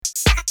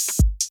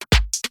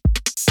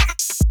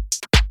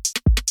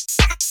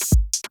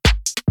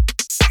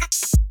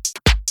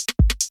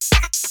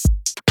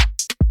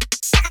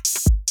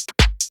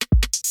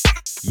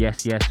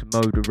Yes,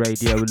 Mode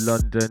Radio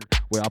London.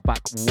 We are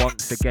back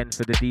once again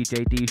for the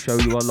DJ D show.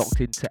 You are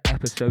locked into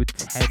episode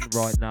 10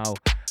 right now,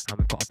 and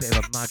we've got a bit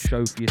of a mad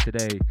show for you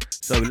today.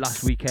 So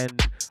last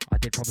weekend, I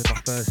did probably my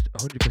first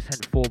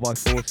 100%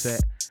 4x4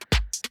 set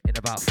in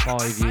about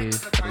 5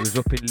 years, and it was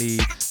up in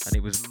Leeds, and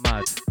it was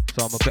mad.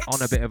 So I'm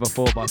on a bit of a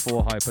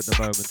 4x4 hype at the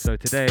moment. So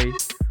today,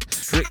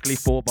 strictly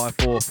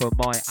 4x4 for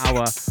my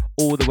hour,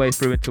 all the way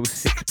through until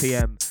 6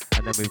 p.m.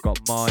 And then we've got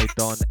my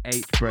Don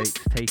 8 Breaks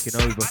taking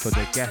over for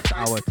the guest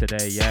hour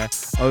today, yeah?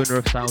 Owner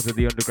of Sounds of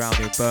the Underground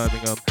in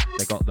Birmingham.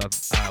 They got the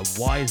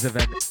Wise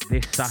event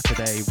this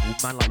Saturday.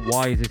 Man like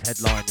Wise is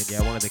headlining,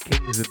 yeah? One of the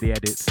kings of the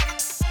edits.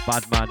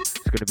 Bad man,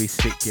 it's going to be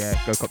sick, yeah?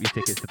 Go cop your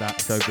tickets to that.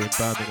 It's over in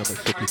Birmingham at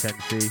Sucky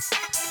 10C.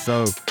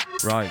 So,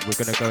 right, we're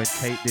going to go and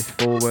take this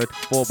forward.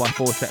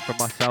 4x4 set from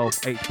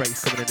myself. 8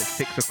 Breaks coming in at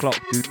 6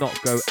 o'clock. Do not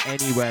go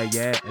anywhere,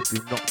 yeah? And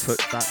do not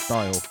touch that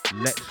dial.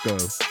 Let's go.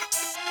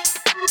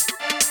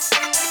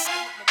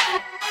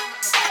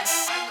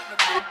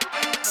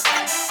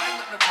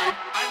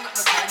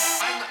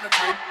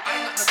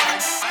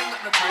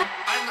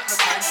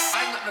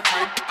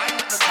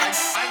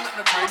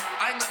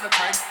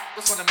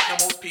 Just wanna make the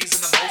most peace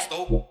and the most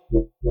dope.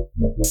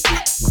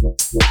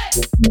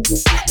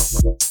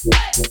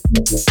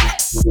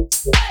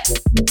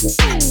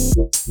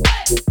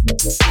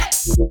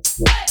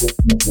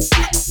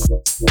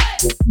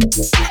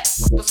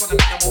 Just wanna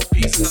make the most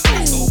peace and the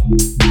most dope.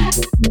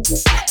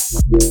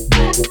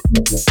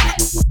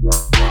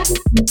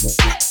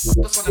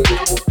 Just wanna make the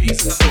most peace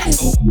and the most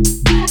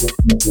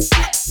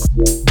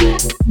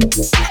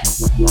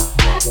dope.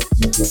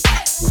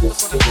 Just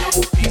wanna make the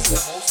most peace and the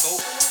most dope.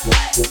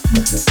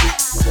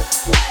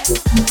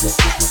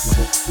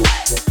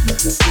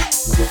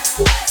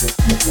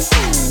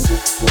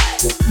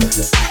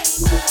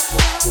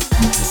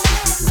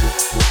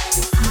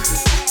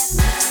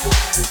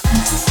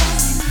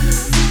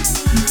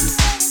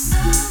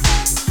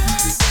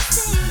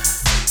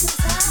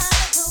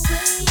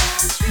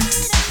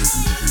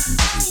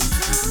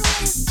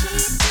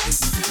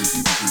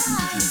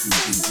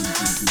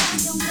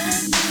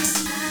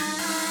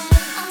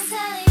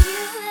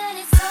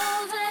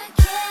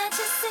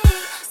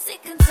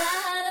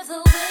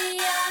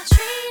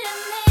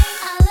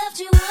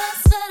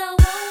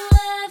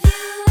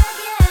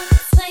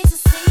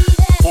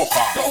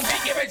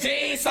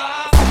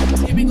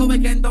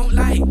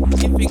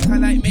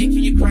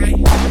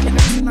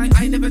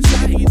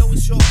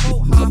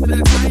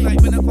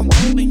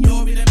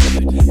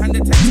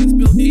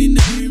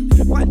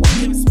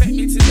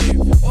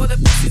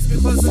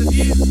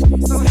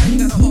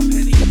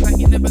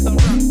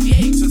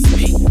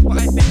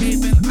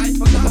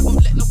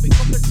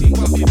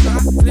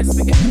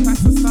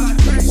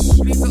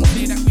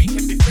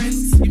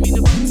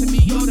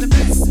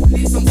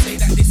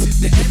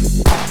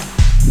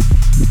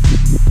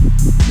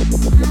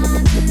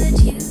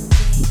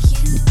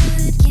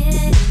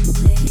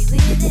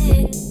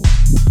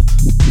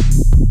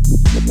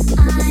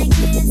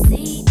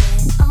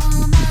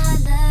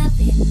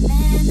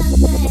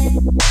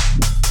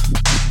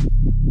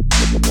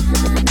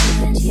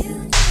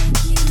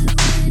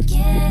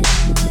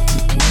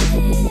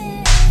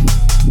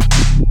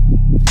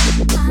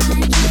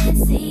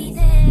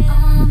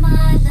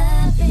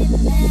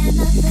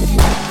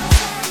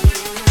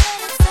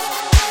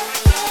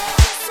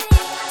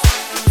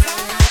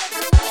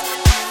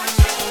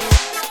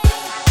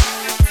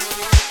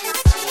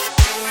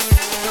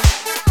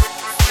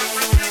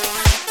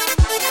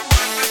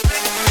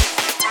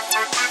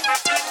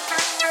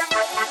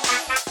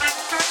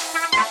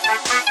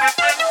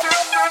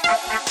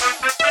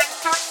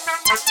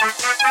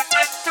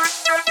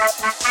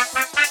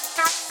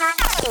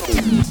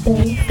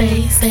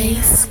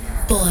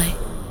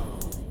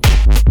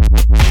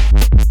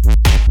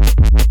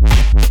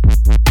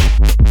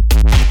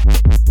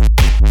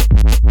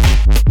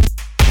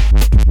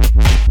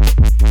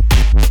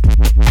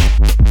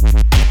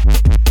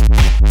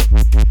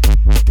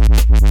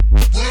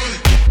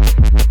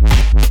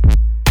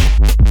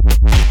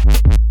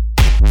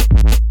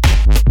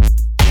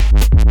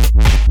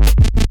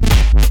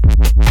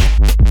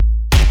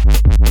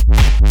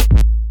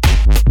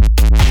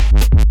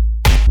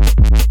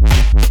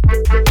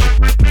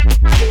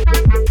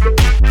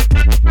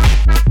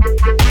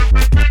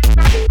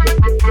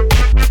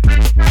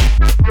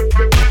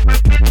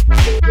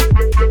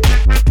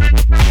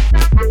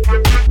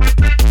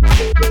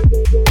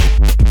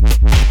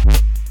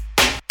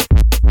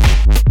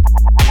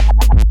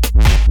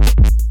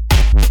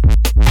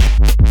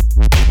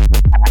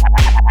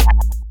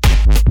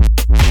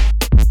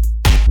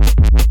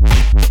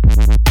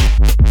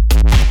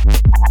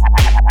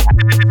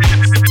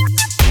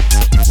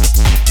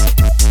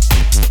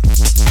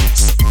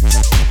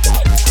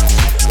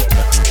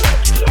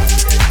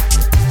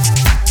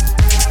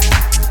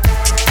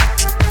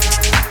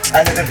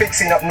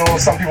 Up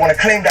north, some people want to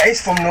claim that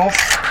it's from north,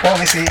 but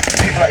obviously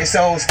people like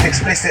yourselves,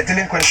 Explicit,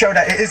 Delinquent, show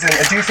that it isn't.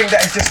 And do you think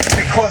that it's just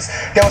because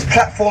there was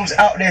platforms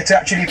out there to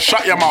actually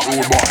shut your mouth,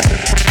 old boy?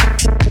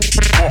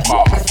 Walk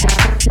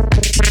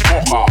off.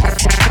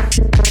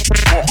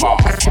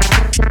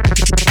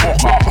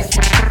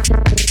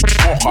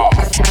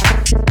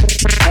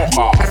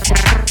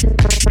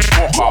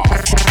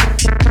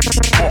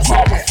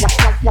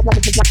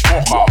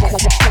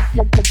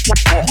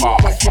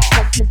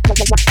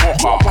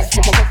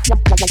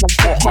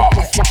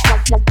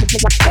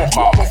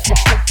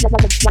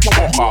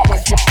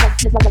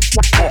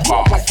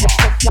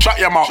 Shut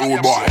your mouth,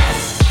 old boy.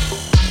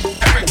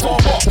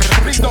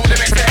 Please don't let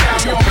me say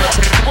I'm your block.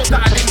 What's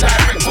that in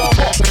direct or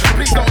what?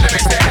 Please don't let me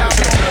say I'm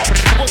your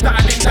block. What's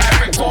that in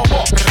direct or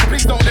what?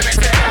 Please don't let me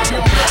say I'm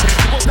your block.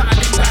 What's that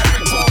in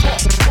direct or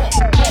what?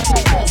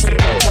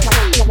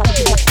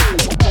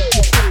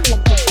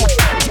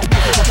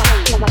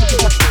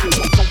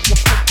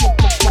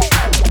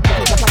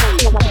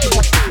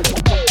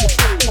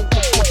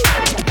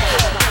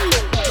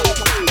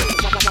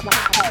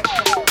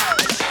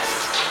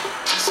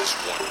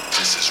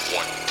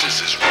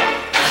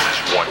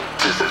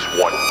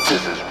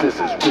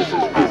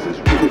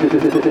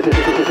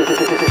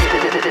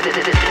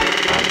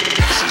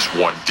 This is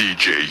one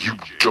DJ you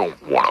don't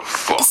wanna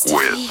fuck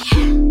with.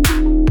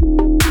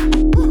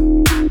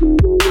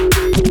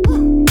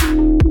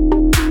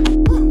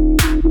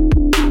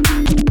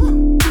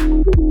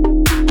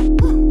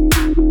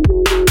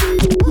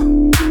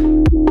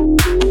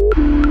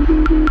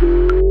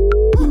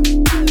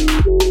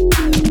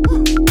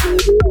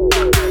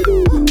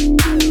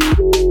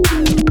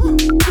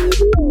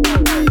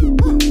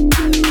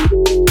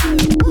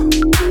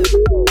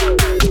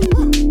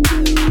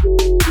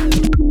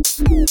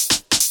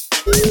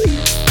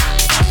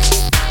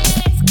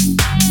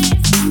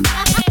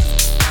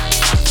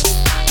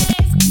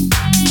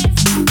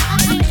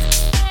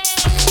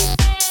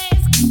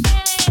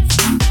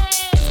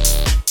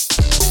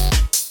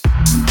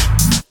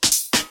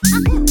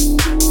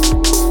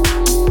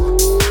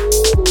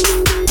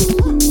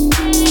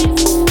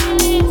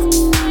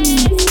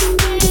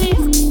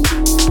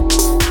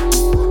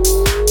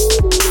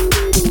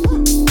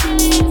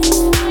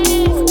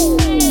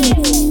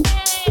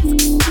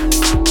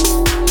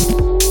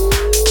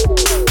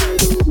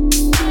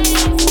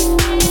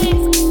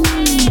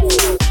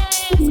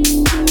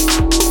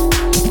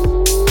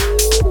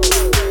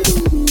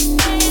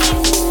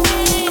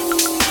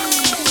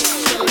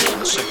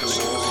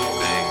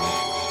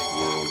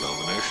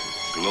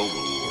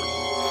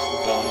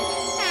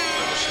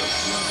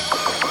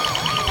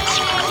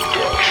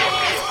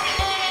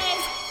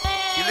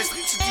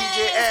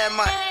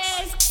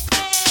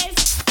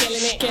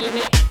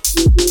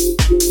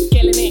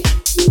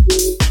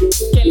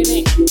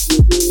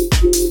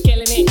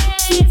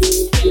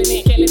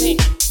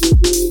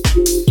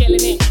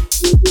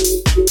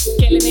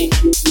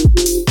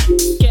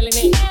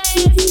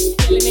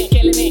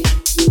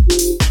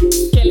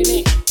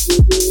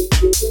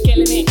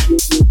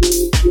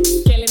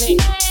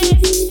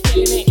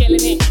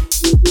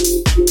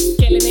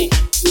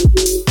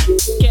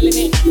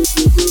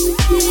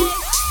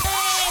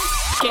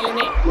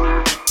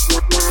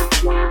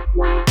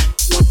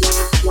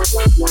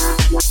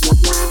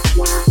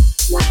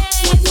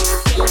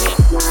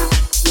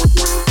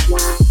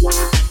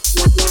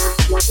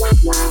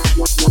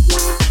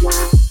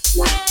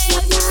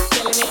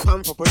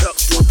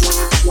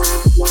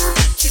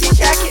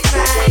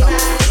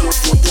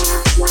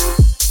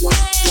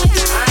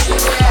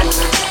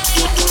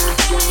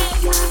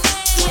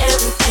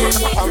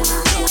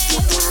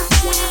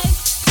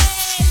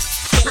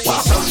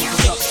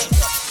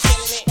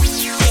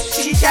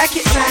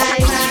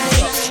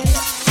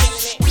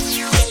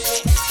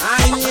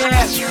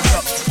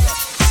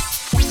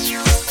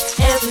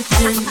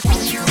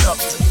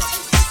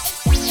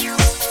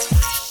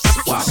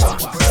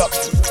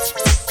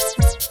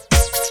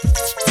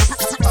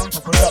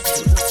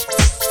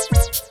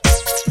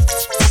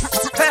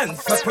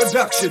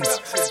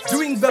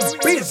 Doing the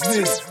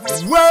business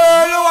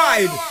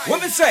worldwide.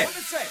 What me say?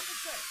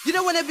 You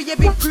don't wanna be a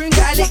big prune,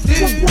 gotta lick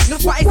dude. No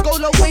fights go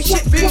low when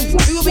shit boom.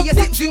 You will be a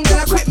sick zoom, then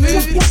I quit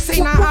move. Say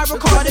now I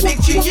record a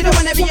big tune. You don't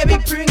wanna be a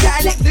big prune,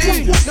 gotta lick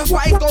dude. No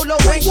fights go low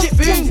when shit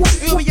boom.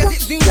 You will be a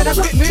sick zoom, then I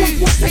quit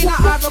move. Say now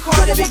I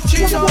record a big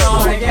tune.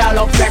 Oh, the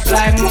girl look fresh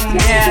like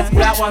yes,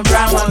 black one,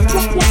 brown one,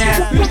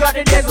 yes. You got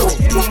the diesel,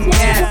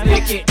 yes,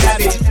 lick it, dab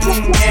it,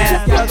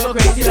 yes. Girl go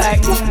crazy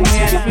like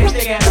yes, bitch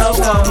they get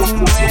loco,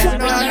 yes. You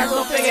know I'm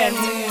so figure,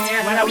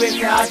 yes. When I whip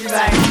her out, she's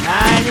like,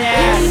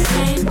 yes.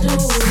 They can't do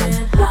it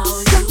how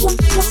you do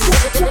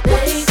it.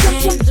 They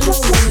can't do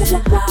it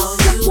how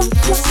you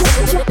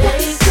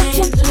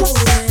do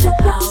it.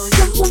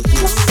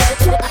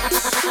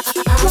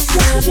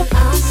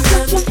 I'm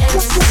serving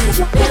everything.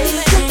 They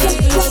can't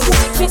do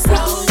it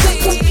how we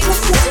do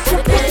it.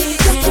 They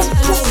can't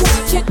do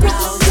it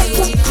how we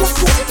do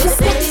it.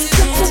 They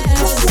can't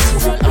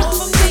roll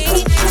over me.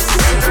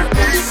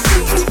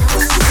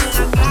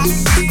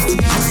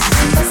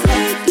 Cause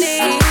lately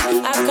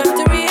I've come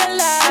to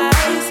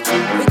realize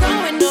we're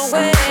going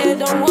nowhere.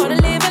 Don't wanna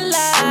live a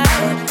lie.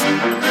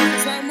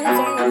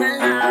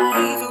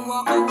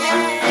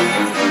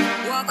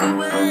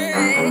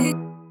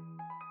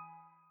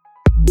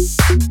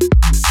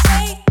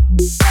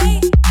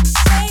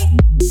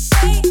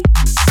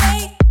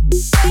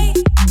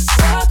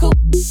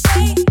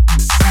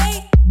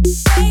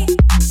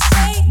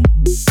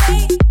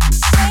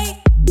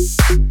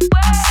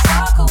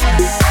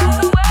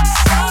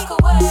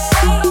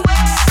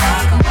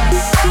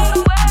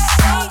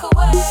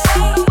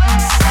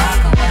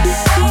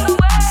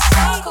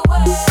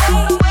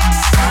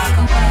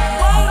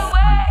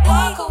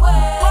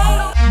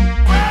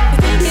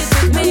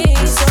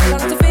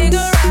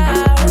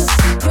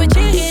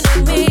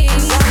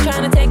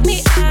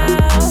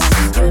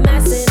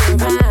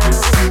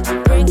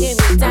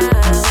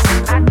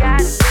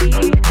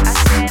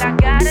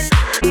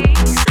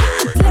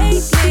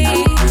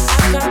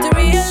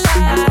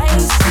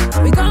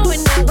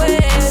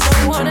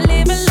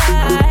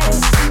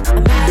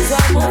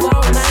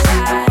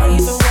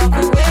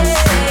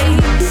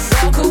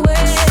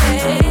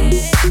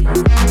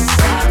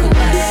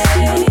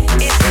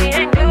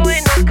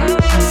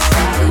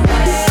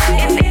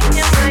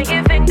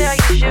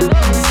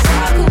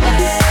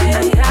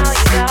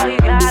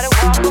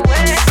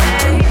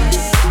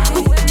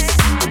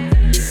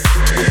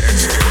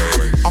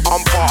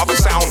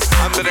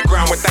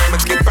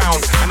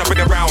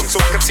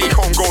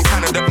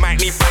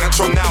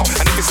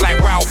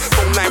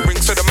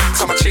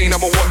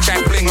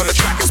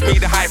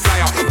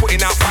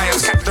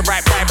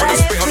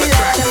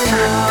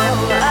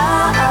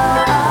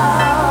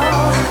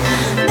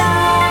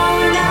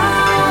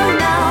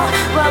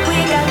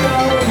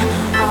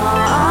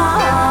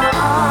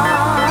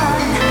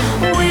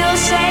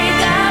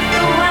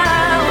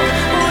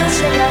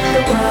 up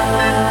the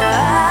world.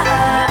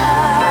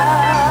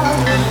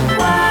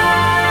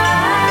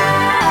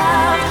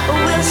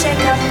 We'll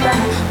shake up the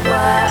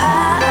world.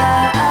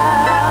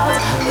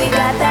 We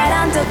got that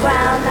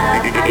underground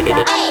love.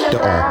 The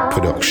Art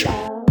Production.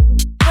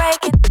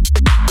 Break it,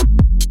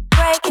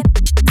 break it,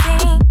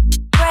 sing,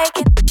 break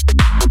it,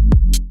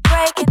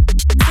 break it,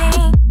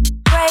 sing,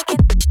 break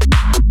it,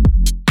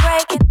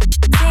 break it,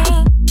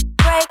 sing,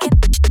 break it,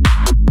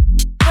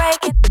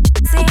 break it,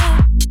 sing,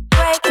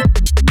 break it,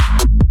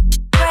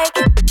 break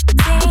it,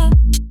 sing,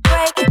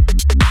 break it,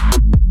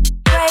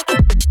 break it,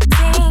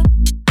 sing,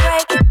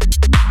 break it,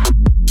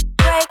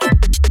 break it,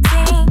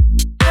 sing,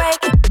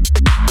 break it,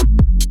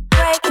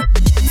 break it,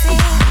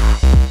 sing.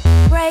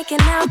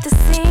 Breaking out the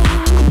scene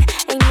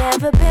ain't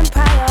never been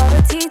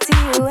priority to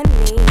you and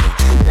me.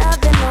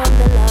 Loving on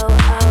the low,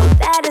 oh,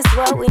 that is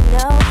what we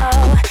know,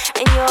 oh.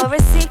 And you're a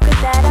secret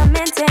that I'm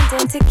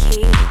intending to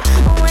keep.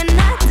 We're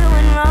not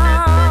doing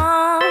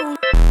wrong,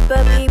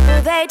 but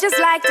people, they just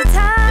like to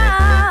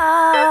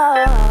talk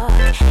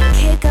and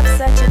kick up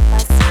such a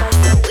fuss,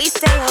 so we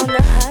stay on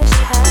the hush,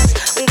 hush.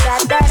 We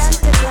got that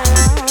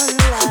underground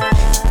love,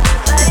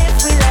 but if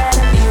we let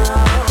them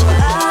know,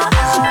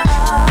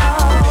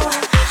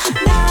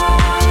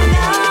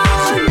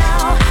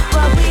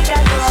 what we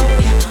got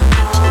going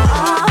on,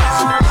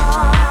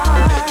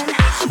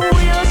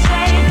 we'll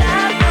shake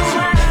up the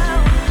world.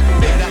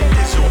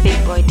 Big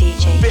boy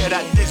DJ. Bear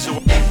that dizzle.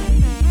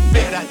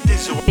 Bear that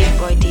dizzle. Big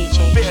boy DJ.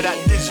 Bear that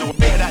dizzle.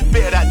 Bear that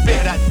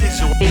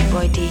dizzle. Big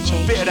boy DJ.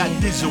 Bear that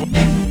dizzle.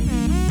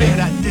 Bear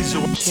that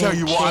dizzle. Tell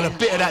you what, I had a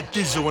bit of that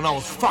dizzle and I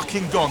was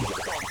fucking gone.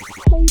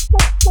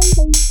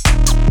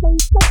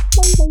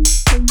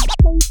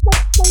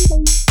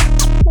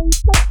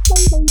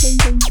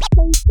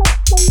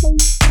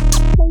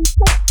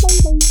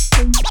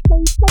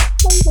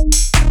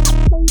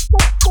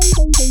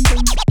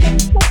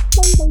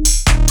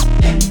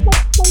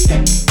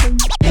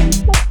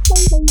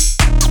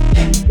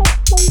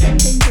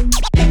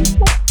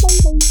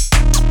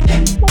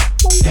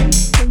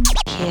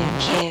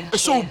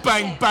 It's all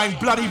bang, bang,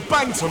 bloody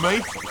bang to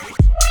me.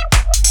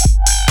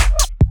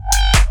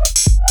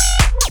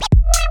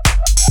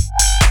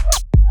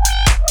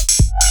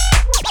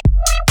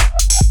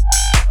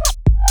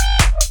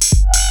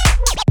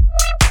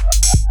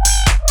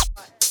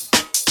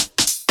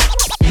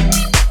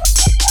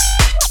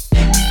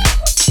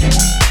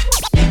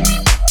 It's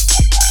all bang,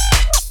 bang,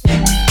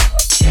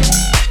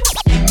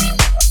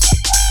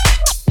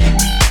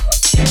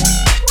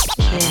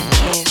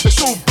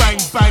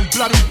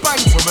 bloody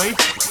bang to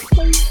me.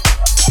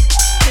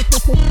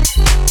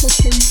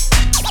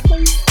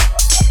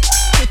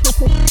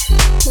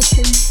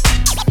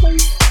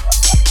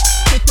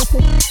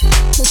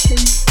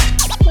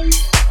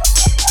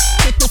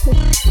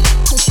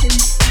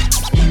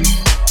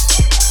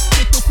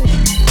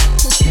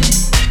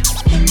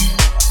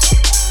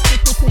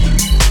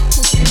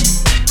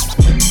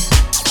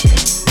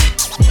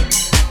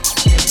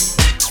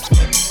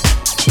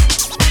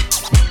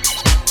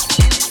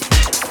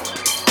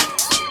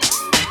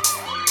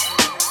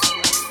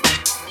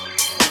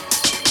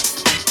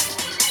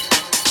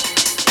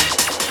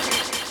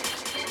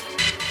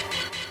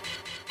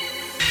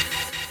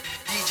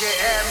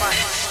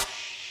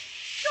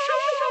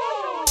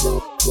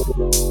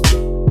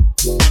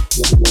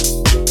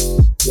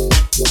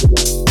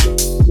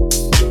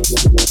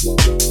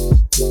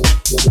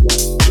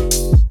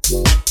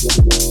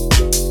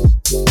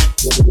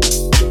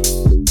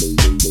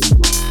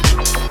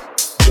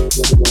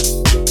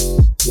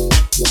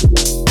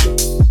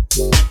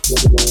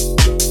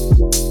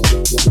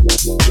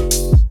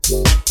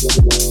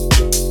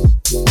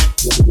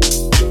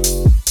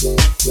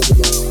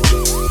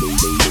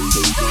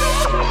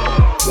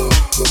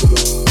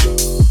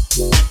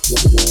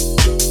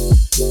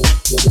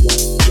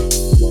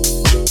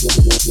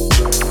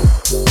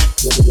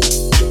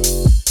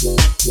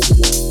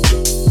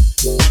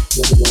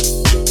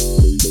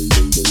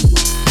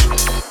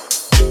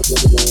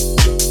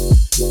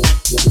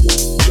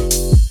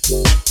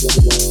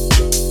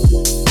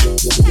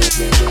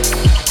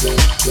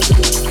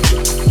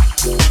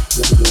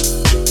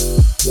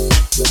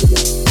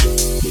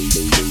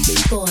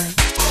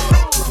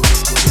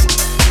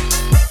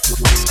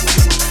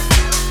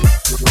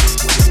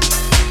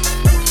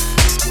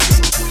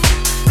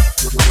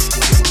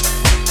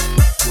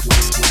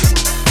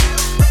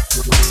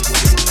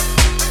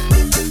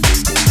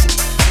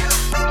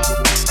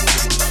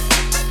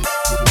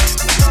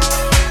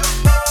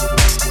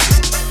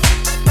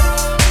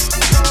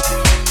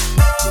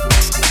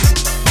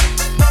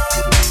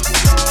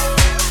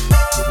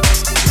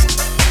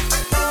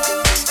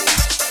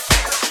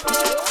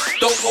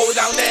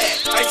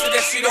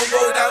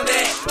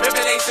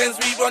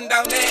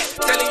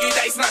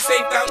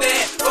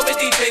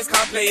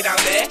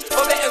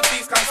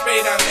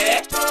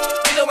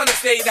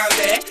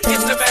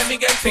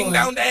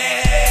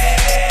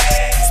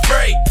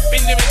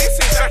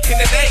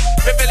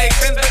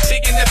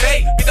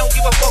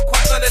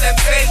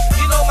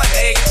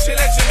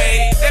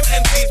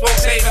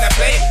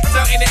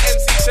 Chillin' in the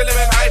MC, chillin'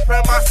 with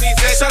He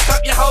said, shut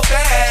up your whole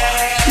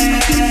face.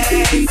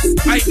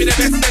 Might be the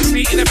best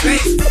MC in the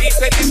place. He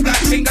said he's got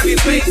thing on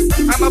his face.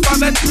 I'm a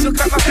bothered, look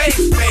at my face.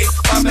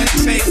 Bothered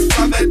face.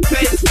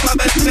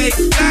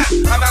 Nah,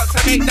 I'm out to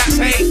make that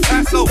pay.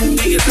 So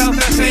get yourself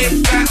a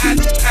face.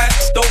 And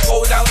don't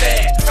go down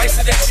there. I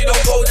suggest you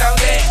don't go down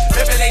there.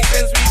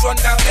 Revelations we run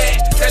down there.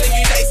 Telling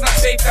you that it's not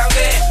safe down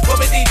there. But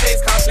my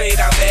DJs can't play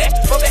down there.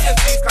 But my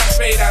MCs can't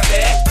spray down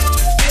there.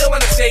 We don't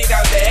wanna stay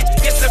down there.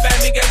 Get the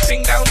Birmingham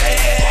thing down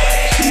there.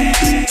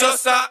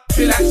 Just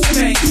relax your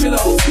name, chill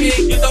out, speak.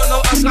 You don't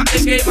know I'm not the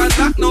game, I'm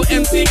not no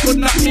MC could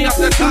knock me off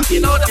the top. You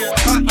know the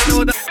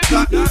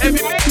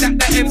everything that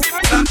the MC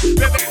got.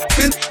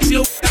 Represent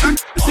you, I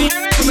see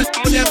coming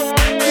to them.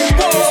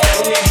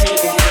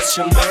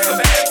 Your man,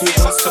 he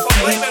wants to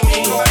be me.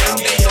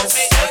 Yes,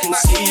 I can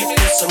see it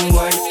in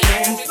someone you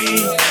can't be.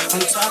 On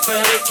top of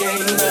the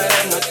game, but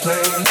I'm not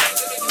playing.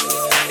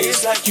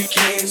 It's like you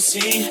can't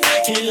see,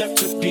 he left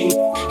to be.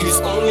 He's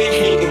only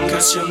hating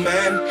cause your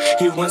man,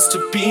 he wants to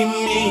be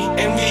me.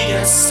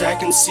 Envious, I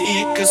can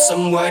see it cause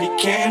I'm what he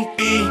can't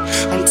be.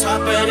 On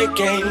top of the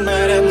game,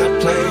 but I'm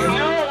not playing.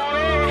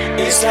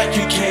 It's like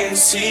you can't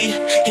see,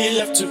 he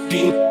left to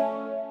be.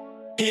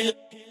 He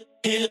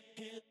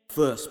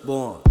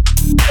Firstborn.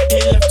 He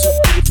left to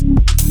be.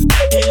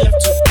 He left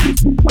to be.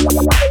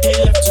 He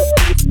left to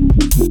be.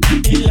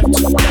 He left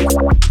to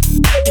be.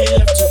 He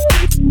left to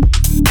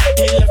be.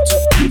 He left to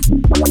be.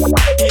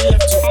 He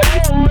left to be.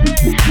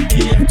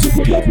 He left to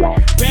be.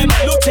 Where my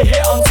look to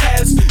hit on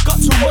tears. Got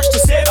too much to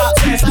say about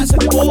tears. Like said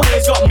they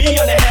always got me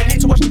on the head.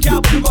 Need to watch the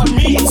job, but you got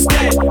me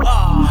instead.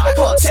 I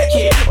can't take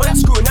it. Well,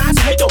 that's scrutinized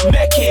and they don't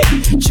make it.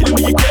 Chilling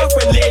with your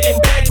girlfriend laid in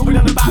bed. Talking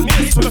on about me,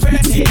 it's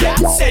pathetic. Yeah,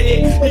 I said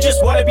it. They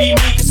just wanna be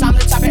me, cause I'm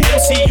the type of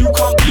MC you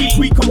can't beat.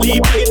 We can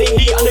leave, bringing the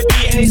heat on the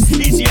beat, and it's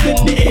easier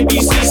than the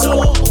ABC.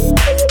 So,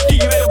 do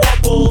you ever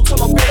wobble? To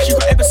my face, you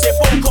got ever say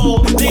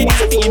vocal. Ladies,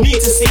 I think you need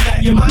to see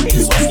that your man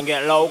is what's and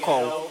get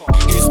local.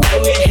 He's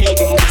only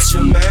hating cause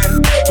your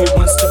man, he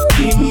wants to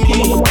be me.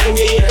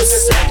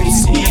 Yes, I can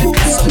see it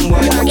cause I'm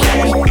what I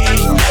can't be.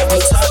 On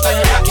top of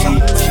that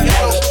game,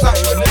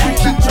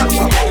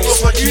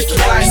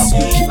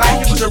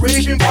 like he was a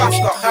raving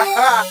buster.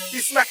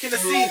 He's smacking the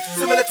scene,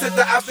 similar to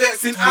the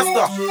adverts in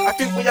Asda. I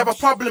think we have a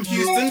problem,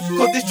 Houston,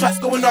 cause this track's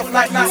going off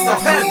like NASA.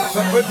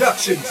 The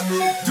Productions,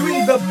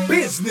 doing the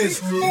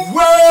business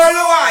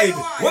worldwide.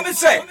 What me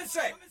say?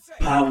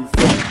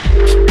 powerful.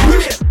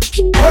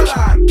 Hold on, hold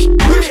on,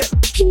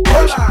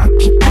 hold on,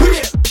 hold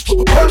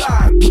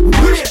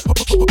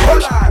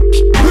on,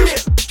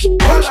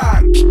 hold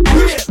on,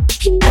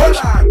 hold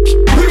on,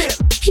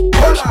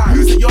 hold on.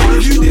 Music, you're the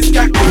new this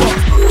guy.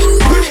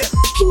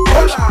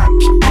 Hold on, hold on,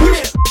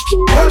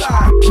 hold on, hold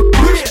on,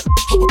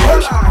 hold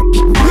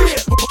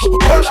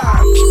on, hold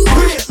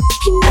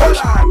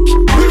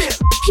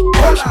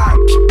on,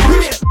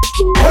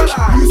 hold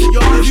on. Music,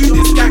 you're the new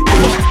this guy.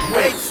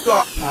 Wait,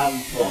 stop.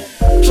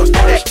 Touch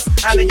the decks,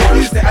 and then you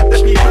use it at the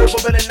people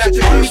bubbling like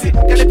jacuzzi.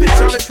 Get the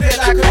picture on the clear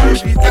like a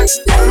movie. Mash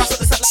up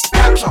the set like a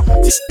actor.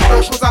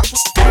 Cause I'm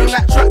doing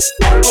like tracks.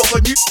 Got a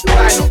new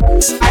line up.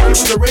 Like it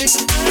was a race.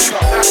 He's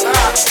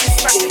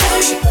smacking the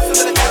scene. Some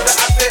of the guys that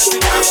I bet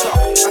in answer.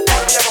 I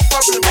think we have a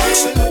problem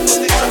with it. Cause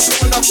this track's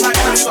going up like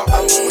NASA.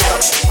 I'm so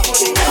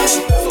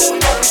we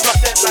know we got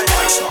dead like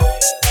NASA.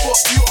 But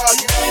you are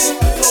you.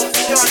 So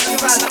you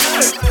understand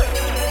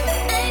that.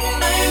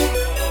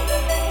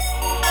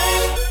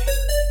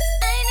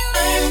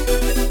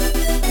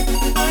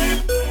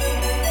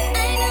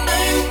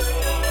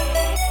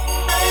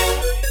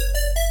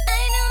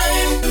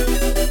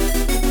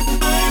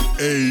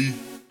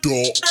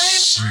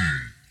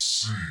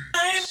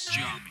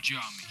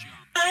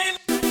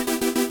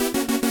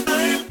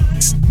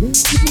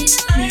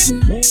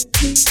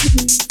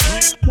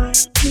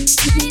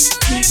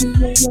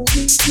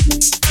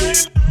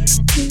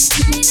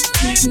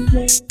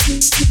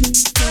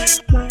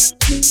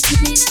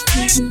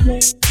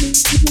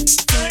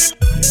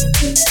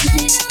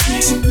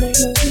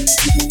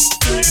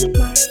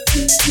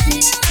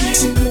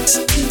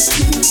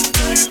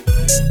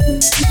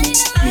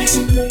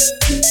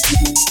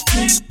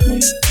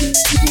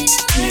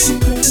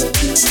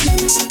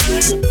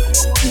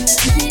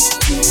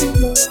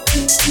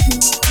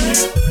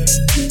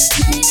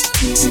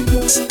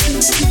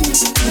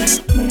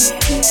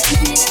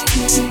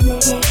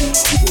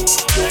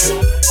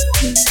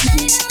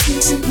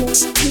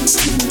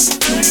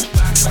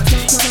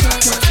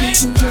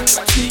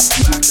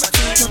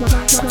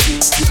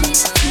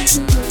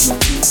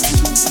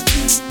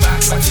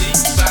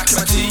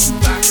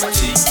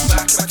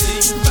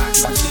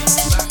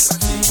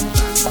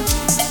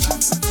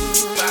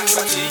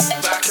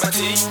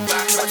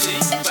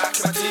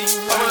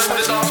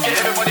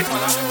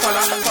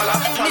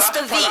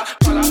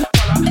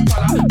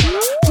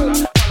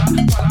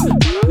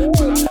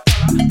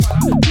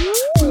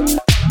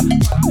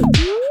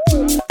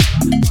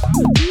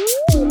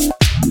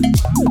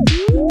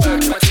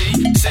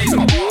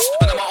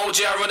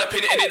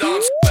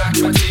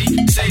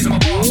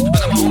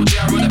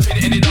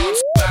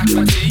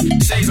 A.C.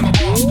 Says I'm a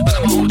boss, and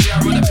I'm a OG, I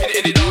run up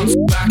in it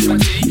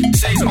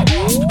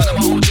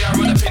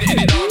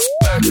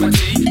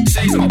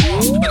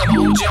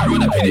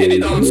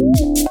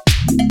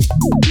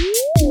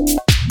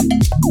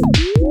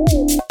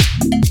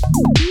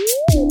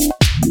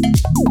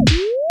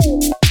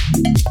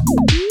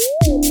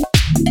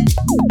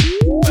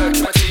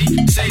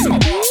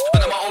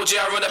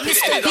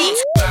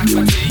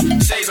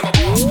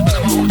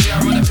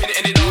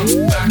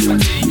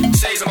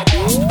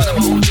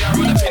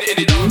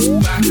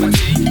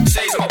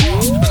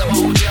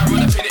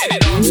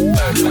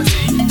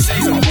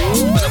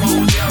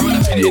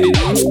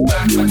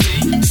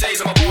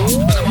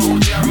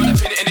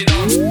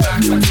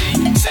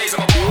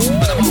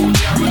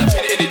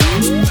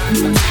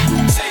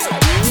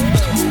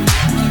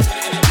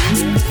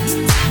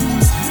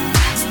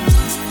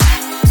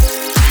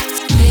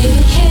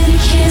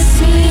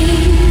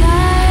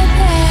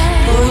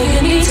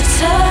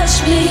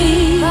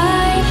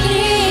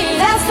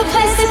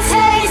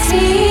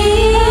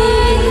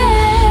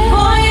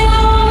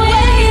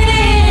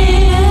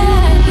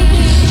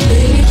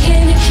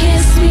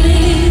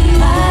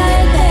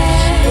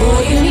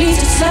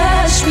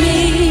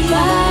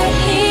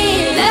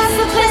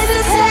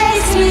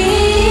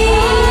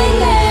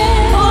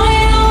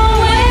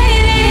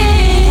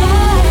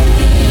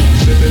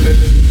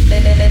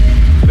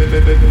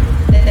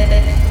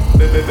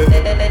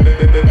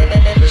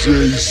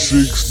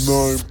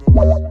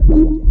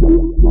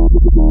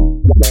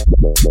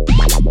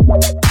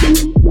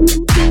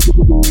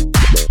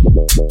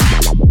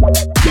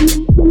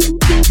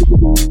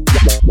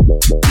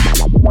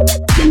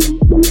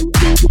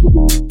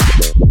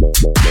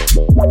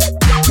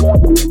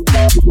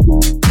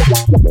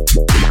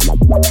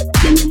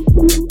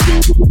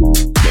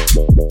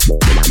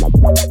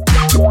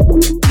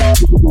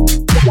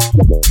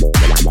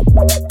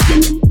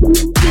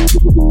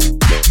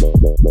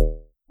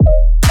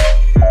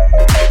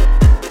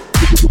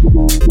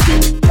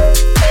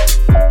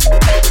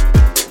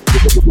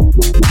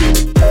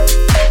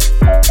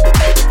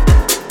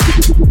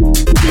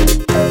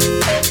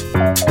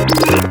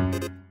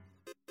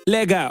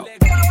Legal.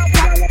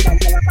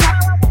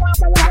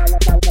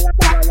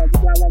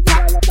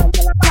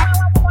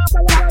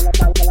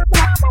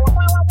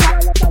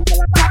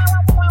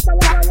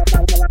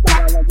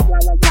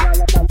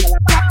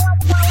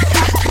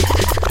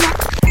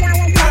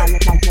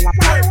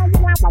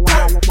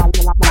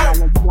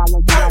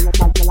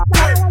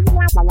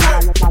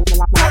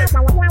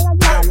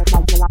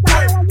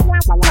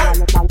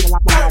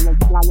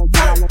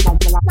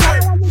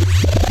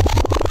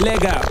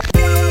 Legal.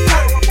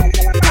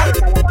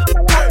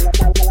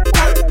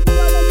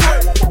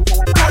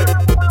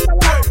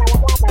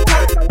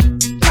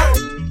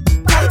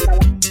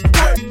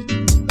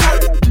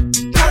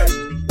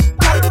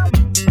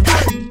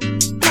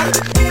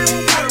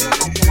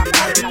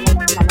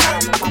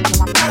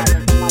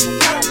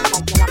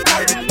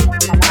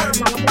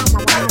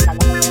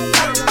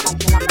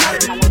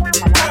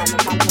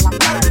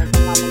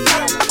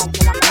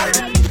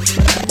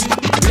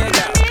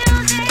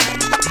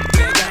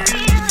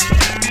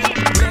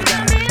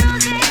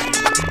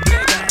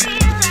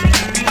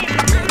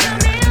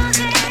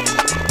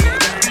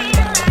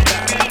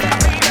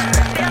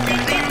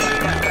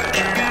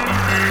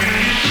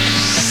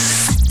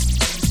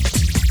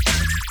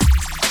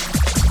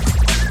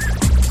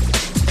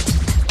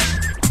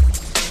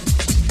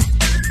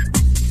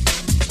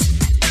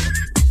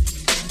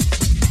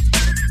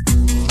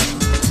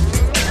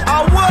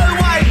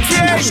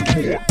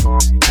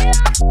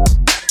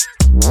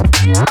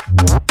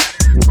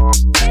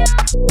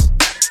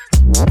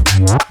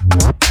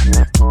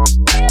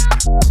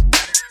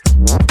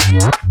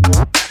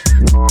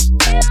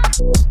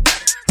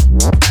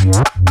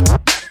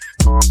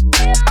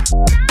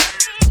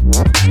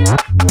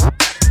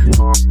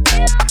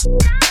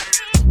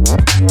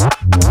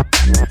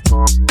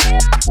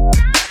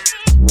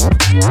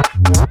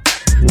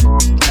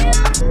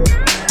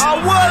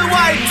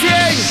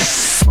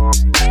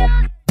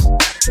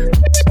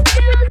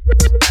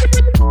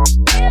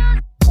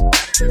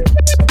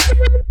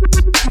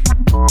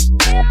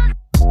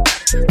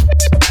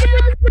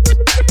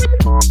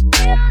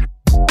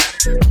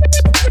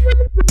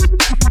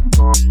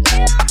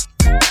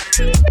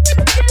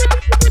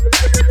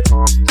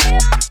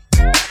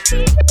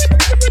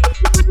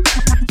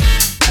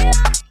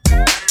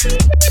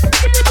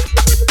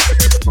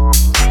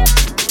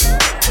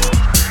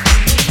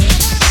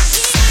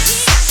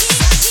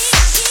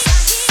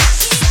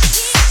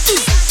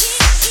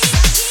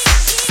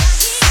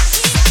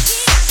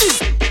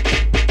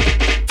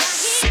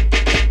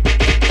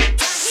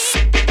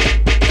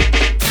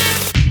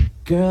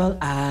 Girl,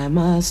 I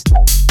must.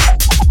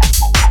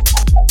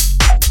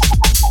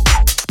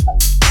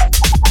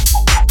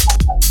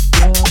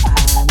 Girl, I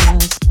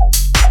must.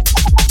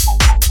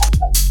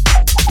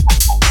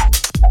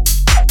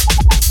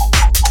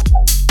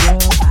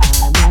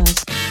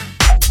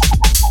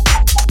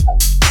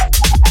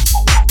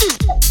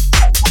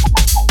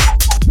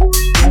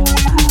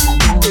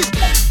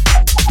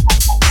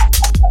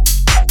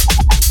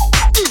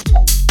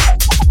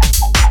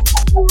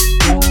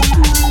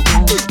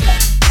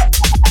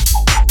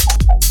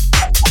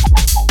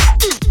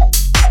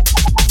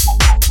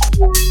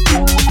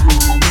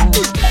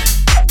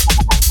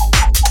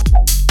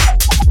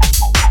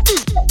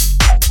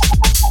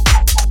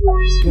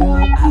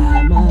 Girl,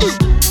 I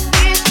must.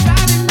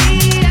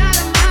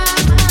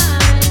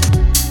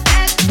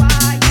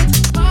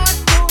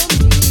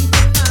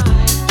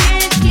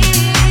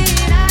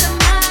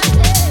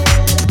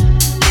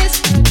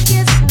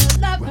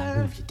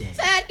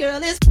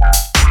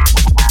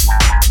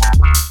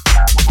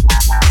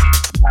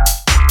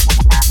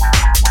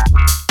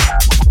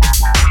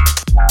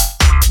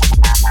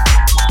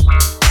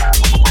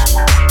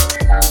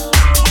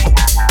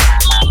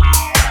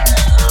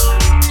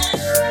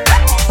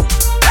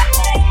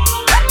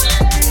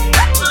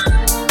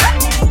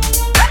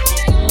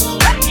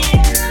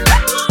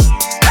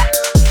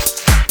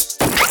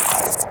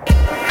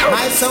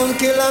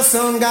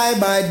 Some guy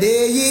by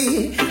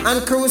day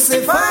and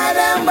crucify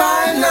them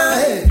by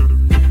night.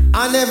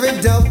 On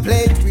every dub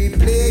plate we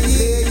play.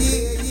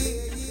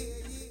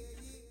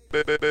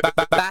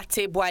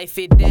 Batty boy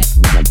fit dead.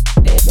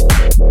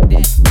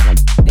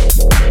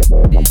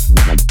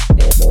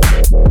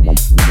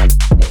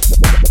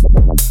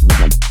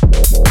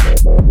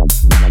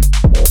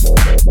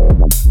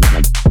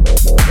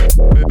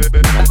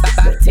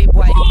 Batty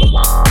boy.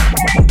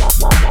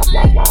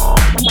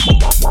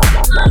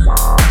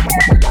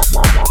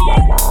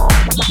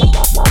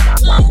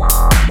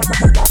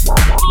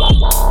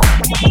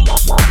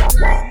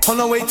 On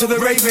the way to the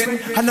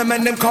raving, and the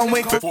men them can't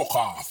wait for fuck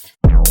off.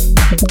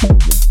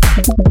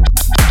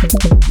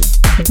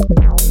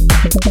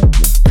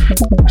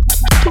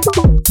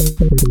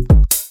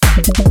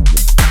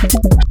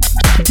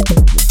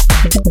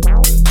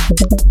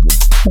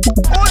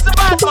 Who's the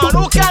bad man?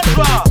 Who can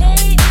draw?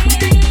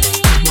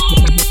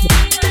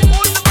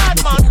 Who's the bad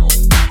man?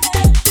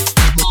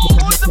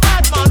 Who's the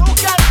bad man? Who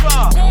can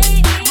draw?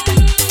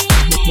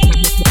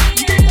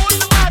 Who's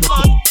the bad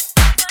man?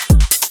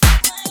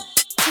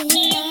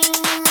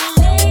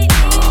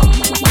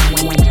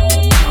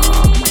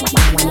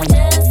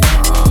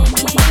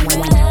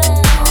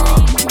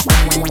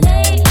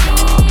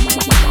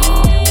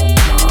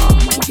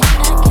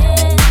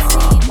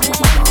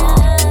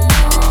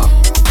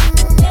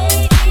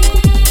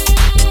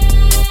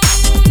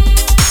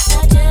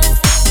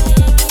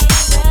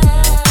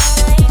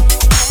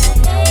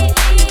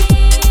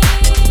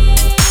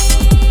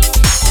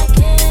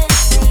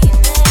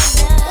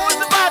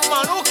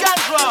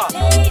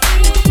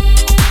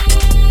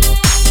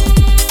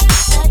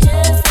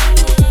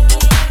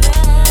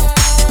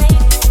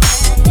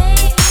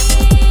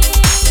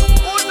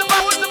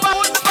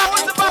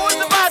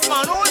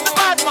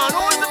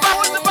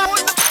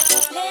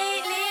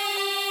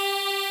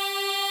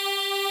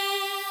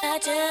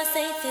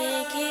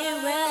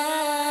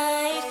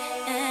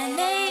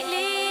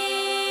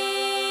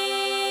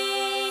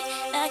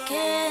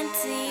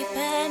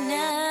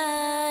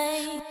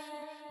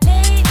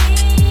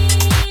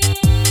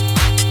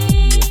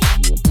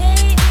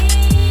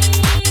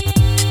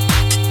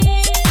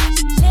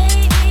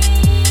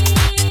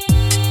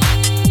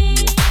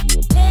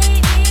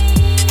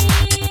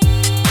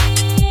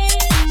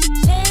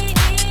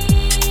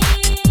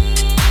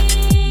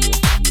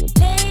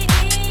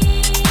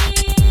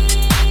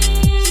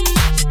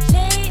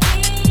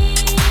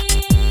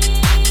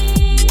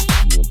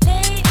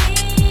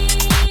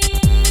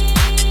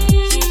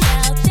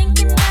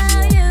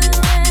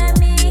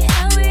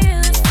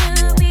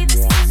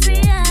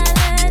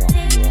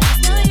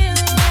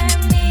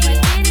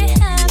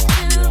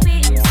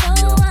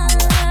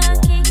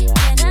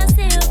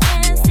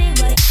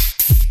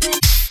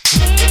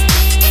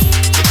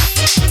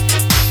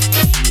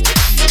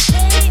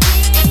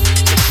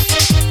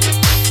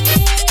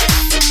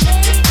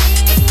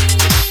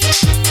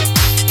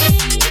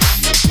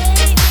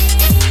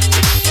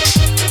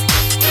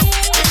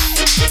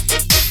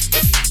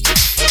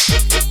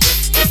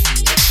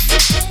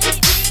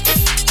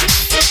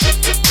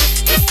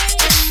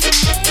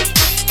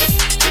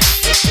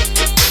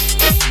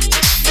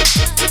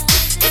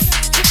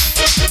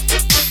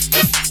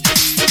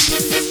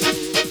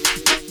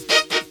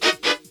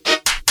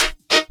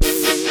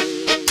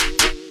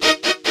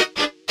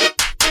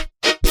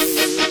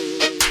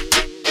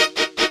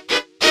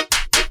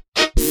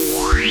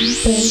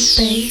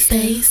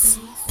 Bass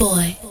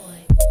boy.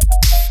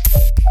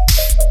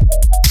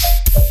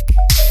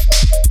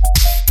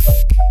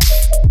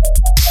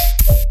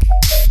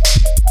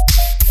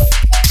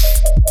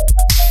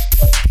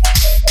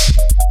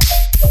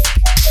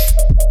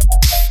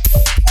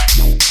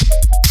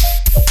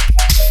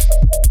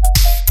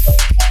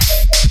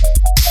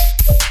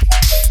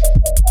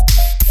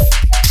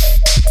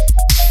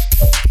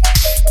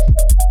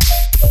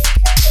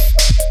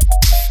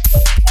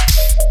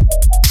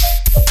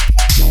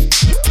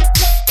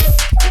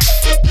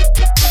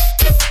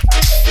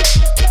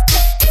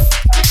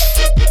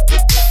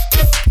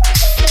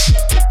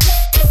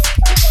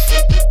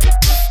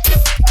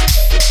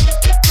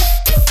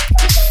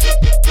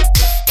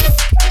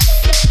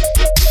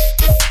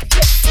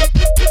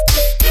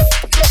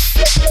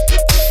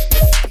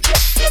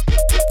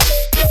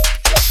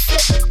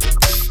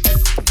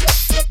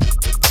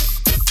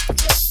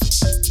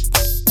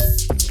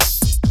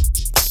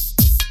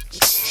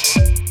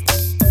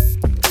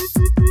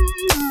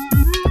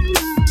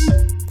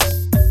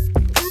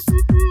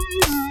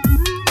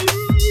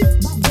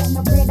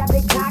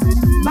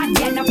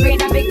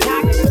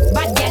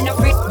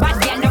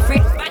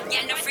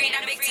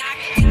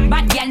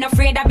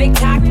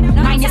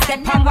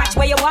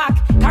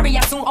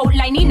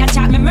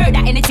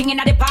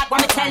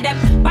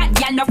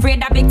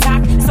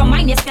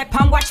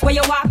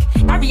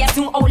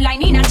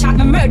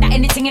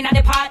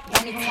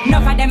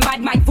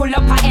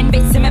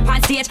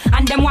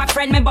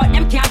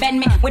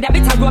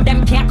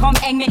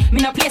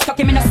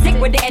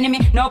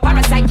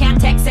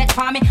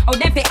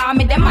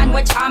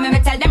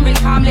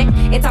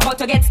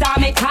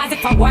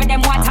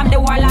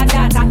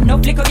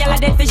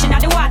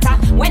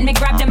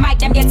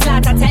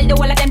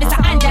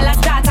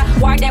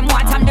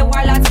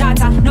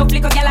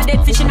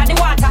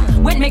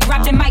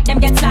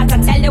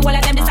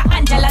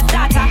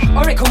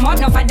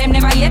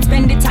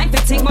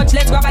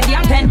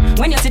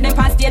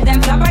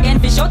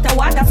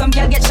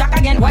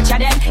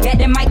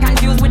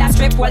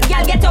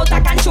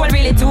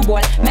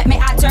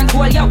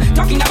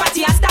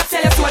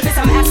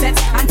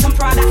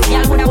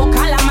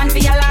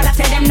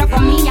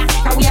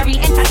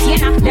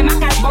 Them a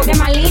cash bout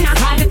them a lean.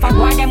 Cause if I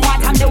want them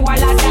what I'm the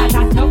wall of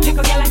data. No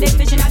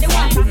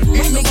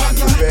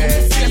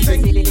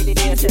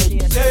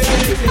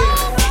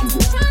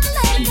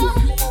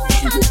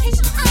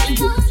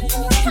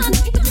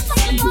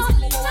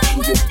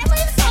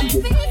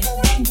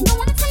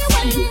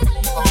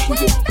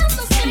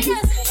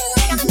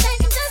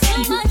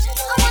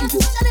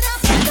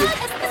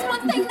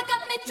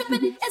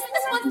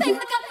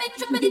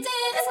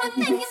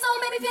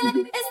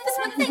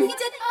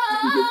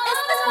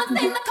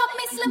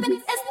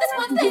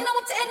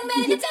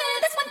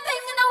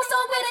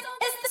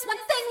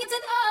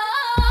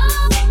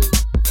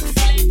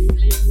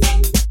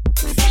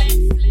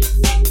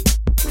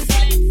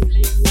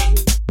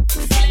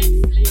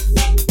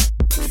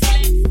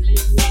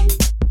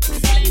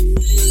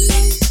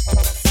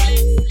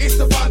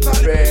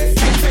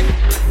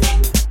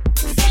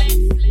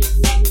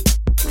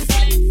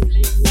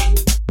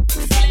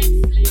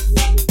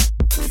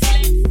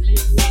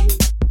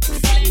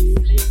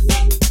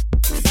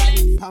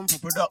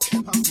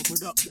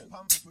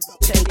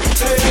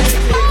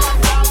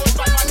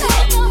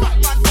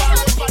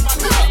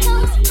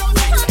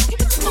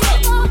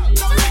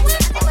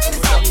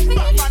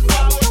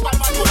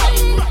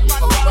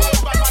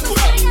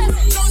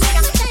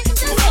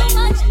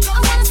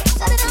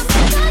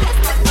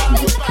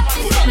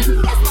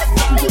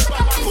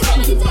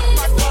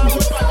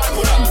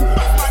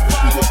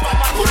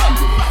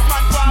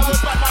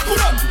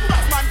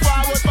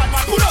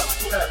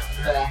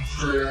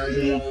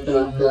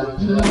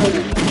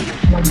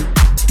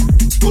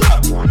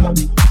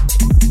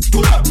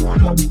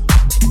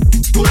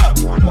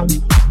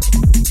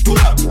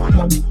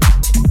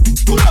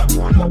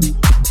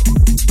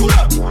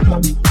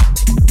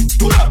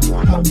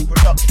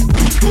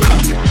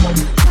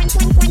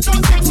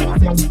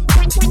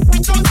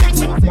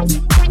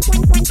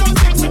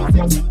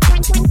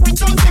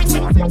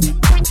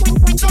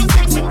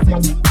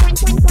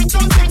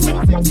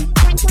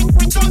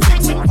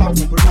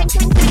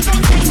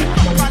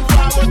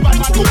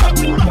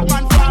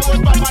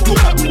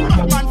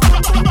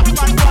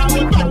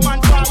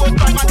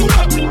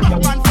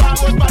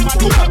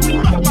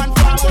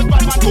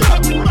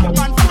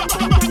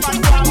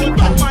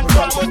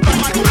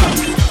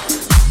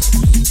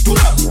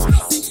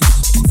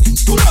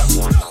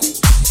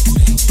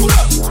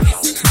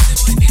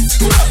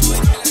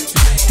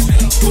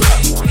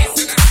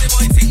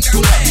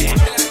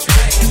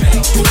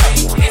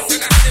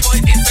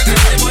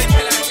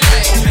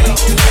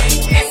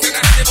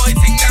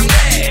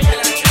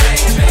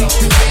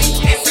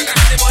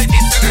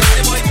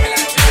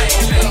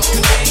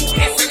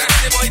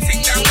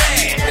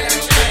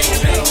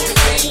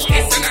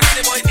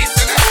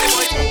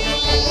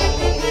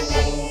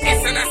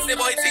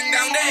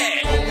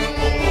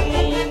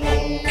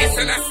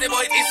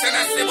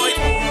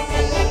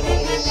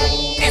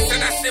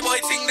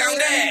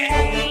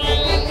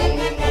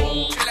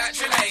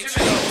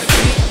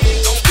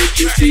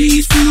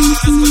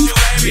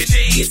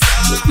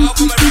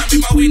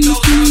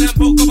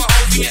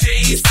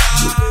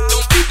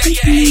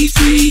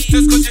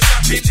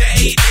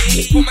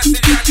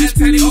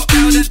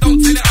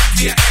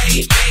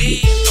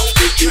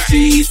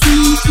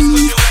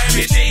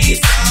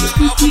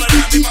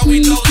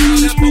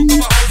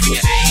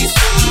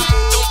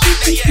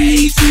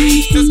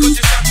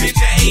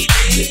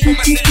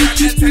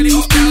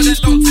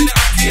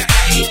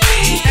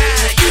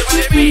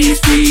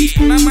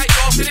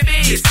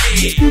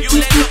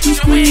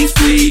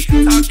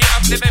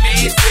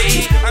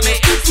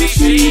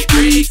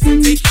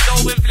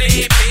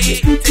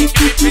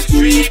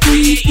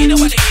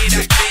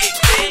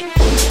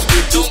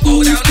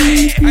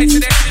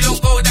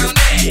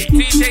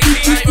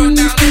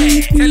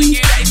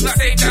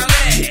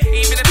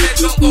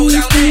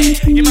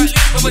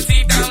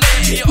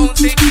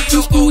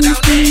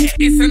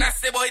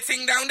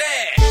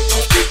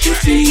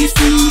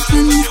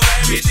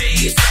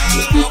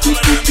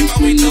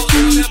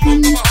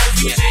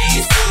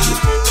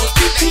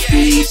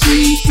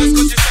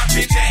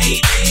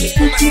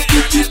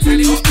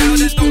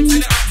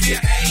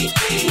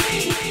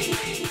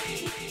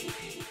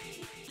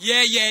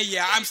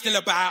Yeah, I'm still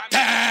about.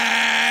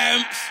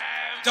 Damn!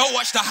 Don't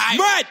watch the hype.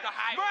 Mad!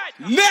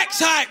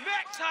 Next hype!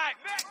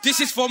 This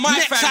is for my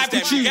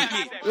fans, you get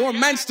me? Your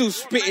man still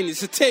spitting,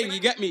 it's a thing, you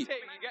get me?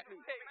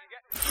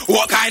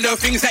 What kind of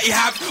things that you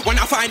have? When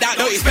I find out,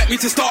 don't expect me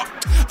to stop.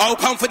 I'll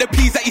come for the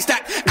peas that you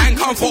stack and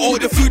come for all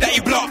the food that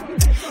you block.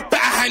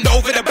 Better hand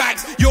over the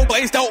bags. Your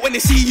boys don't when they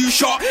see you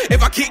shot.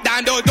 If I kick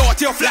down the door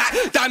to your flat,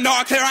 then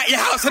I'll clear out your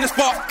house on the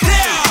spot.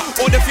 Clear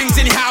all the things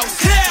in your house.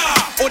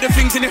 Clear all the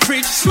things in the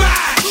fridge.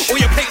 Smash all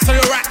your plates on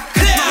your rack.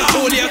 Clear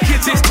all your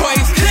kids'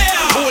 toys. Clear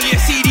all your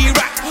CD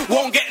rack.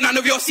 Won't get none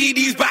of your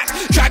CDs back.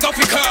 Drag off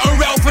your curtain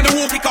rail from the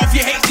wall. Pick off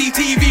your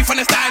HDTV from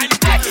the stand.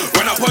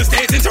 Run up on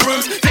stairs into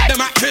rooms. Take the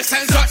mattress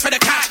and search for the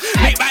cash.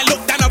 Make my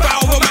look down a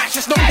barrel of a match.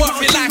 It's not worth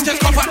your life. Just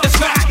cough out the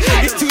smash.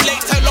 It's too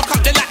late to lock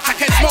up the latch. I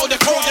can smell the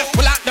cold. Just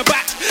pull out the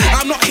back.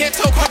 I'm not here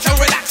to coach and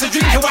relax and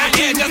drink your wine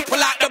here. Just pull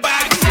out the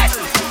bag.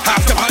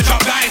 Have to punch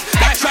up guys.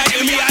 That's right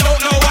to me. I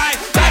don't know why.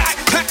 Back.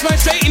 Catch man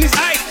straight in his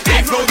eyes. They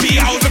throw me.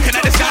 I was looking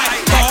at the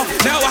sky. Oh,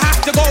 now I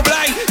have to go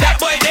blind.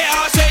 That boy there,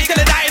 I'll say he's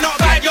gonna die. Not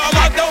bad. Your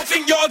mug don't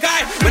think you're a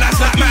guy. When I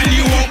slap man,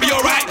 you won't be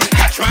alright.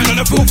 Catch man on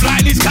the full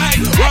flying his kite.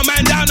 One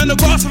man down on the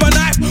grass with a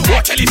knife.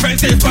 Watch any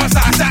friends they burst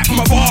out a sack from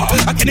afar.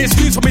 I can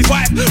excuse from his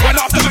wife. Run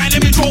after man,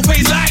 let me draw for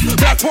his life.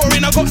 Blood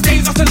pouring, I got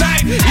stains off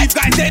tonight. These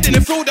guys dead in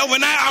the field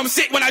overnight. I'm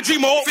sick when I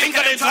dream, I won't think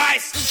of them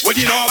twice. What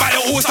do you know about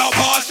the all-star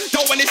cars?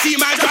 Don't wanna see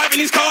man driving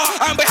his car.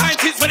 I'm behind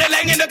tits with a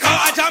leng in the car.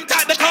 I jumped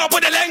out the car,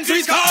 put the leng to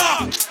his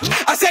car.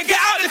 I said get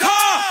out the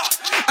car.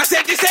 I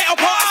said this ain't a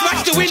part.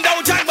 Smash the window,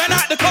 jack man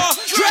out the car.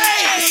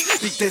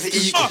 Straight. Big Desert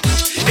Eagle.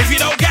 If you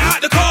don't get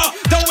out the car,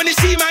 don't wanna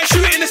see man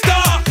shooting the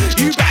star.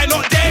 You better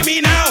not dare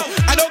me now.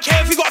 I don't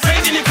care if you got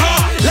friends in your car.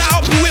 Let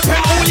up and whip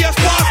and all your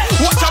spark.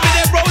 Watch how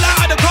they roll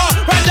out of the car.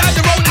 Run down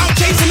the road, out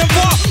chasing them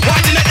far. Why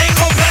didn't they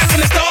come back from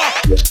the start?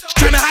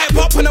 Trying to hype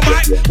up on the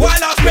mic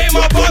while I spray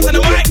my bars on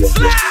the mic.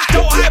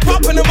 Don't hype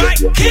up on the mic.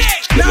 Kick.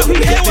 Now who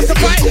here wants to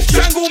fight?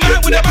 Strangle man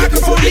with a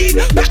microphone lead.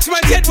 Back to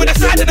man's head with the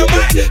side of the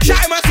mic.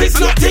 Shouting my face,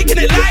 not taking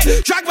it light.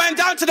 Drag man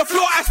down to the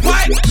floor, I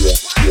spike.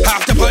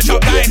 Have to punch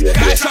up guys.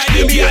 Guys trying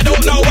to me, I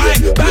don't know why.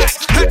 Back,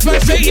 catch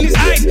man straight in his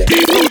eyes.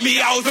 They told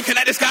me I was looking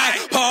at the sky.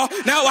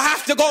 Now I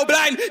have to go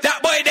blind. That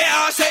boy there,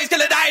 I'll say he's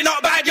gonna die.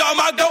 Not bad, your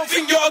mug don't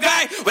think you're a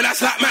guy. When I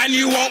slap man,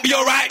 you won't be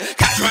alright.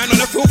 Catch man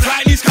on the full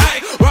flying his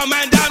kite. Run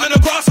man down on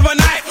the grass of a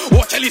night.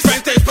 Watch all his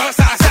friends take burst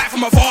out of sight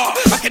from afar.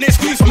 I can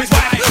excuse from his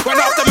wife. Run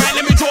after man,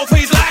 let me draw for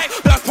his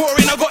life. Blood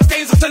pouring, I got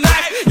stains off the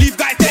knife. Leave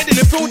guys dead in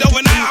the field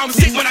overnight. I'm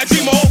sick when I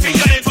dream, I won't think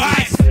of them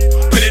twice.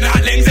 Pulling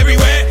out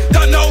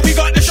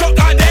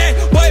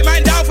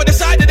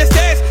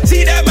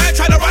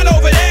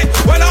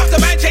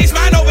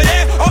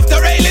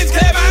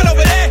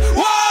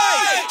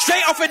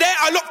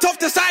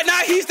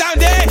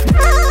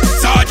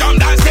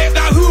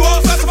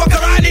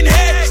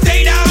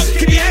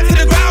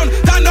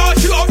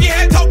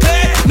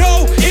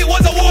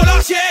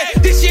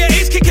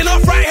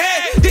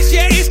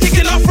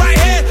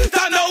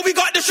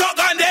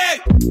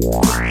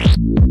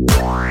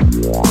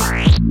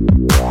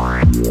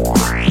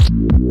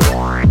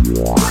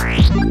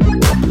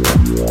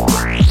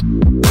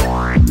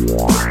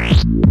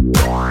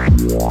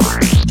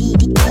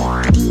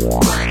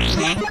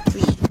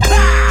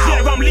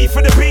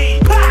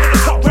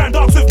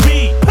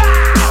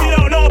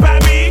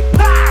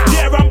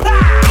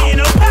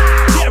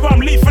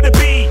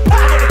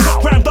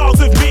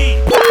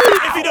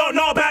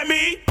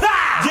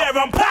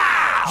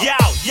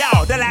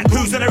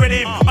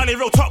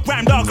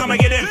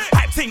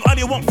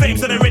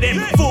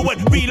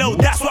reload,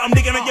 that's what I'm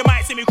digging. And you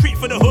might see me creep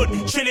for the hood,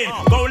 chilling.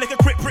 Go like a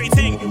crip, pretty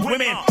thing.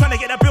 Women trying to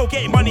get that bill,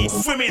 getting money,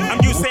 swimming. I'm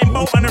Usain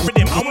Bolt on the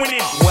rhythm, I'm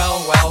winning.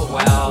 Well.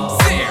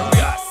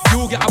 Serious.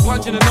 You'll get a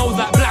punch in the nose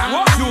like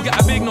blam. You'll get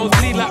a big nose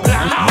bleed like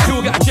blam.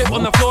 You'll get a chip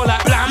on the floor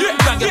like blam.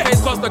 Bang your face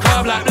across the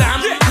curb like blam.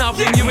 Now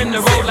fling you in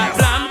the road like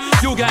blam.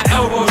 You'll get an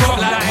elbow drop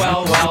like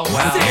well.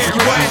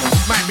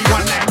 Serious. Might be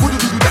one night.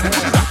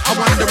 I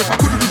wonder if I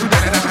could do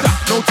that.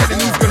 No telling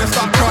who's gonna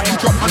start charting,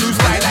 drop my new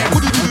style like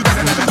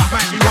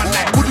might be one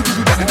night.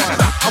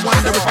 I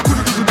wonder if I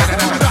could do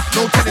that.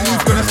 No telling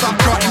who's gonna start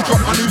charting,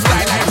 drop my new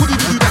style like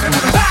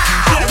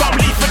yeah, I'm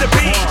lead for the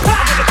beat. I'm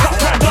gonna top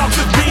round dogs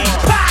with me.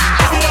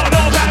 If you don't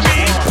know about me,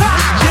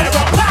 yeah,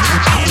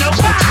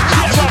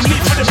 I'm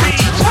lead for the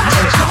beat. I'm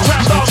gonna top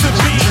round dogs with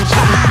me.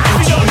 If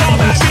you don't know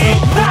about me,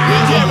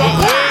 yeah,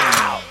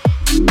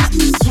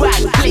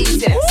 swag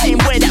blazing,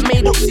 same way that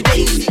made Oopsie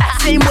Daisy.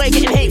 Same way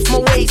getting hate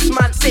from my waist,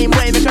 man. Same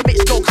way make a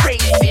bitch go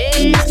crazy.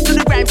 To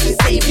the rhymes and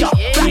savior.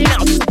 Right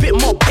now, just a bit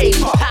more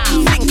paper.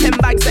 Think 10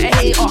 bags at a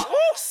hater.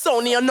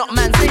 Sony or not,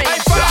 man's made.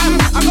 Hey fam,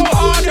 I go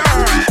harder.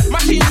 My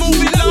team's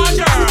moving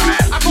larger.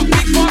 I got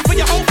big bars for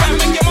your whole fam.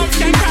 Make your mum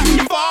skank out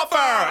your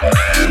father.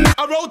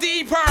 I roll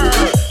deeper,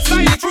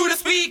 sliding through the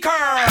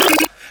speaker.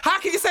 How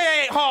can you say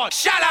I ain't hard?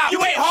 Shut up, you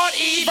ain't hard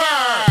either.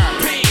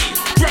 P,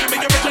 Grammy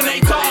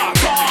originator.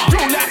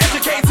 Real life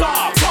educator.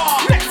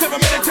 Next ever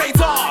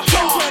meditator.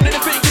 Turning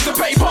the fingers to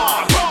paper.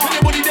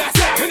 Anybody that's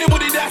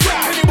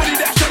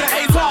trying to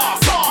hate us.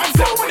 I'm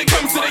still when it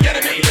comes to the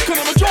enemy. Cause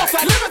I'm a just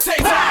like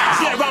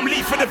limitator. yeah, I'm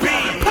lead for the beat.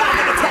 I'm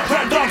gonna top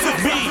round dogs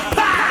with me.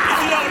 If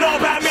you don't know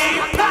about me,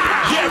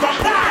 yeah,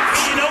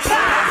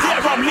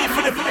 I'm lead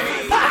for the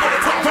beat. I'm gonna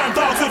top round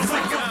dogs with me.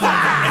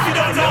 If you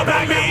don't know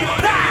about me,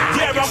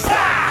 yeah,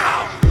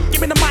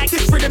 give me the mic,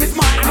 this rhythm is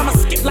mine. I'ma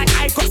skip like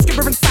I got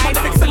skipper inside.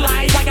 I fix a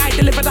lie, why I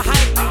deliver the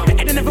hype.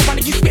 Better than every one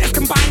of you spitters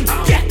combined.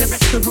 Yeah, the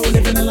best of the rule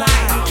living a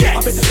lie. Yeah,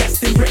 I'll be the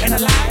best in Britain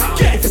alive.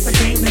 Yeah, if it's a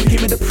game, then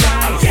give me the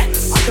prize. Yeah,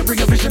 I can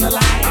bring a vision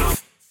alive.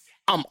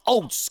 I'm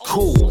old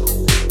school,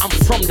 I'm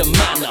from the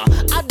manor.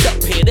 I'd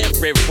up here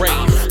every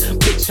rave.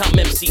 Bitch, I'm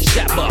MC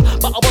Shabba,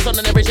 but I was on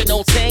an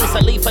original thing. So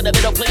leave for the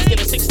middle, please give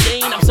it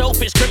 16. I'm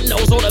selfish,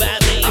 criminals all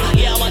about me.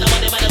 Yeah, I'm on the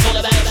money, man, it's all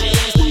about me.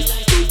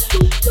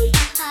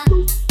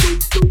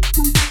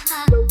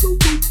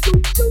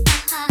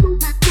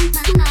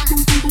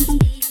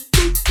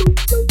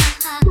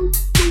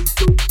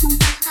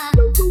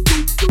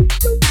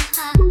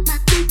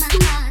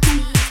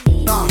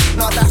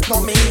 No, that's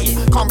not me.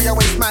 Can't be a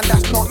waste man,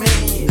 that's not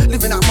me.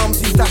 Living at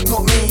mumsy's, that's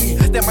not me.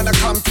 Them when I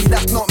come to,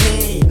 that's not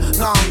me.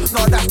 No,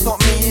 that's not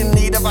me. In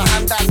need of a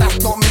hand, that's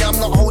not me. I'm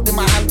not holding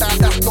my hand out,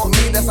 that's not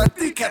me. There's a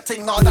dickhead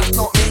thing, no, that's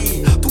not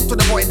me. Talk to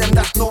the boy, them,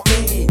 that's not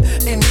me.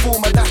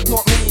 Informer, that's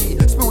not me.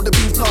 Spill the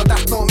beans, no,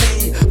 that's not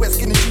me. Wear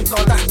skinny jeans,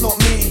 no, that's not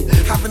me.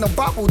 Having a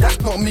bubble, that's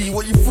not me.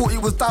 What you thought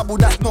it was double,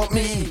 that's not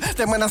me.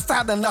 Them when I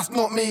sad and that's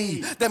not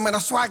me. Them when I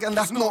swag and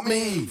that's not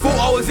me. Thought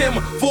I was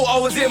him.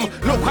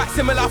 Look quite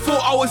similar,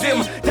 thought I was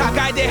him. That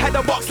guy there had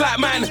a box like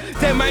man.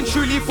 Them man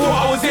truly thought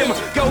I was him.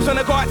 Girls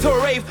wanna go out to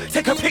a rave,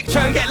 take a picture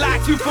and get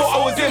liked. You thought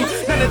I was him.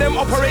 None of them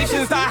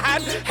operations that I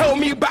had held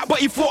me back, but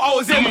he thought I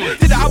was him.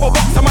 Did I have a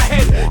box on my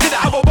head?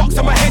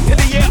 Till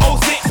the year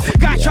 06?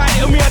 Guy tried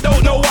it on me, I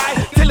don't know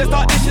why. Till I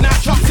start dishing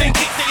out chops and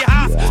kicks in your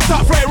house.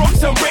 Start throwing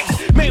rocks and bricks.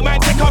 Make man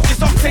take off your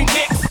socks and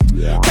kicks.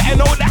 Better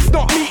know that's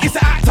not me. It's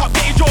an act up,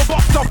 get your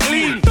box off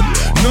clean.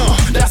 No,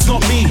 that's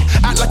not me.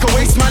 Act like a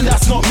waste man,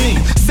 that's not me.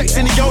 Sex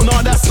any girl,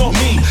 nah, that's not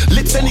me.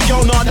 Lips any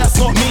girl, nah, that's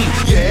not me.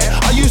 Yeah,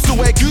 I used to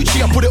wear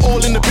Gucci, I put it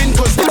all in the bin,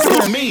 cause that's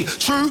not me.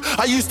 True,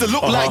 I used to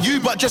look like you,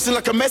 but dressing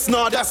like a mess,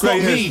 nah, that's not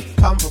me.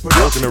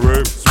 Walk in the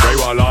room, spray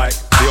what I like,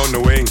 be on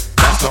the wing,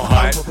 that's not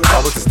hype.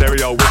 I was the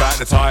stereo without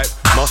the type,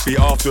 must be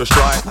after a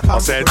strike. I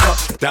said,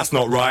 that's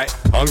not right.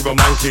 I'm with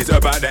monkeys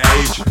about the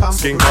age,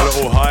 skin colour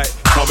or height,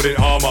 covered in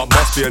armour,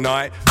 must be a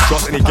night.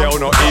 Trust any girl,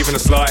 not even a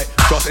slight.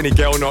 Trust any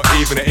girl, not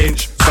even an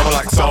inch. Someone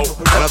like Soul,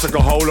 and I took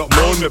a whole lot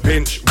more than a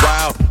pinch.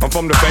 Wow, I'm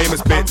from the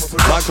famous bits.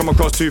 Might come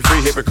across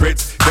 2-3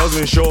 hypocrites. Girls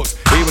in shorts,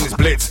 even it's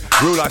blitz.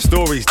 Real life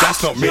stories,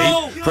 that's not me.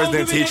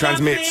 President T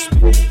transmits.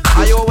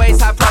 I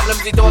always have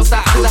problems with doors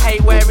that cause I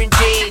hate wearing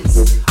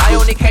jeans. I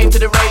only came to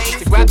the rave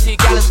to grab 2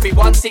 gallons, be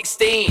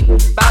 116.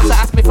 Bouncer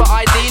asked me for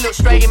ID, looked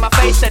straight in my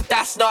face, said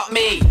that's not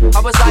me. I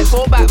was like,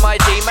 fall back my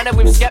G, man, and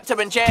with Skepta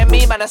and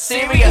JME, man, I'm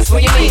serious.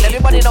 What you mean?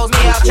 Everybody knows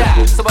me out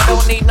chat, so I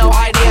don't need no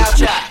ID out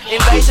chat.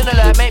 Invasion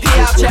alert, make P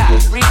out chat.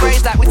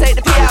 Rephrase that, we take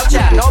the P out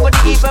chat. Nobody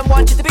even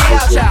wanted to be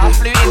out chat. I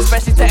flew in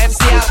especially to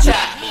MC out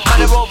chat.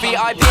 Man, I wrote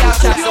VIP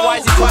out chat, so why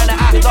is he trying to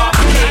act off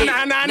me?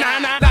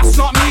 Nah, that's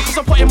not me, cause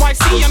I'm putting my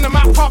C on the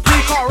map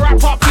properly. Can't rap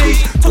properly.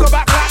 Talk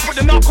about black, but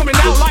they're not coming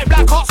out like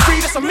Black Hearts Free,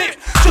 that's a myth.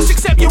 Just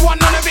accept you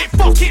want none of it,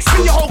 fuck it,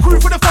 spin your whole crew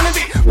for the fun of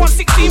it.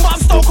 116, but I'm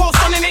Stone Cold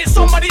stunning it.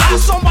 Somebody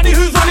else, somebody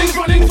who's running.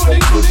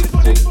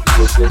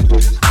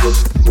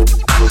 Rebel,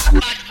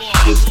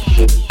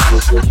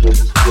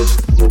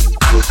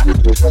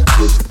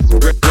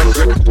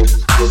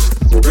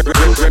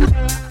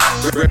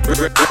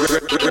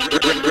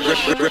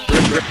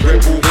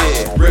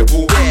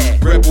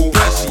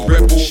 Percy,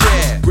 rebel,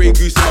 share. Grey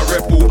Goose in my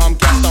rebel. I'm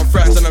gassed, I'm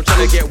fast, and I'm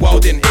trying to get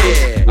wild in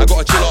here. I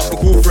gotta chill off and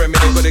cool for a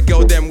minute. Got a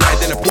girl them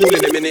wetter than a pool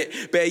in a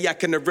minute. Bear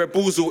yak and the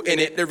rebels all in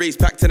it. The race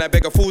packed and I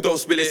beg a fool, don't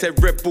spill it.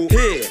 Said rebel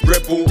here,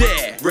 rebel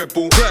there,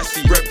 rebel,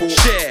 Percy, rebel,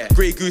 share.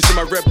 Grey Goose in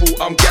my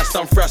rebel. I'm gassed,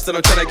 I'm fast, and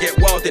I'm trying to get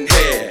wild in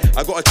here.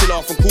 I gotta chill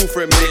off and cool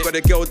for a minute. Got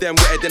a girl them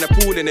wetter than a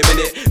pool in a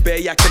minute. Bear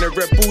yak and the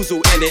rebels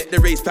all in it. The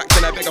race packed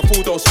and I beg a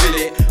fool, don't spill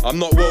it. I'm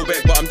not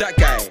Welbeck, but I'm that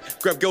guy.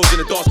 Grab girls in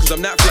the dance cause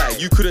I'm that fly.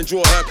 You couldn't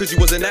draw her cause you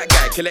wasn't that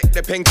guy. Collect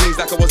the paintings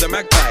like I was a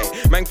magpie.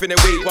 Man finna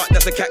wait, but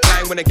that's a cat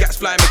line. When the gats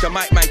fly, make a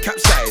mic man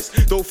capsize.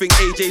 Don't think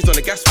AJ's on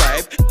the gas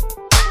vibe.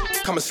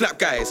 Come and slap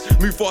guys.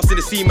 Move fast in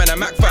the scene, man, I'm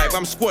Mac 5.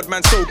 I'm squad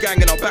man, so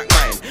gang and I'll back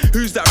mine.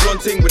 Who's that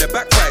blonde thing with a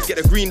backfire?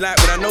 Get a green light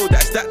when I know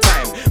that's that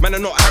time. Man,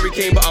 I'm not Harry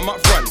Kane, but I'm up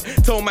front.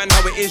 Tell man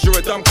how it is, you're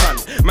a dumb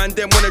cunt. Man,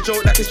 them wanna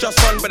joke like it's just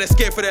fun, but they're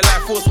scared for their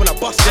life force when I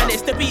bust them. And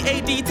it's the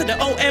BAD to the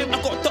OM. I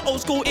got the old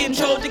school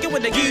intro. Digga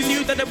when they use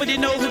you, then everybody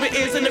know who it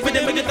is. And the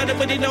rhythm, then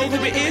everybody know who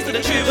it is. And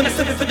the tune, when I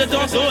step in for the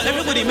dance floor,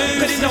 everybody moves.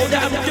 Cause they know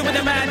that I'm rocking with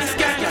the man, this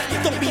gang.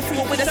 Don't be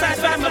fooled with the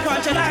size fam, I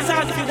punch your lights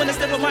out. If you wanna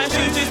step on my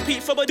shoes, just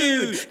peep from a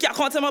dude. Yeah, I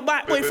can't tell my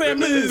bike boyfriend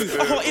move.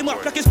 I hot him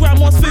up like his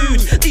grandma's food.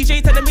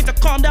 DJ telling me to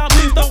calm down,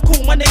 move, don't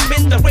call my name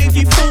in the rave,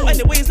 you fool.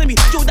 Anyways, let me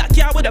draw that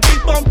gal with a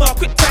big bumper.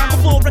 Quick time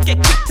before I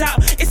get kicked out.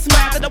 It's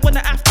mad that I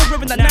wanna have to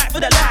ruin the night for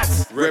the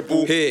lads.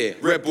 Rebel here,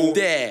 rebel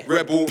there,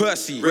 rebel,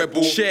 Percy,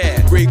 rebel,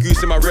 share. Grey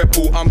Goose in my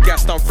rebel. I'm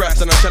gassed, I'm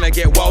fast, and I'm trying to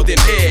get wild in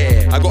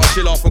here. I gotta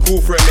chill off and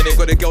cool for a minute.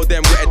 Got a girl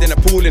them wetter than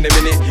a pool in a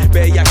minute.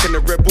 Bear yak and the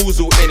rebels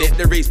all in it.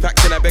 The race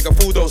packed and I beg a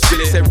fool, don't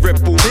spill it. Said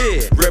rebel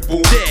here,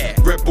 rebel there,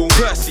 rebel,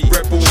 Percy,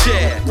 rebel,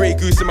 share. Grey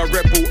Goose in my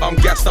rebel. I'm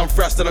gassed, I'm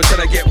fast, and I'm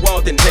trying to get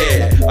wild in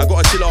here. I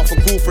gotta chill off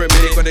and cool for a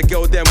minute. Got a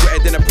girl them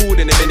wetter than a pool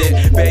in a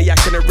minute. Bear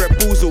yak and the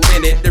rebels all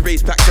in it. The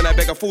race packed and I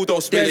beg a fool,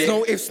 don't spill There's it.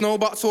 no ifs, no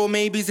buts or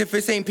maybes. If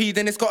it's ain't P,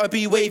 then it's gotta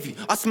be wavy.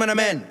 Us man are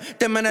men,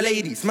 them man are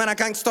ladies. Man are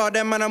gangsta,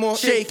 them man are more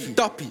shaky.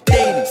 Duppy,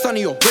 daily,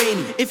 sunny or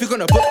rainy. If you're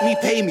gonna book me,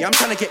 pay me. I'm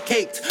trying to get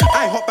caked.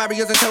 I hot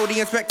barriers and tell the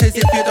inspectors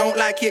if you don't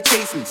like it,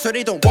 chase me. So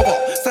they don't bother.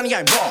 Sunny,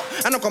 I'm raw,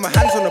 and I've got my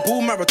hands on the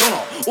ball,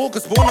 Maradona.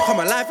 August born, I come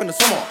alive in the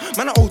summer.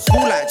 Man are old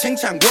school like Ching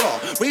Chang Walla.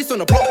 Raised on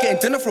the block, getting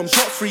dinner from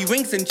shots, free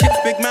wings and chips.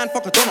 Big man,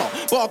 fuck a donor.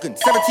 Bargain,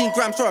 17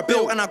 grams for a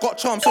bill, and I got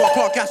charm, so I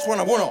clock gas when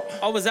I wanna.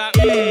 I was like,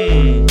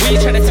 what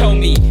you trying to tell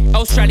me?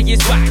 Australia is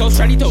whack,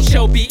 Australia don't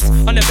show beats.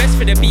 On the best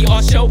for the beat,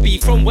 our show be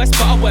from West,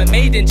 but I weren't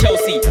made in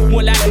Chelsea.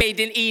 More like made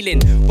in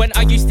Ealing. When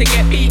I used to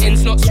get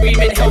beatings, not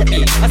screaming help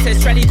me. I said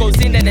Australia goes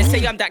in and they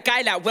say I'm that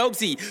guy like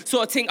Welbsy.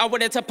 Sort of thing I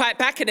wanted to pipe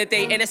back in the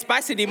day, ain't a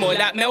spice anymore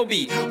like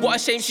Melby. What a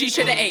shame she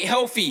should've ate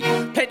healthy.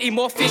 Plenty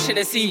more fish in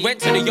the sea. Went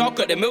to the yard,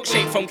 got the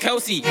milkshake from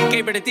Kelsey.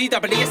 Gave her the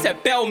DWE,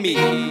 said bell me.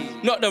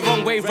 Not the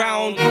wrong way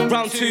round.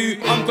 Round two,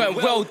 I'm going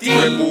well deep.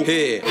 Rebel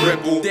here,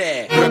 rebel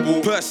there,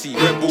 rebel, Percy,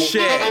 rebel,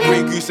 share.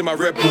 Grey Goose in my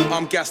rebel.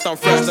 I'm gassed, I'm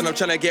fast, and I'm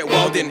trying to get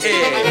wild in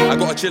here. I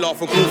gotta chill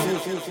off and cool.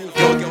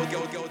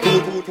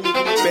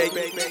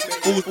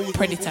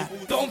 Predator.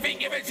 Don't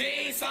think you're a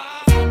Jesus.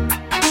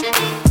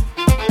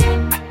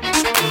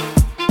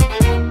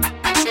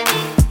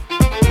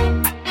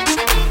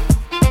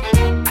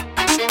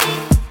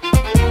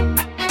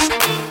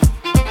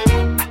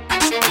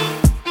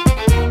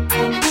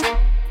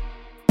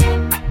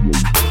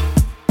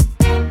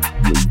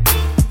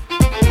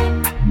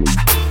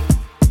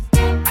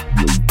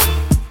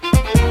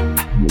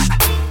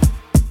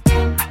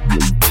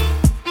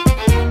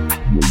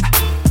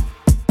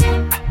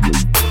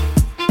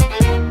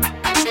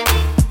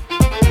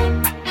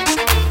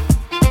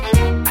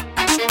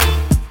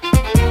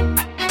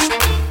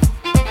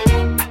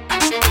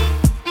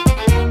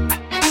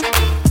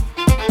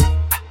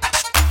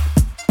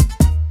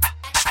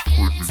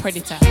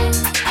 Predator.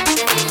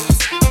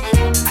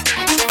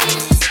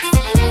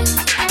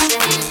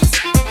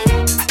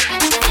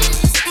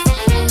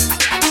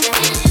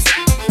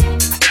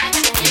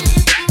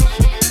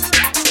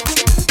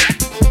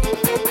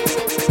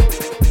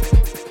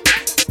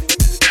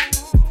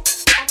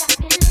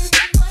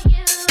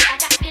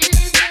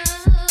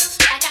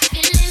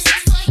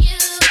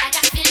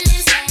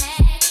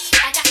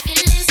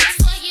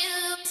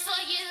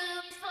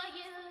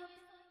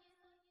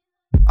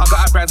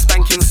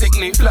 Spanking sick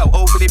new flow,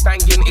 overly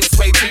banging, it's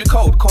way too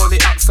cold. Call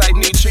it upside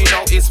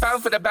neutrino. It's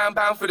bound for the bound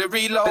for the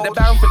reload. But the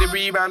bound for the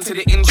rebound to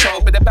the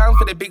intro. But the bound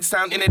for the big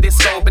sound in a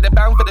disco. But the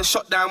bound for the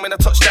shot down when I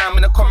touch down.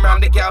 When I come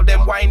round the gal,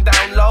 then wind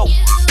down low.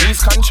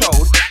 Lose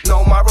control,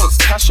 no morals,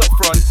 cash up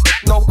front,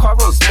 no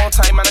quarrels. More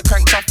time and I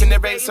cranked up in the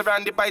race,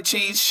 surrounded by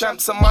cheese,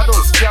 champs and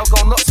models. Gal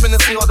go nuts when I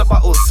see all the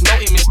bottles. No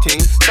image thing,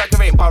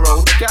 swagger ain't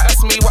borrowed. Gal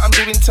ask me what I'm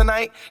doing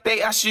tonight,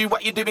 they ask you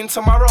what you're doing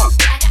tomorrow.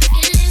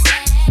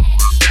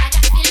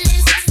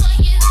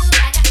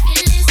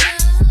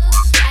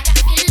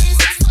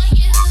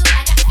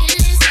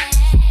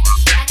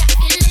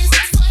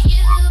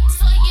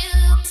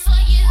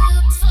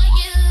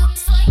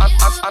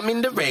 I'm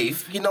in the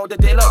rave, you know the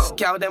dillo.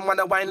 Gal them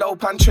wanna wine low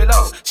pan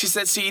Trillo. She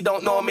said she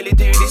don't normally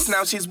do this,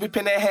 now she's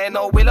whipping her hair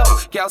no willow.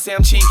 Gal say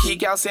I'm cheeky,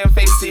 gal say I'm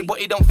facey,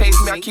 but it don't face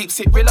me, I keep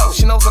it real.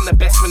 She knows I'm the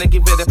best when I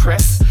give her the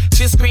press.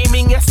 She's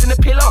screaming yes in the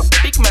pillow,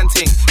 big man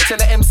ting. Tell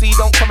the MC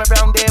don't come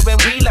around there when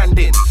we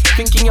landing.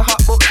 Thinking you're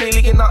hot, but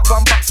clearly you're not.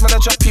 One box, man, I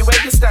drop you where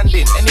you're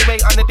standing.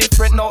 Anyway, on a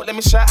different note, let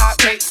me shout out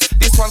Pates.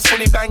 This one's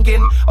fully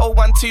banging.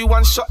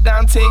 0121 shot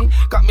down ting.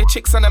 Got me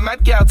chicks on a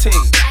mad gal ting.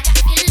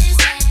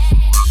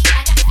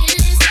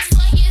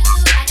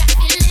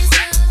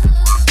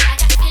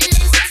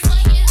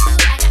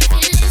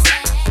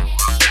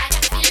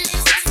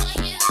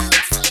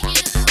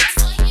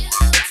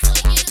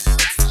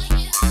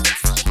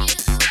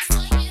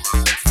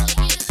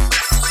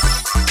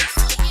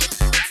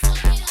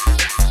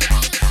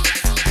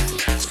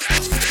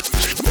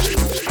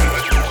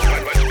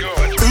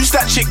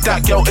 Chick,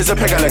 that girl is a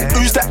pengaling.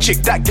 Who's that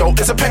chick, that girl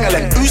is a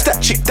pengaling. Who's that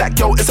chick, that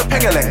girl is a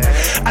pengaling.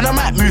 And I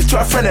might move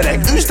to a friend of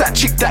them. Who's that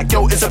chick, that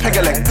girl is a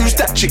pengaling. Who's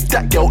that chick,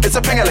 that girl is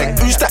a pengaling.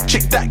 Who's that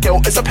chick, that girl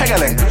is a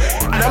pengaling.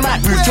 And I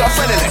might move to a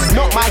friend of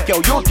them. Not my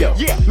girl, your girl.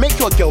 Yeah. Make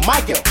your girl my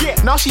girl. Yeah.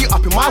 Now she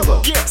up in my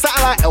world. Yeah.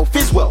 Satellite elf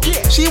is well.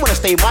 Yeah. She wanna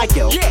stay my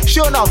girl. Yeah.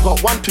 Sure now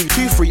got 1, 2,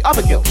 2, 3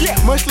 other girls. Yeah.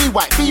 Mostly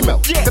white female.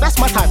 Yeah. So that's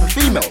my type of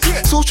female.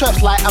 Yeah. Soul church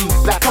like I'm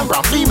black and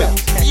brown female.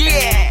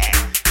 Yeah.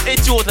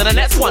 It's Jordan and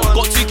that's one.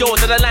 Got 2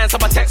 girls in the line, so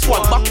I text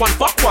one. Buck one,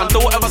 fuck one,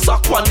 don't ever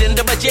suck one. Then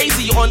the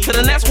Jay-Z on to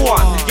the next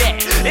one. Yeah,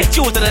 it's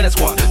Jordan and that's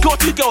one. Got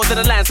 2 girls in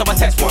the line, so I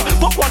text one.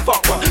 Buck one,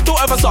 fuck one, don't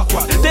ever suck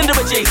one. Then the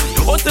Jay-Z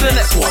on to the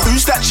next one.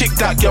 Who's that chick,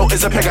 that girl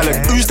is a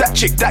pengaling. Who's that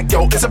chick, that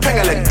girl is a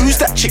pengaling. Who's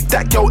that chick,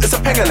 that girl is a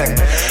pengaling.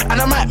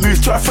 And I might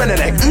move to a friend of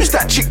them. Who's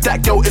that chick,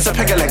 that girl is a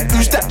pengaling.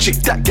 Who's that chick,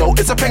 that girl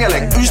is a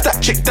pengaling. Who's that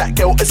chick, that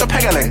girl is a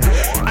pengaling.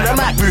 And I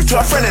might move to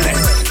a friend of them.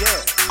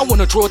 I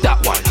wanna draw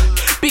that one.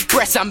 Big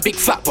breasts and big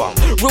fat one.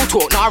 Real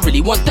talk, now I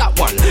really want that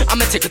one.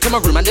 I'ma take it to my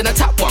room and then I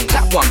tap one.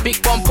 Clap one, big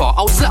bumper,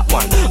 I'll slap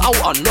one. I'll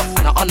unlock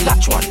and I'll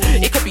unlatch one.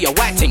 It could be a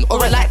white thing or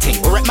a light thing,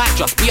 or it might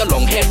just be a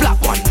long hair black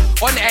one.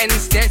 On the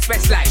ends, then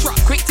spec slash.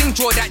 Quick thing,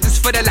 draw that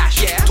just for the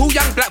lash. Yeah. 2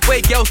 young black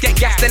boy girls get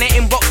gassed, then they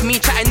inbox me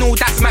chatting all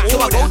that smack. So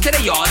I go to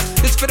the yard,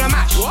 just for the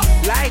mash.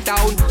 Lie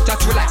down,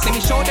 just relax. Let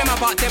me show them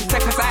about them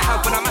techers I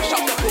have when I mash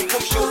up the boom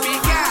boom show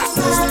big gas.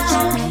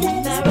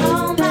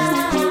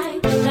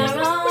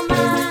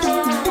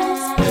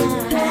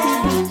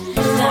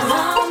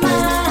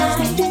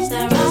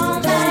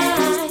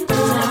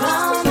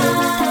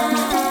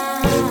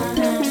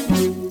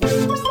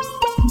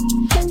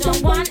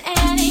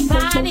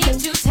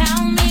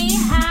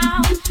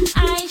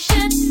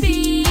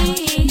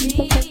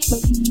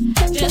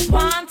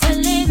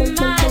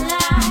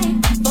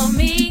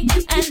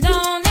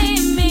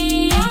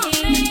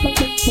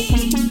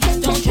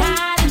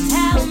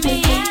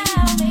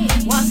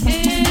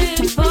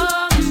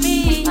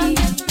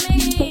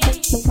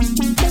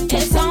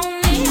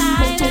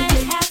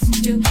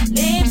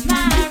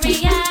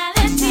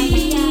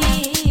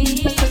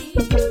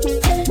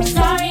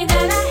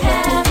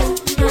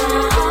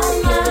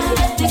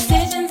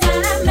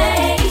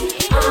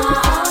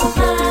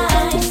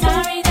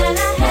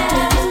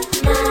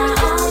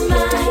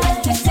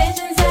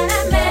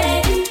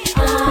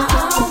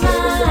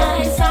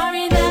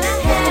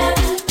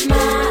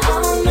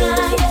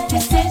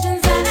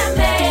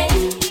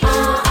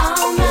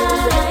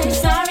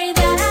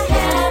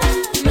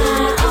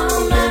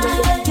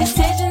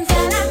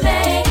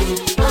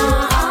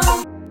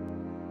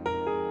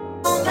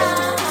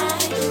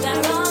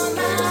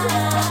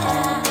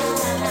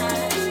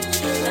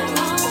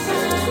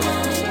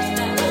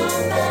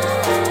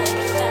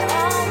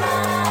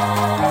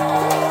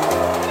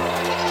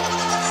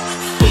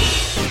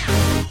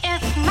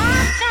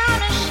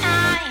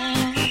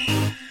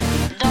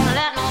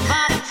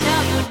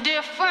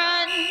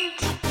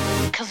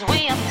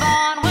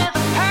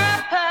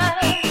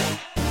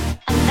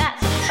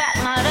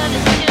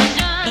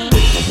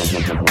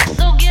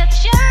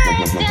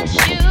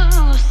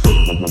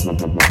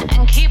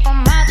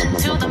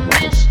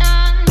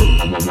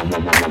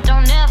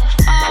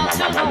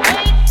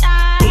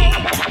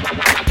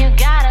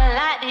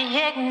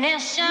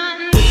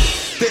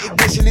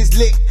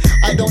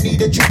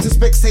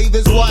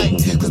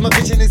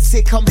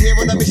 I'm here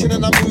on a mission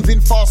and I'm moving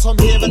fast. I'm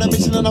here on a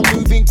mission and I'm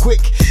moving quick.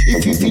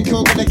 If you think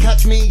you're gonna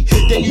catch me,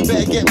 then you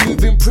better get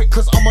moving prick.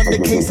 Cause I'm on the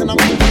case and I'm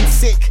moving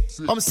sick.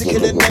 I'm sicker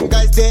than them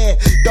guys there,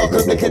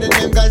 darker, blicker than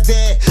them guys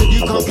there.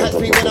 You can't catch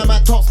me when I'm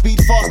at top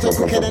speed, faster,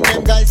 quicker than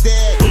them guys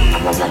there.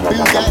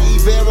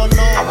 Bugatti, bear or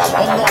no, I'm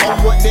not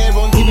on what they're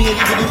on. Give me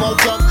anything more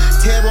jump,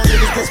 tear on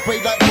niggas get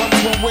sprayed like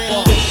once one way.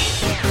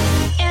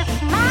 It's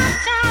my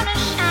time to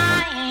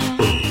shine.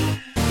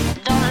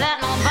 Don't let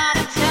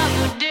nobody tell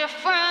you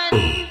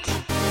different.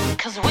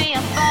 Cause we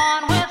are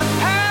born with a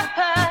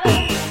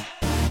purpose,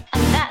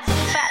 and that's a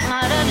fact,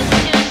 not a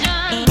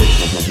decision.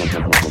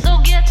 So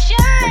get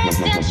your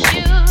instant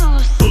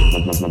shoes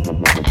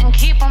and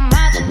keep on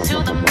marching to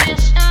the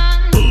mission.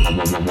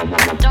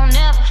 Don't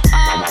ever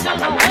fall to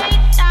the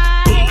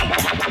wayside.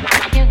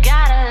 You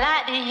gotta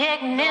light the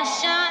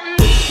ignition.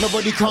 Nobody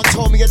Nobody can't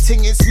tell me a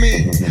thing, it's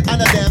me.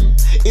 And a them,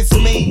 it's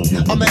me.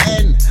 I'm an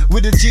N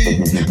with a G.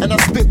 And I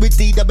spit with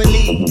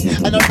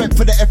D-double-E. And I rep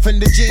for the F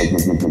and the G.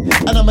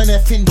 And I'm an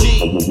F in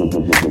G.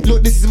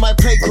 Look, this is my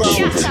playground.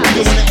 You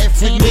wanna F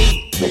with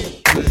me?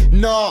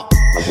 Nah,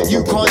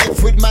 you can't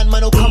F with man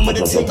will come with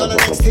a ting on the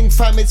next thing,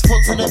 fam. It's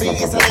what's on the beat,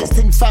 it's the next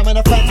thing, fam.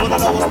 And the fans wanna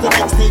know what's the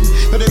next thing.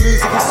 But the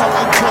music is so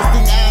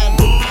interesting and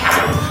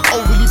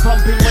overly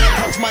pumping. When I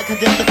touch mic, I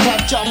get the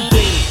crowd jumping.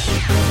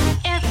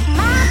 It's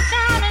my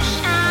time to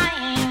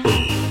shine.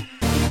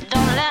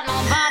 Don't let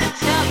nobody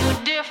tell you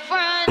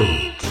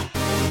different.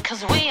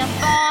 'Cause we are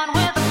born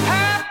with a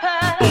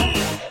purpose.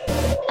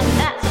 And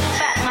that's a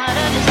fact, not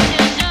a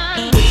decision.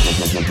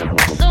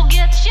 So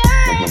get your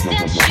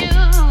instant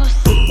shoes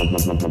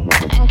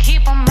and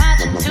keep on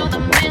marching to the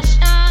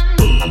mission.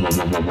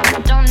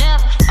 Don't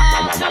ever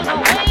fall to the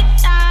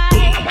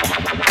wayside.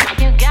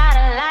 You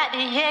gotta light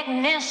the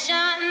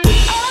ignition.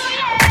 Oh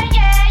yeah,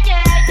 yeah,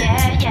 yeah, yeah,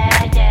 yeah,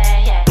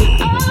 yeah, yeah.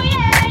 Oh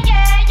yeah,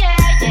 yeah, yeah,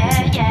 yeah,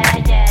 yeah,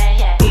 yeah,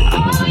 yeah.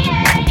 Oh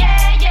yeah,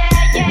 yeah, yeah,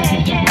 yeah,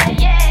 yeah,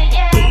 yeah,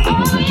 yeah. Oh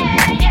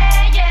yeah,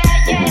 yeah, yeah,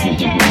 yeah,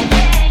 yeah, yeah,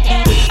 yeah.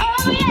 Oh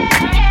yeah,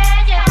 yeah,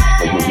 yeah,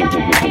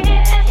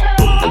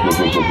 yeah,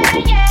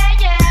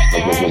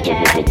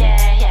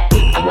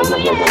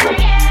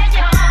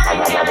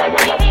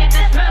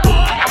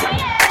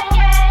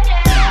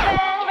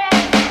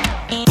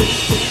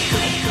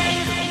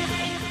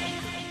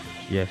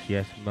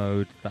 Yes,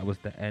 Mode. That was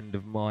the end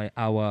of my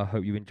hour.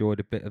 Hope you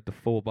enjoyed a bit of the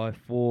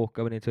 4x4.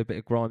 Going into a bit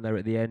of grime there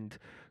at the end.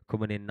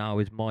 Coming in now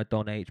is my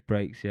Don H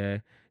breaks.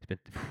 Yeah,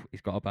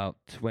 he's got about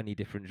 20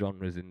 different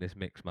genres in this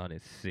mix, man.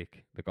 It's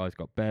sick. The guy's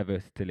got bare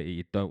versatility.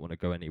 You don't want to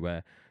go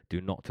anywhere.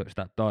 Do not touch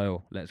that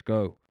dial. Let's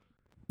go.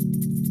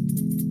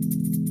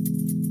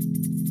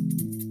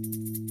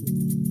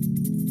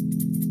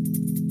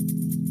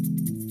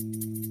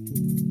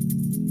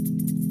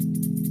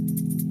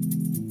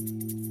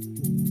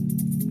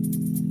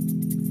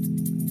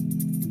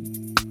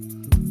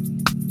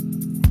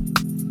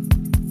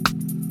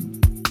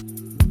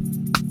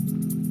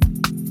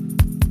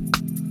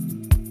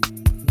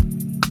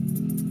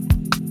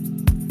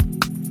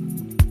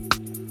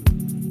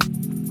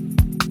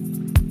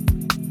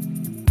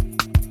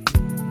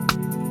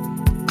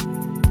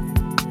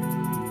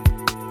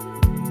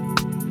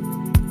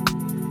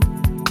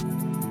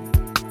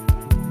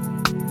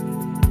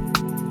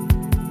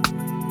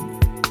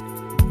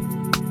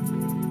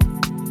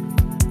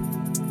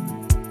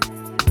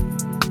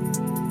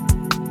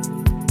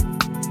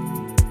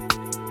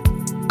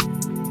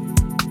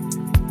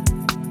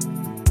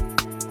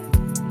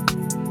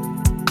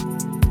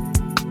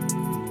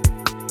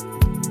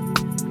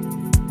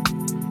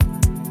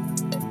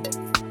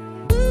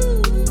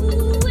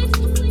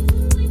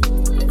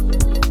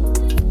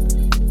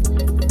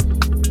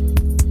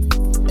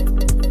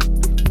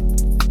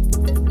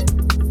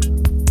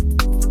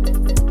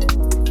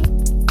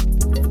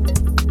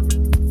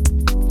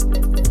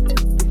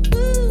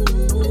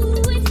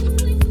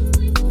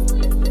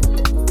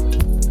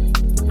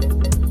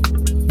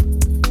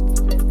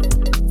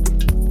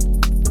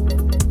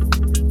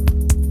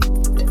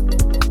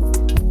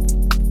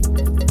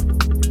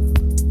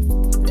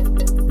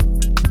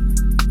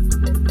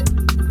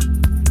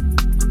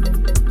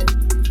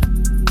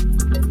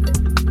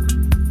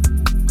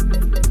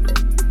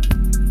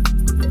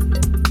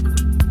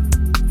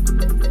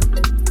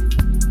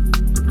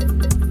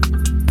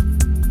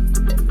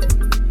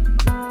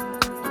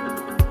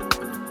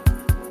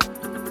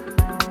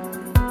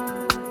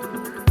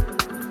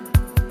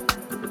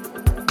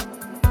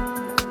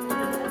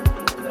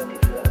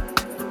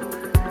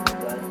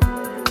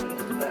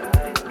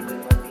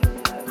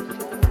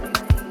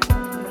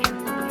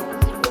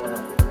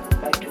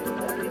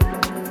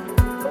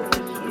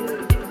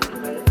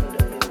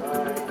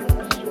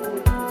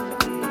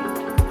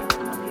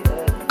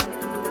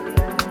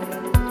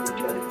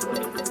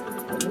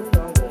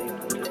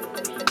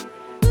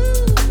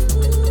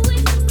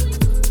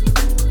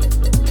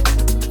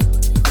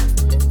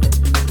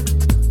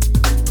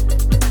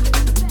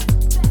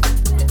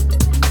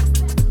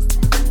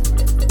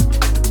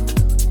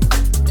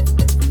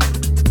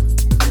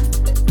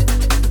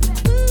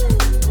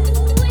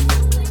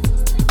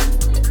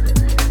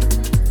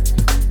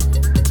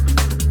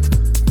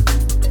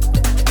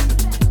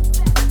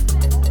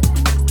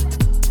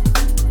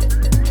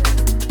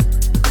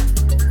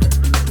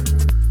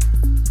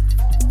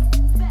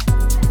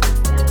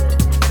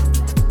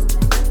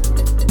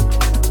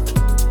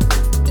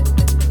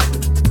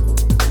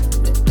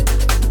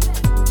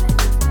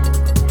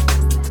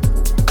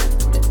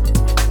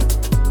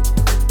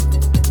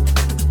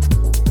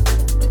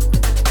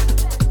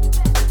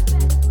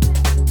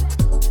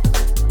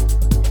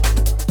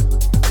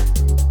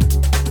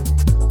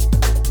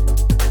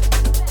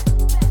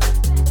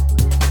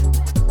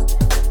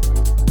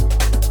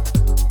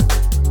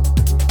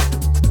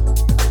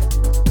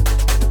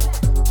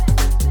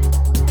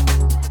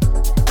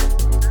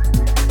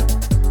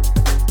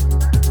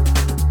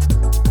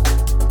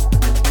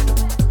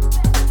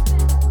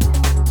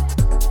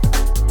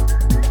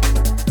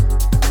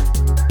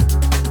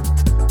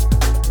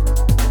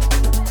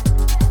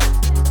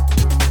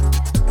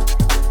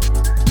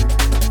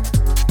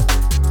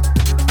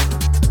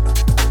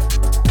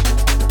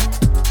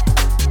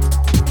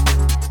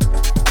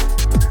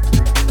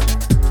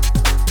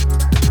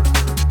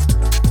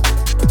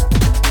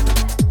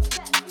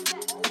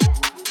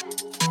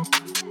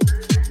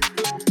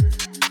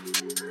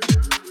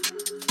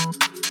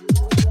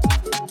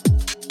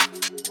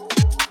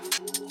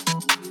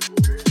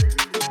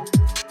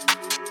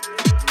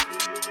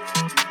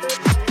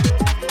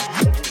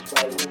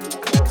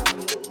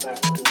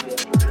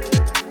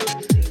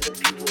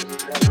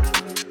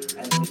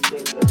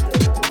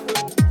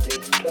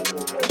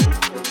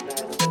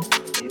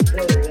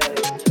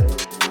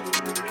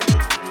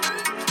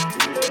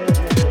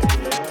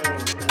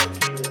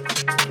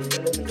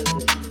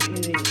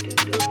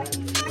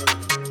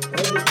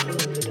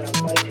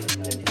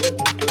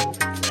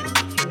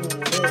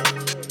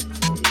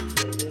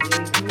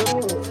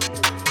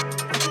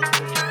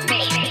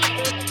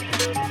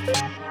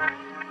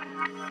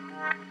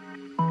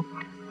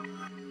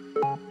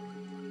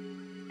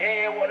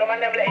 man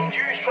them letting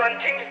juice run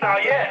things now,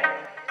 yeah.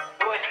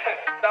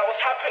 That was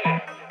happening.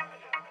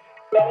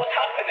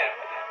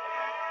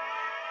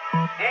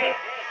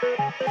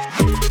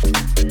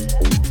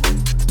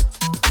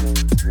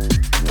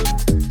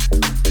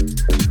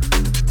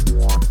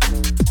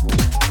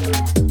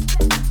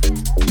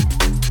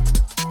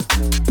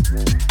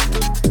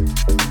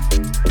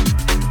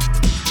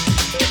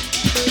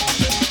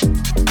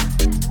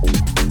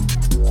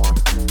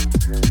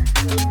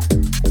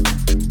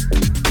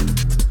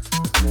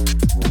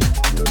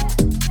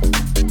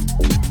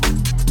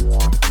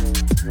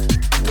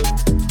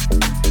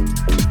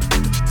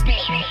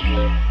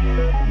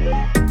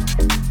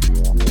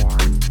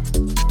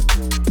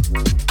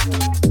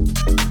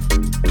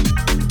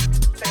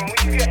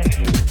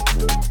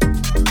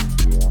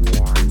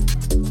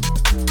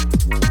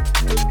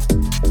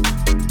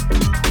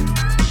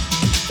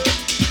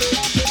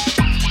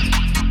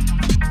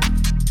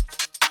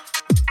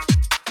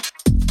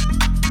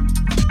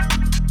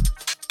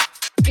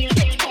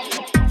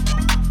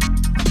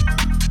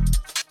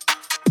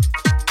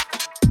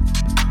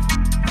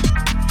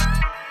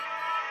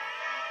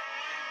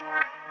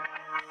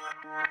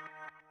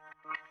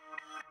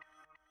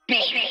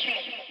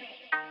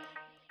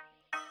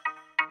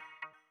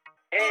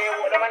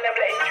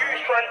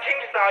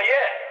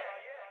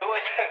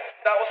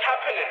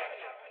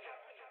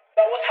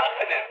 That was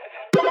happening.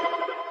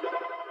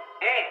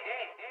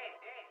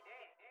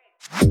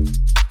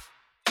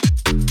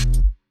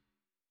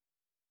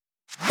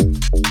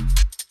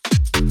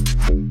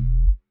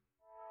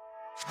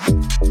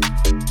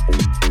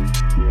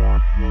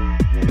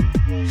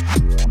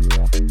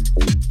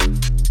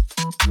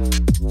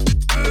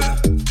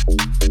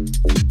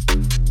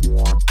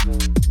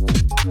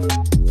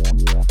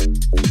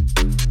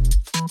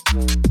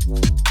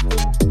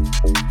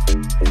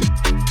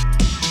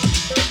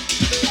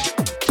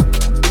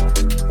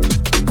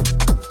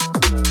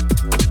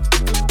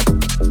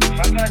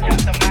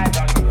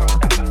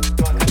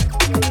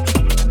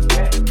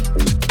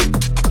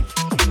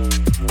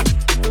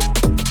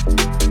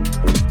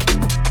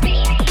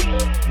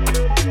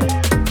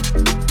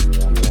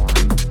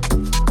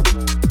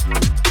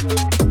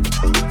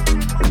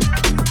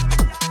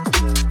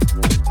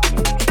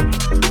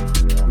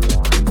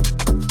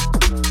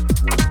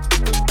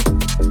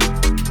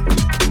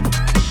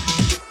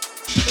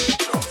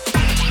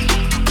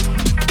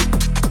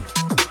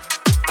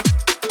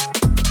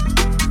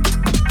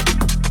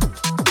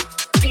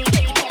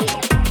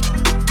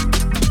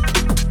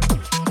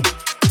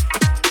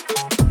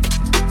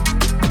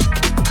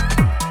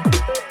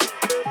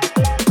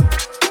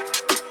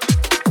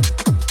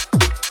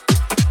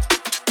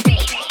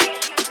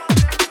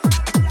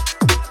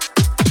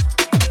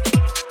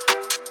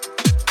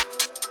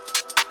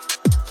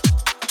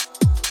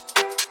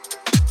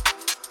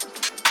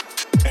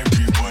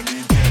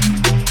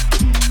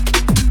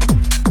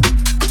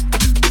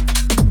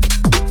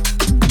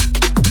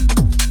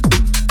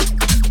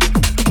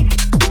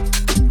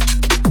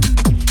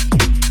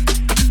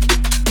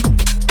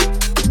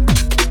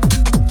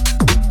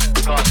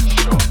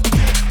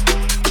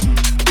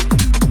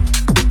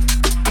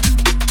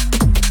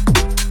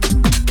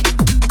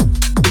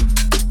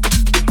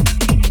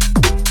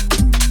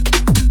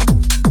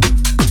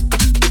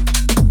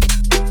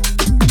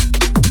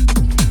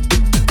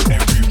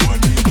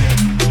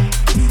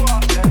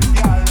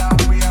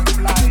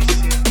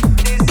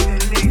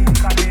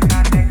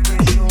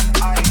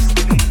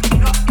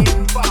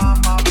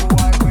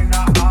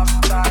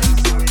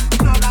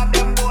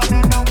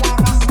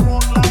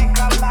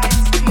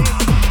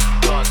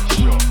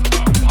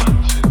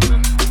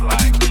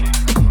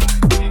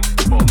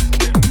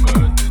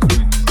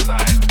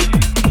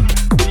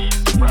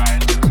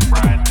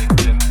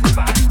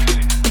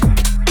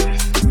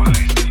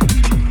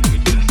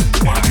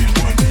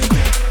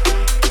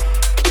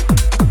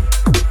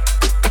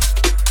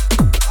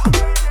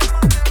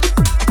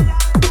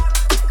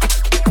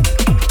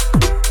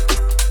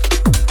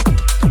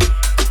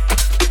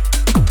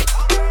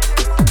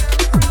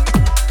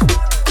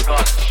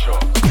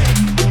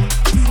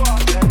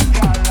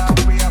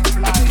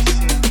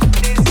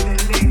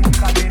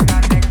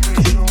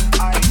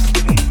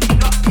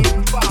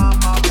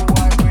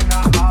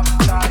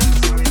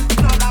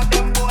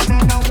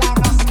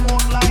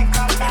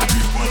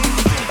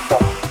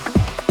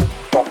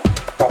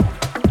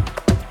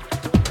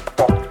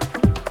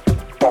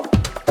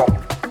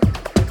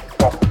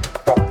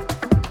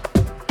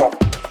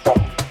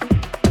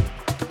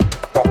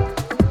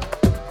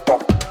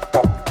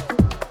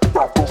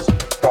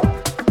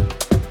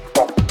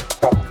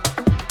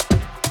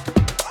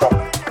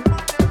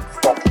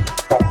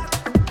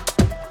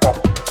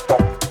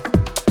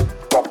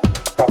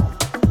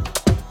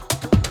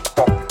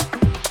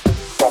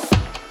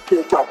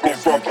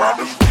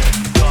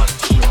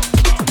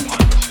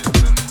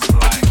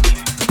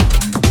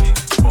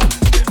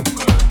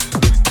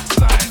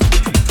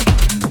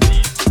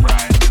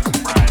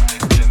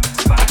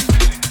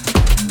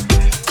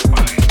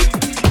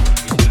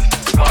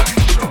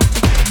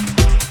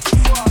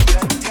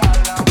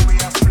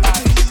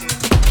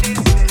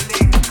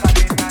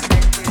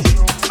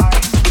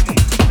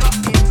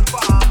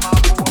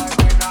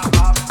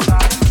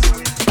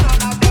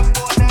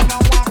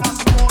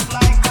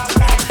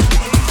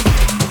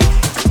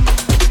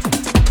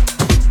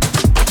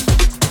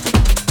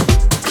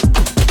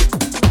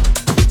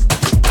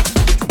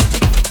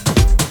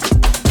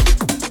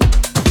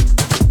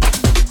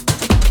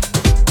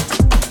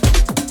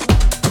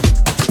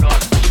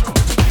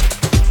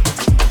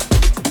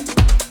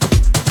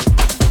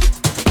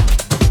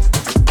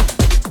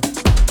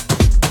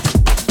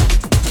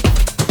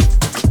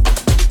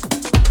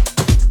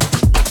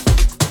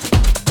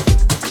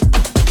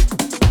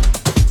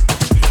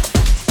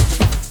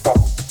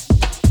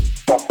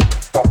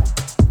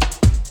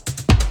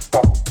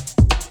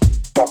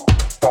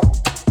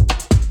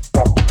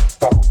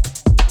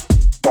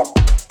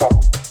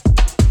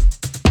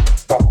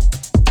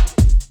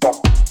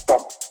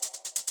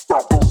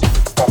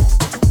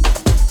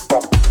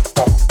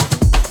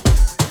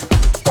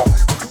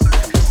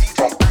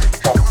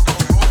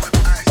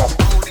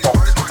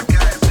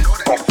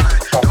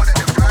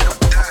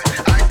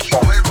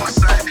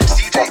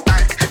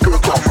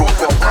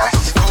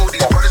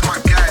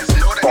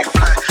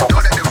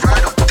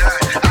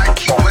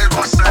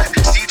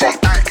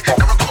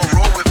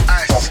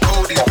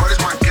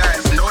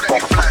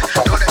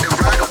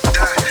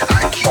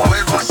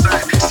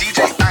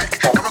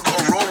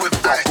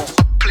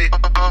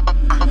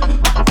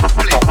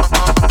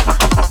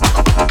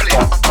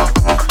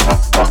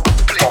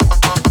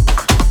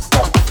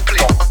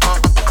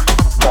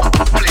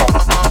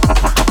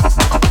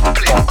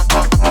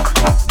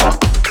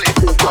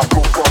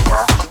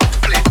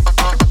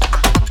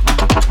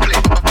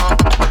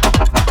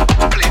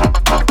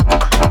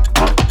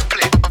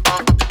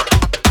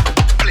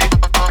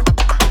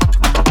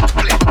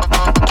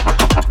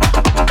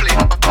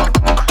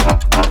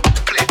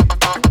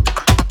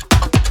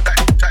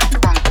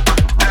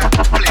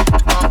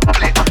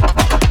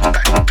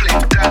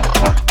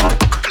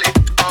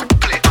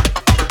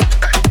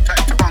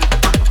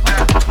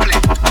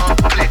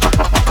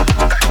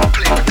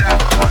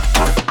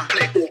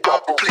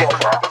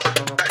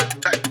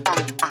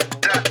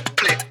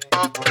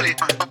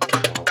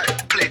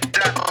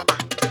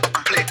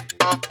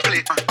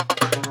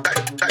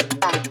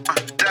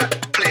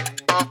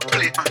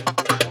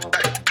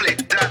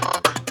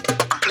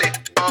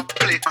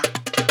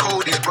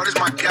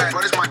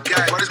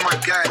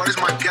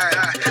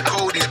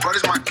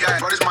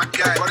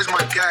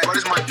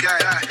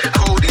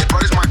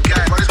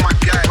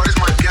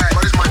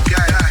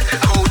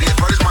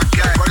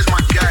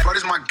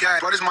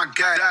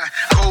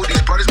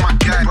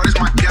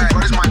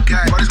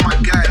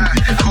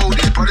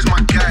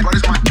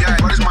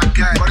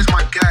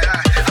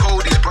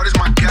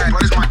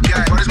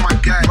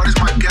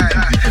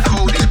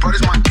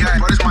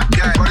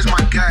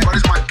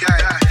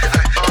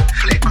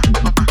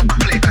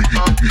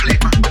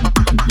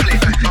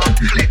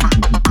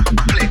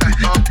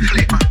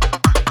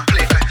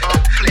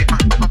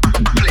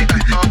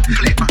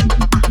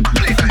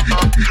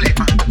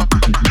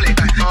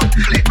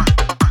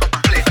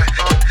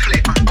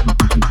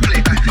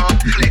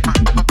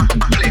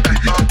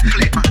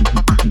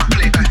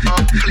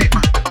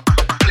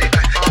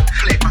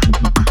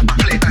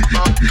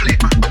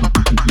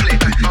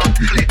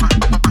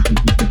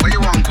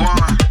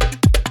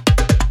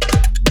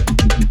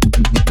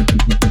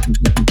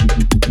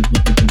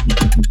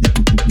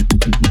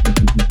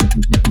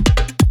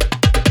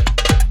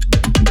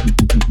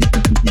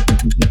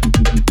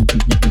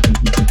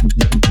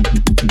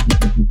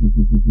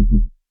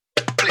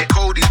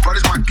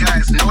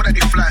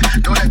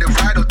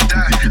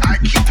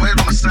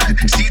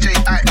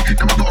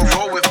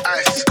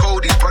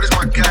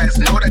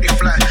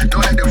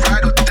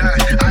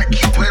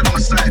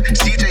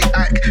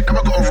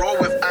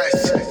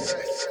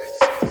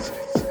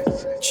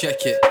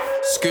 Check it,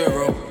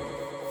 Skuro.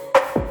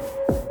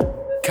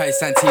 Kai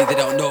Santi, they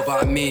don't know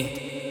about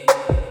me.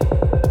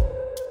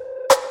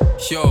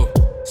 Yo,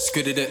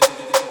 scooded it.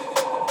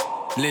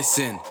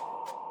 Listen.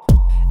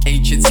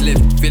 Ancients live,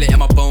 feel it in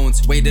my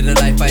bones. Weight of the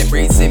life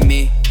vibrates in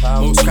me.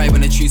 Most cry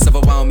when the truth's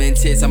overwhelming.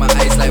 Tears in my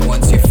eyes like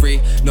 1, 2,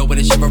 3. Know when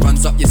the shiver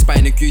runs up your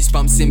spine, a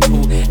goosebump simple.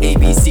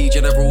 ABC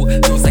general,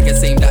 feels like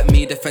it's aimed at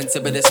me.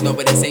 Defensive, but it's not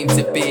what it's aimed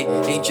to be.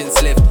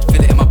 Ancients live,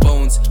 feel it in my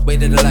bones.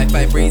 Weight of the life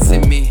vibrates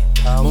in me.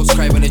 Most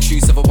cry when the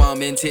truth's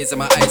overwhelming. Tears in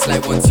my eyes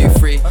like 1, 2,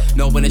 3.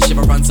 Know when the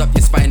shiver runs up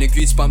your spine, a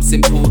goosebump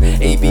simple.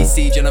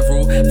 ABC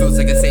general, feels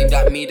like it's aimed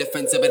at me.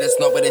 Defensive, but it's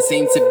not what it's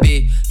aimed to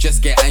be.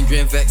 Just get angry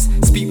and vexed.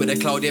 Speak with a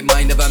clouded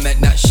mind, never meant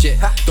that shit.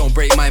 Don't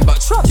break mine, but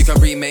you can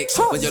remake.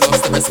 When you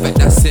lost the respect,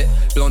 that's it.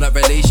 Blown up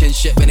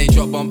relationship when they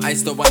drop bomb. I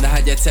still wonder how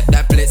you tech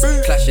that blitz.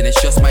 Clashing,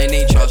 it's just my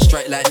nature.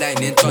 Strike like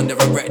lightning, thunder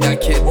and wreck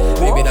that kid.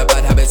 Maybe the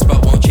bad habits,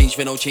 but won't change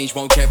for no change.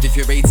 Won't care if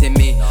you're rating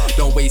me.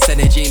 Don't waste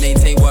energy,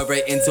 maintain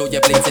worry until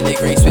you're blatantly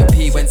grace with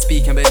P. When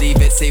speak and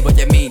believe it, say what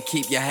you mean.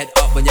 Keep your head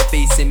up when you're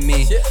facing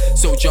me.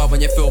 So job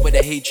when you feel with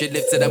the hatred.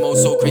 Live to the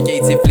most so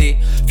creatively.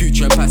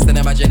 Future and past and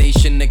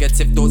imagination.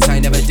 Negative thoughts I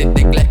never did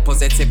neglect.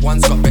 Positive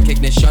ones got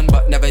recognition,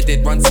 but never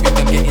did run speak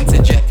them get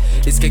interject.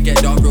 This could get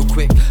dark real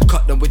quick.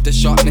 Cut them with the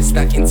sharpness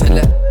that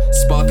intellect.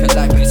 Spark a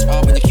light, but it's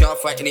hard when you can't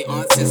find any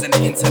answers on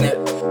the internet.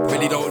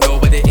 Really don't know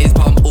what it is,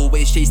 but I'm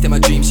always chasing my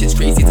dreams. Shit's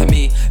crazy to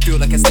me. Feel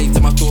like a slave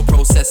to my thought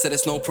process, so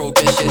there's no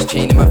progress. Just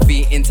chaining my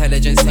feet.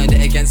 Intelligence turned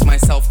it against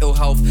myself. Ill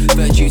health,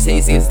 virtues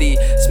hazy as the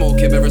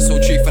smoking mirror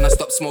so truth. When I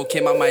stopped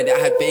smoking, my mind it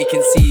had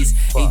vacancies.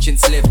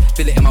 Ancients live,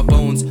 feel it in my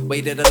bones.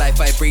 Weight of the life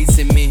vibrates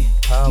in me.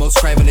 Most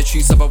cry when the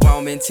truth's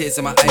overwhelming. Tears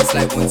in my eyes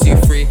like 1, 2,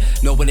 3.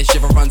 Know when the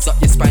shiver runs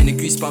up your spine, a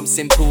goosebump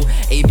simple.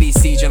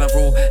 ABC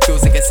general,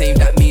 feels like it's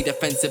aimed at me.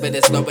 Defensive, but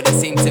it's not what it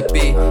seemed to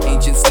be.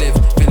 Ancients live,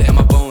 feel it in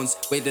my bones.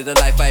 Weight of the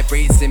life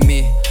vibrates in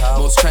me.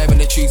 Most cry when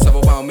the truth's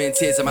overwhelming.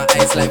 Tears in my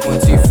eyes like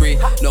 1, 2, 3.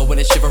 Know when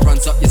the shiver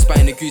runs up your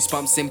spine, a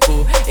goosebump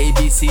simple.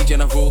 ABC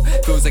general,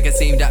 feels like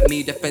it's aimed at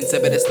me.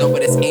 Defensive, but it's not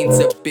what it's aimed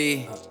to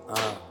be.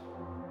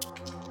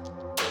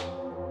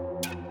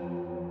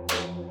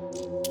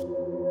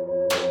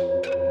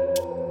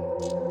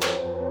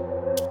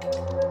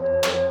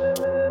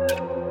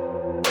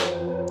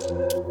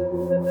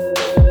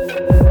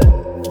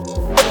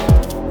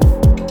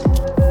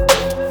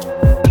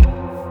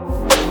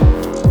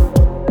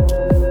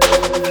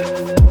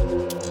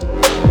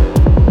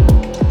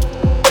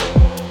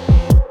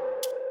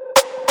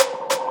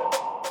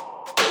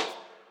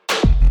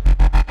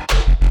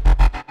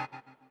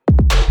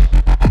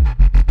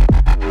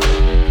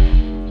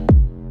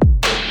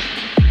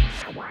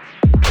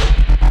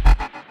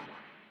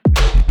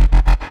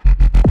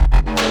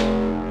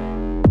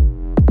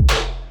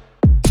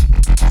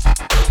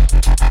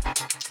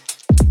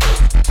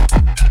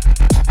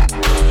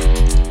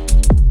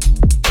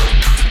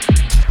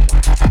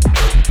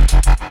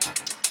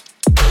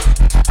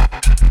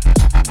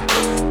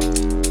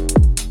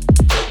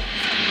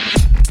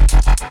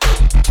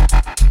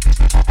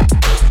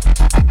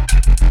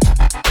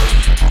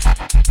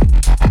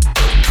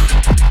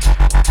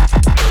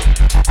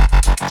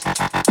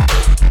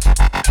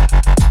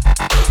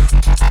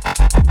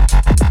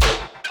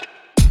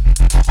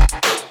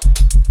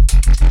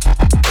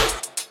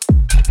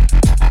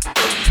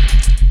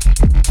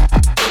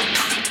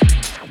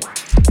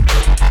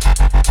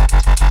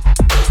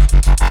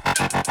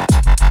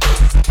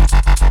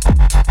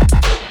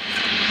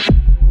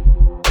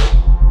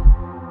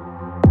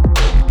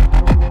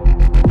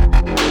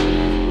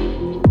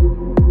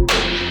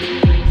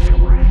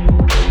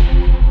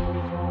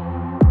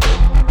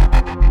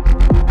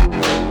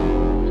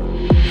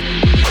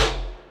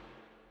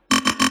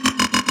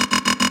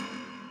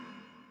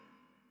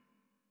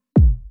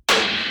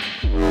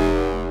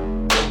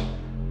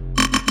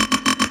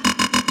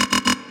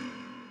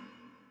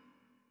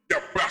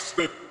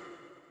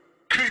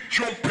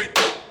 jumping.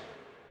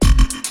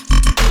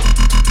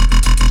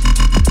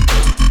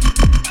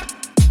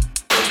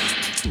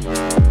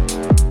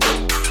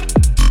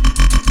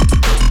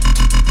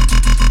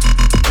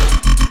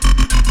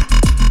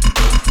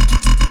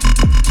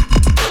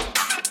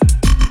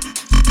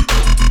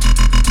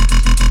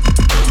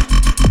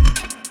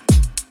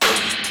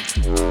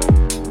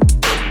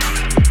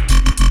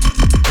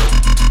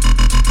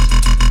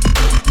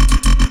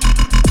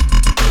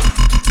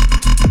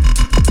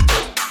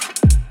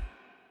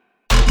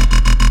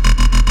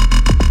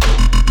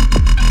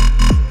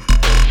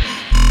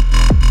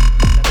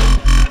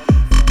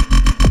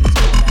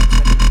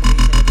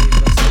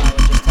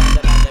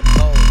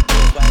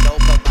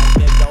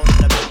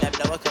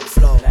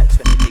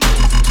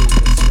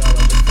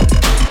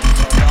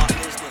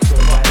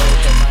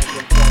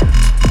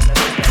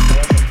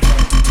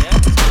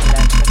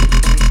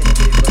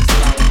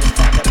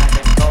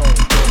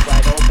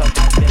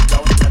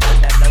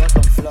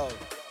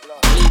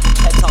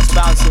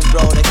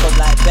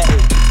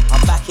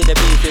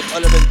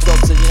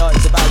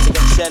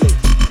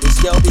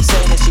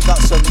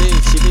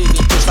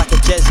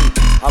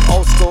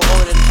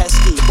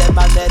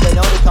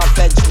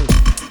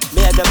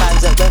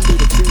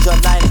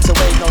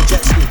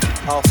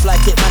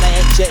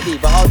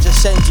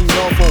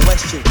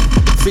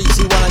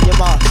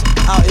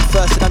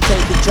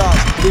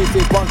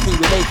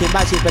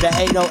 But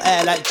there ain't no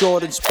air like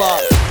Jordan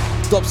Sparks.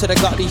 Dobbs said I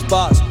got these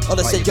bars. All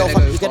I said, yo,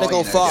 fam, you gotta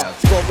go far.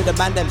 Go with the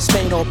man, them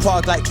Spain or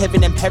Prague, like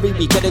Kevin and Perry,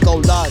 we gotta go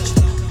large.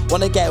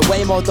 Wanna get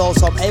way more dough,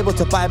 so I'm able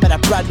to buy man a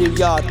brand new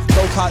yard.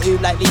 No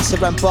cartoon like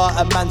Lisa and Bart,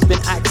 a man's been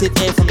active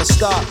here from the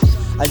start.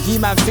 And you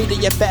man think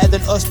that you're better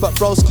than us, but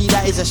broski,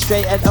 that is a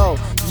straight N.O.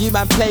 You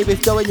man play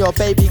with dough and your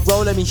baby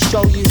roll, let me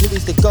show you who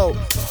is the GOAT.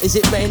 Is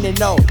it raining?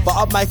 No, but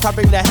on mic I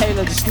bring the hail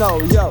and the snow,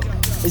 yo.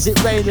 Is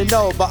it raining?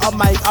 No, but on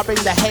mic I bring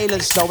the hail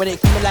and snow. When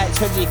it coming like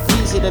 20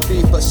 degrees in the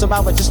booth, but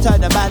somehow I just turn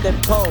the man them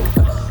cold.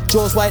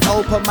 Jaws wide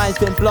open, mine's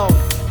been blown,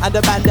 and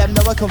the man them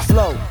know I can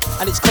flow.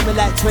 And it's coming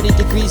like 20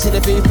 degrees in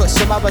the booth, but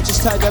somehow I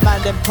just turn the man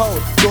them cold.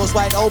 Jaws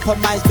wide open,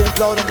 mine's been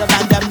blown, and the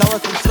man them know I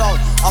can flow.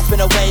 I've been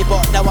away,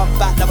 but now I'm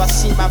back, now I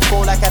see man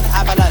fall like an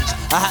avalanche.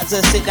 I had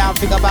to sit down,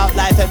 think about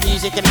life and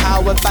music and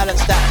how we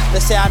balance that.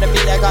 They say on the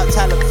beat I got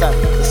talent, fam.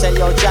 They say,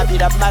 yo, Jab,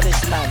 you the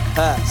maddest man.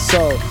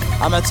 So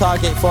I'm a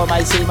target for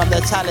my team, I'm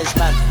the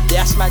talisman. They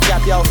ask my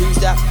Jab, yo, who's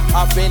that?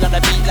 I'm real on the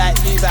beat like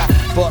Nuva,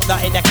 but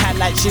not in the can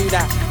like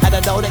tuna. And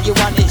I know that you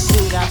want it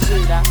sooner.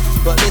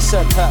 But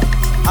listen,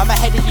 I'm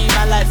ahead of you,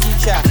 man, like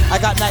Future. I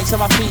got Nikes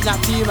on my feet,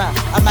 not Puma.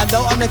 And man,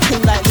 know I'm the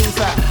king like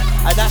Luther.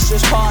 And that's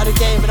just part of the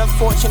game, and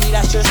unfortunately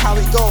that's just how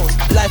it goes.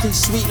 Life is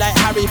sweet like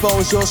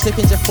Haribo's, you're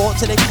slipping to fort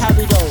till they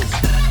carry those.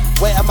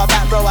 Weight on my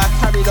back, bro, I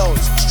carry those.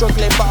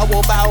 Struggling, but I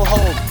will battle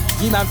home.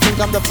 You man think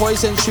I'm the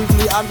poison,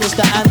 truthfully I'm just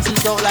the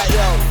antidote like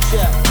yo,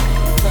 yeah.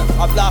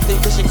 I'm laughing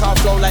cause you can't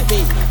flow like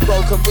me.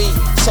 Broken weed,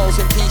 souls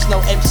in peace, no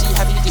MC,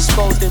 have you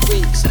disposed in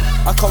weeks?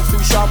 I come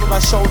through sharp with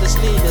my shoulders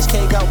lean, there's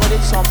cake out with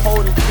it so I'm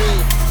holding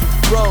green.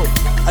 Bro,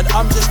 and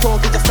I'm just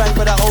talking to Frank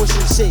with the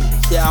ocean sea.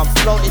 Yeah, I'm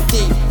floating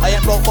deep, I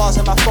ain't broke bars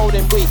in my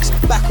folding weeks.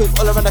 Back with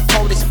all around the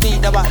coldest beat,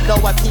 now I know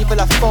why people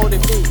are folding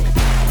me.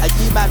 And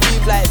you man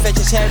move like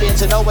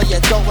vegetarians, I know what you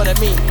don't wanna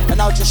meet.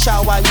 And I'll just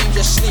shout while you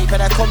just sleep.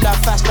 And I come down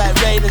fast like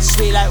rain and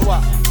sweet like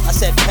what? I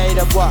said pain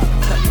and what?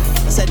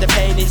 I said the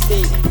pain is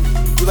deep.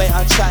 You ain't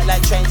on track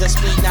like trains and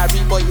speed. Now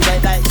reboy, you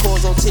ain't like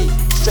causal T.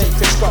 Straight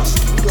crisscross.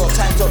 Your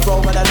time's up, bro,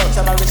 when I looked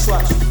at my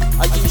wristwatch.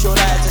 I use your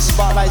light to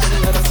spark my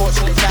seat, and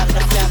unfortunately can't.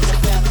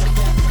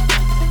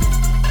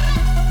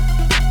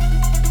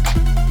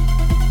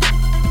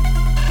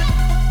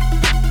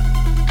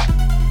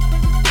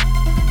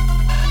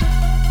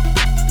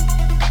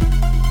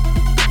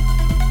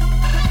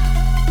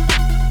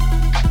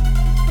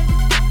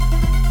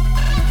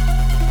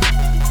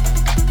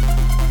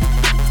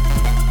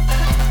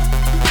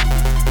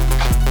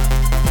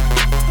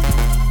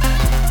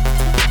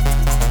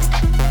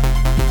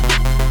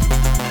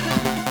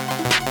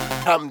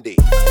 Hamdi.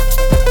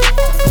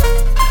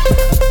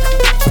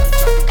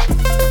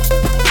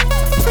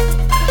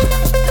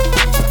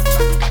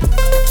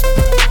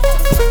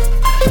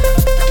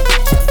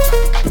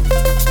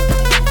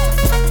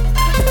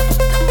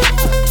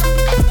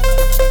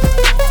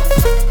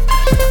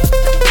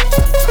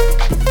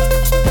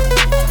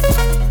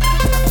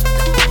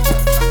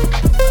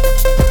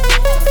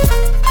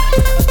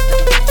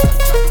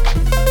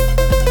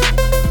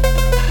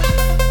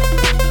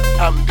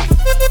 Hamdi.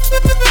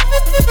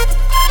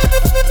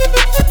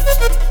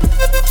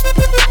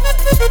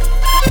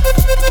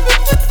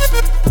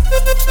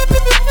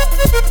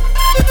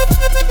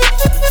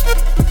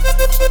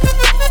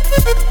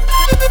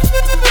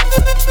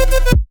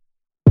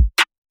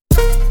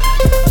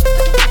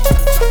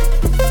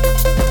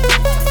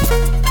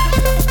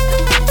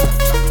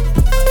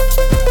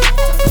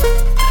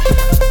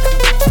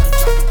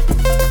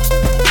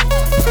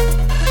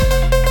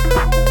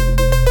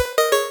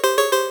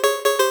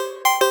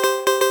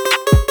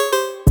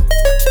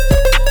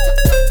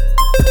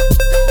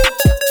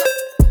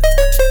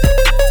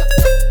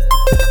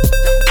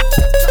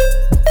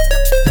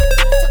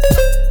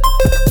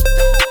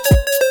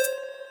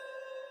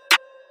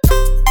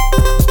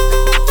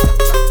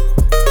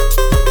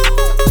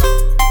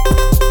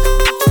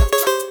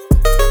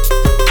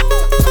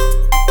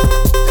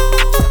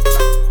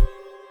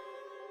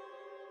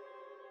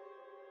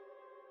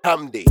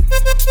 Hamdi.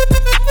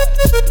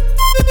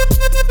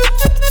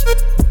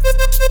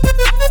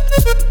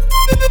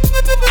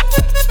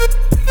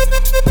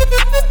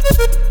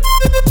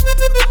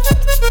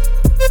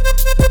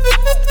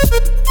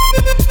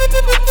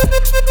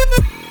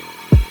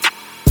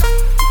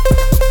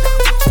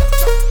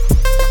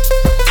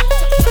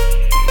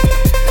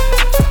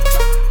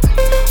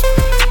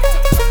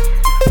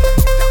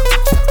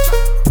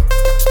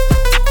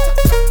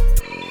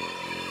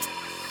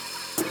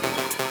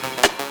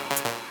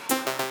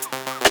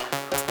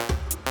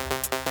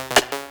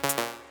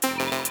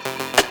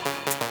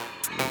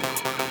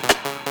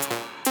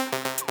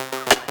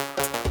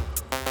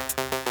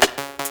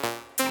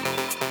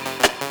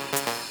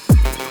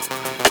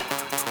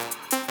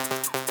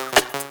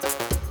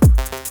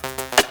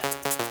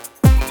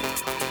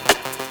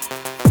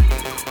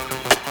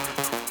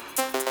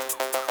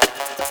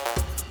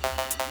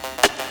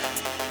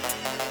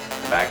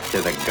 Back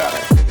to the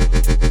gutter.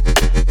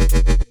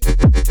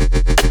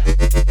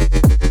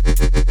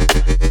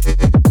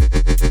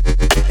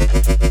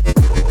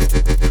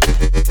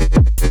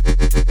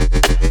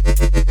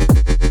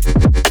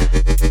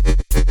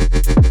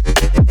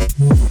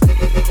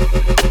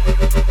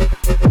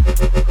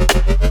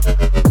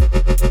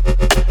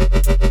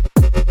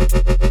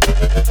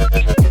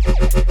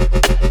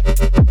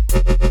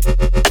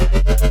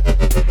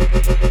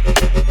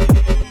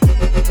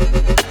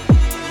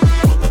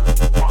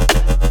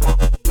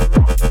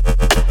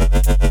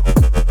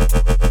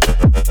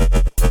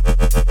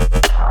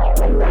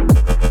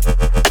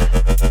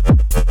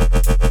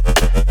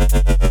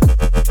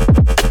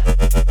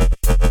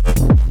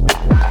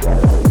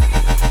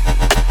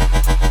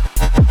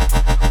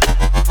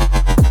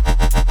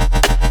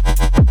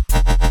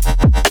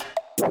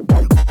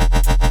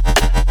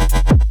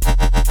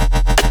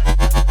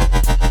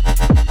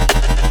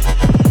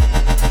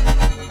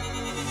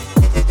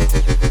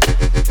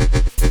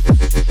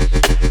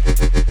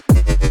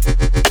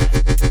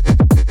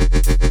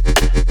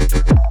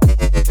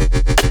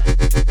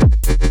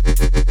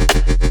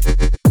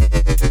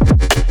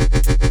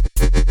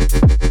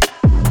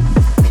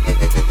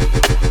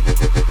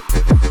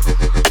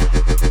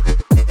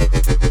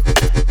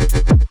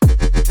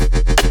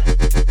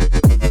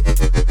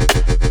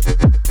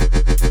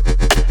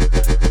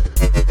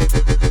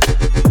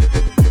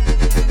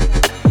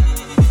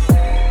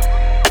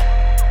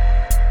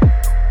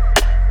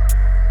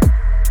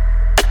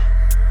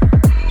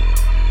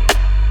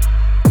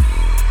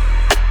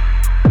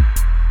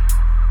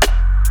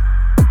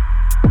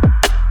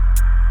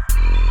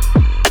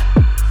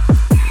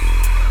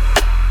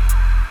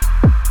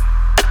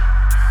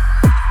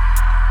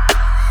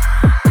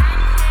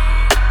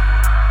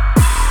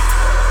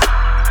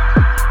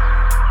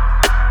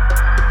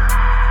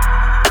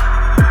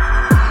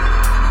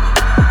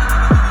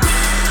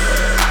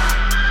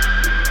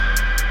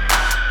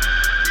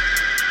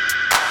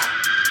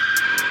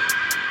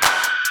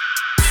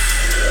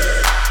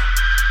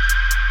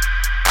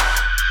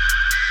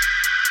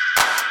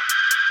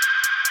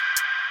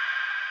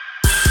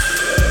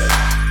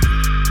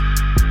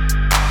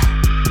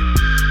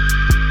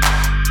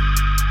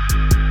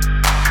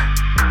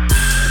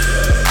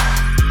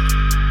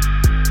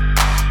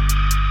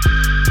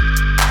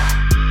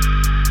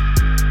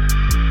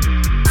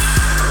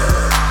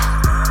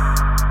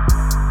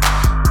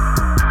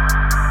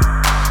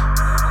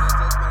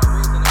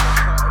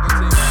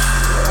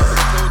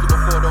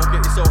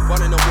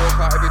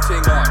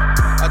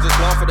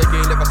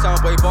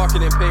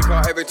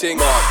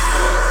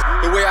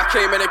 The way I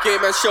came in the game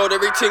and showed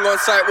everything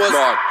on sight was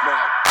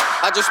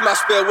I just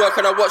mashed bare work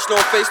and I watched no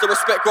face, the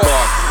respect got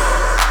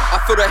I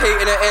feel the hate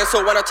in the air,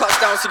 so when I touch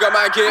down, see got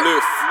my get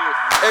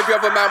Every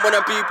other man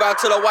wanna be bad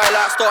till the white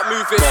light start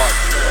moving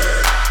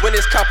When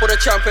it's cap on the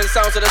champion,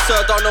 sounds of the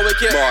third, don't know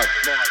it get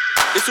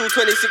It's all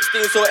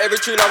 2016, so every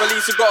tune I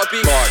release it gotta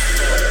be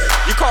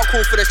You can't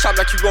call for the champ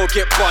like you won't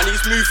get bun,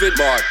 he's moving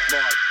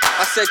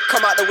I said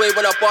come out the way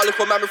when I bar look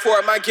on man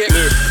before a man get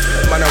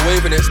Man, I'm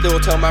waving it still,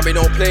 tell man we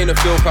don't play in the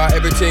field car,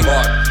 everything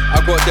I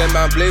got them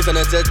man blazing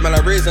the Zeds, man I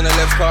raising the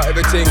left car,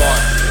 everything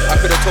I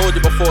could've told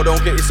you before,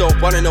 don't get yourself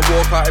bun in the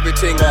walk car,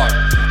 everything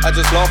I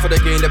just laugh at the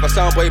game, never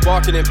sound boy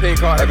barking in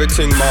pink car,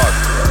 everything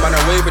Man,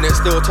 I'm waving it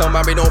still, tell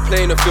man we don't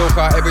play in the field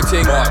car,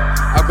 everything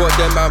I got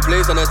them man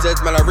blazing the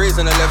Zeds, man I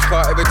raising the left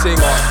car, everything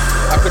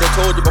I could've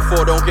told you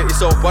before, don't get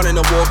yourself bun in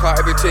the walk car,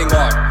 everything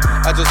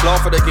I just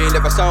laugh at the game,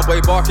 never sound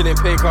boy barking in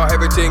pink car,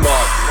 everything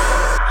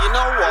You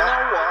know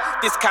what?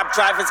 This cab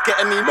driver's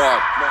getting me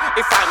mad.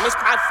 If I miss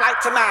my flight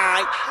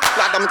tonight,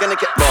 blood, I'm gonna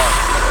get mad.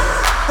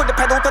 Put the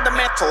pedal to the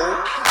metal,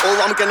 or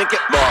I'm gonna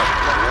get mad.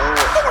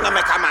 Don't wanna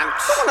make a man,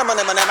 don't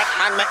wanna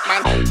make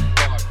man.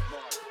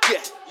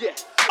 Yeah.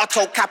 I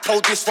told Capo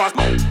this one.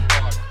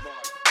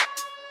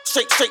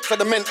 Straight for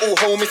the mental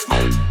home, it's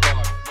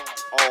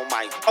oh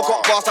my God. I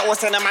got bars that was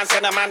send a man.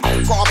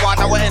 Got a bar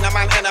that was in a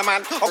man.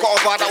 I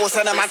got a bar that was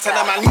send a man.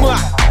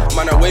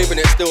 Man, I'm waving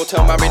it still,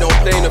 tell man we don't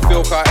play in the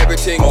field car,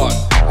 everything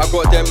I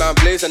got them man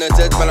blazing the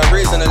Zeds, man I'm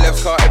raising the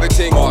left car,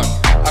 everything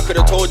I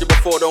could've told you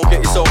before, don't get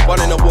yourself bun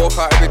in the walk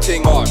car,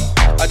 everything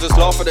I I just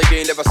laugh at the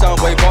game, never sound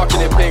way barking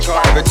in pink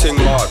car, everything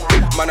hard.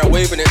 Man, I'm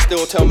waving it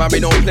still, tell man we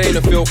don't play in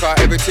the field car,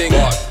 everything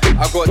hard.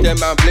 I got them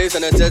man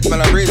blazing the Zeds,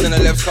 man I'm raising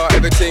the left car,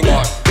 everything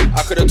hard.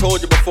 I could've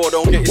told you before,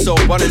 don't get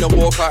yourself one in the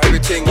walk car,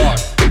 everything hard.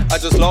 I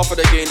just laugh at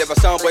the game, never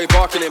sound way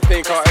barking in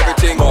pink car,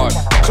 everything hard.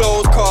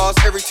 Clothes, cars,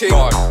 everything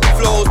hard.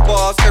 Flows,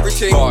 bars,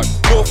 everything hard.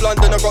 North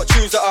London, I got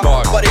tunes that are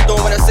hard, but they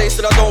don't wanna say,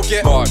 so I don't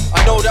get hard.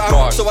 I know that I'm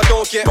hard, so I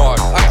don't get hard.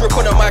 I grip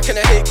on the mic and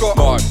the hate got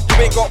hard.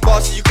 You ain't got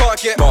bars, so you can't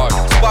get hard.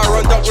 Spiral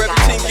and dunk where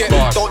everything get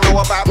hard. Don't know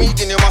about me,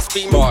 then you must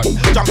be mad.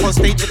 Jump on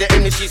stage with the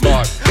energy's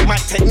mad.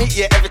 Mic technique,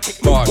 yeah,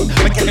 everything mad.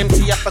 Make an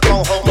MC have to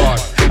go home.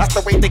 That's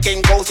the way the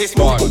game goes, it's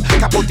mad.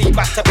 Couple D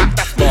back to back,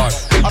 that's mad.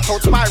 I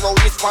told Spiral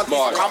this one,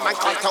 come and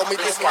can't tell me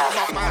this one.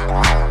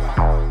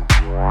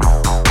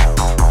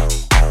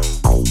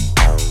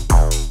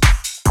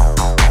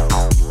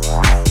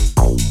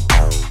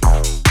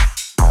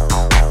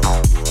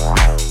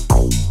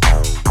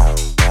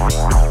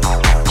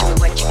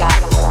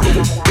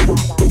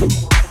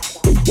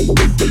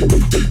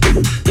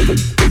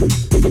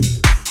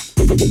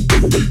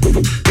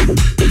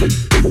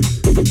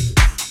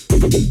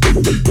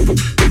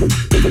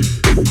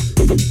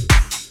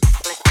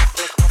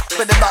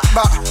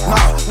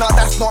 No,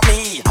 that's not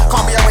me.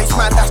 Can't be a waste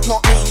man, that's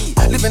not me.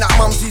 Living at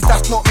mumsy's,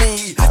 that's not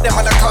me. Them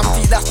man are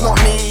clumsy, that's not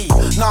me.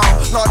 No,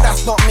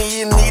 that's not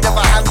me. In need of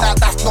a handout,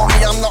 that's not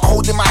me. I'm not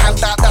holding my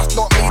hand out, that's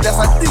not me. There's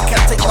a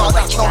dickhead take no,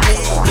 that's not me.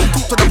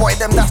 Talk to the boy,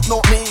 them, that's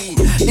not me.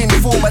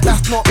 Informer,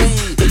 that's not me.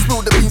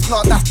 Spill the beans,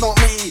 no, that's not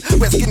me.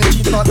 Wet skinny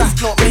jeans, no,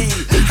 that's not me.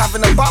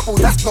 Having a bubble,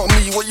 that's not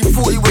me. What you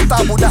thought it was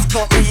double, that's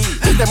not me.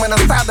 Them man are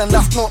style,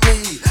 that's not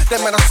me.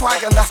 Them man are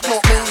swag, and that's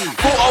not me.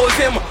 Thought I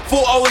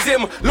was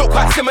him. Look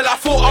quite similar,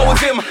 thought I was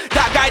him.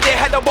 That guy there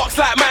had a box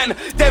like man.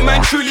 Them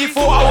man truly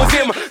thought I was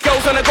him.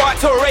 Girls wanna go out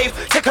to a rave,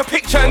 take a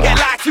picture and get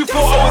liked. You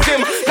thought I was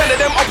him. None of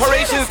them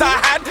operations that I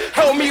had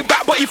held me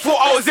back, but he thought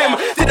I was him.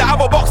 Did I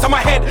have a box on my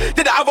head?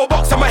 Did I have a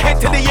box on my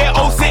head till the year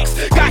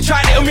 06? Guy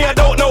tried it on me, I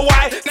don't know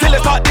why. Till I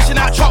start dishing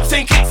out chops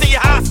and kicks in your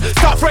house.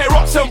 Start throwing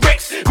rocks and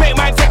bricks. Make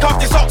mine take off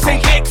the socks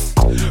and kicks.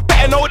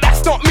 Better know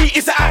that's not me,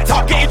 it's an act.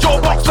 I'll get your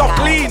box off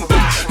clean.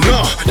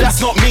 No,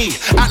 that's not me.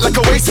 Act like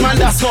a waste man,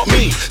 that's not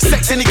me.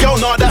 Sex any girl,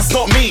 nah, that's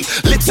not me.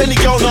 Lips any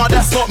girl, nah,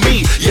 that's not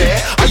me. Yeah,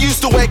 I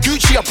used to wear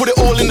Gucci, I put it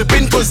all in the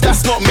bin, cause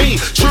that's not me.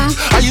 True,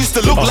 I used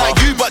to look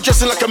like you, but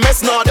dressing like a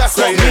mess, nah, that's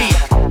not me.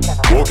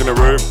 Walk in the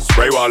room,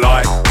 spray what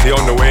I like. See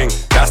on the wing,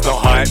 that's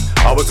not hype.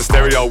 I was a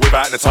stereo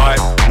without the type.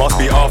 Must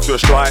be after a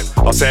stripe.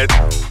 I said,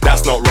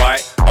 that's not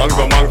right.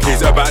 Hungry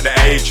monkeys about the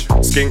age.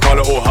 Skin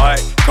colour all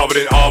height. Covered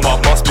in armour,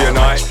 must be a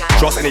night.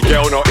 Trust any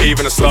girl, not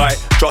even a slight.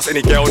 Trust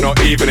any girl, not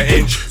even an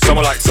inch.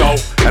 Someone like Soul,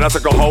 and I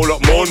took a whole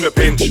lot more than a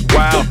pinch.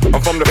 Wow,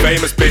 I'm from the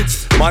famous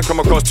bits. Might come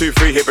across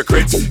 2-3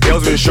 hypocrites.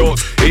 Girls in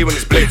shorts, even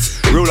it's blitz.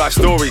 Real life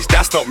stories,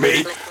 that's not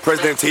me.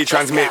 President T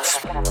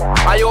transmits.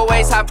 I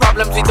always have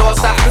problems with door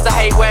staff cause I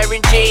hate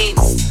wearing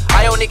jeans.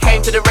 I only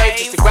came to the rave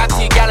just to grab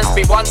 2 gallons,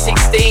 be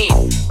 116.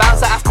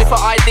 Bouncer asked me for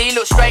ID,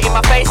 looked straight in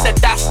my face, said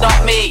that's not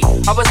me.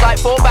 I was like,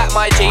 fall back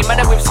my G,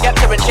 man, with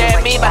Skepta and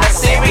Jeremy, man, I'm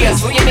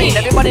serious, what you mean?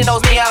 Everybody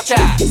knows me out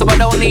chat, so I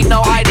don't need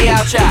no ID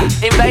out chat.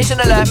 Invasion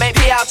alert, make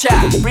P out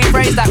chat.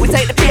 Rephrase that, we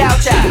take the P out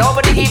chat.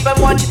 Nobody even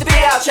wants you to be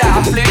out chat.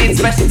 I flew in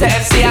especially to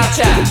MC out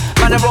chat.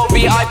 Man, I wrote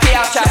VIP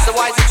out chat, so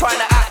why is he trying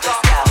to act up?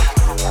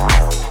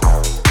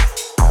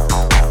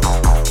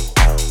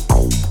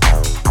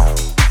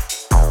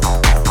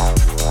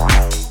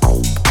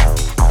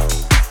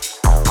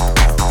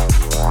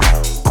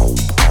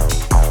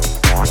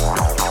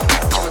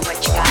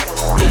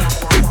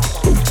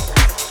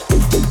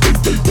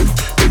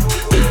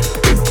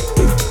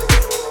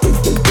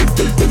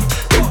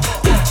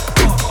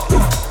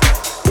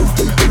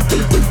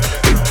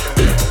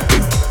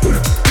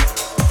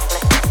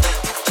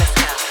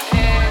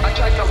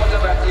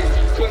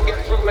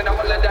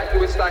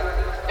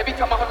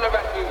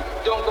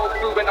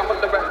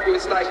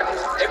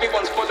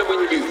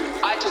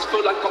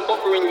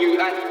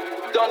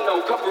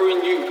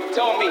 Covering you,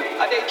 tell me,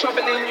 are they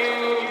troubling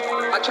you?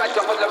 I tried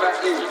to holler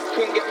at you,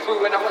 couldn't get through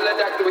when I hollered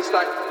at you. It's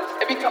like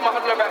every time I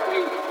holler at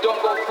you, don't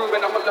go through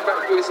when I holler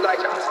at you. It's like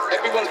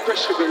everyone's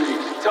pressuring you.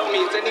 Tell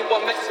me, is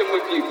anyone messing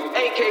with you?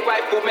 AK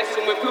rifle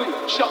messing with who?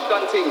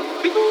 Shotgun ting.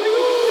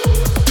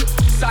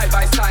 Side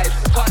by side,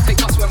 can't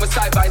take us when we're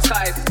side by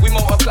side. We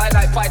multiply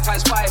like 5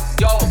 times 5.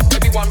 Yo,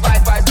 everyone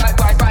ride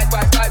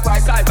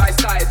side by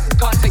side.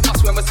 Can't take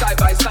us when we're side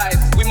by side.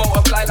 We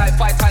multiply like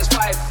 5 times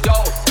 5. Yo,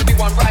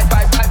 everyone ride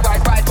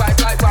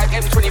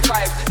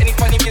M25. Any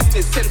funny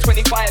business,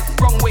 1025.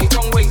 Wrong way,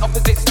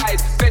 opposite side.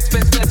 Best,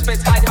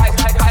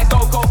 hide.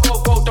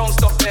 Go, don't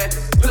stop there.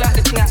 Pull out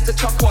the thing, have to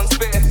chuck one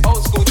spare.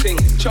 Old school thing,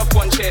 chuck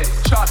one chair.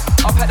 Trust,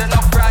 I've had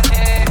enough round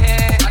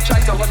here. I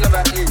tried to holler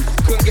at you,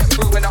 couldn't get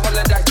through when I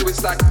hollered at you.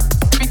 It's like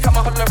every time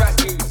I holler at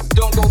you,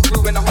 don't go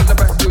through when I holler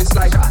at you. It's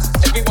like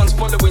everyone's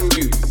following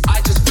you.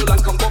 I just feel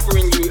like I'm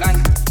bothering you and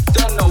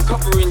don't know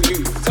covering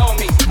you. Tell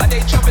me, are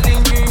they troubling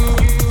you?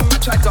 I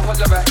tried to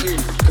holler at you,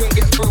 couldn't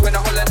get through when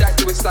I hollered at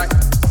you. It's like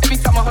every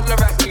time I holler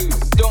at you,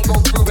 don't go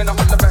through when I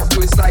holler at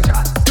you. It's like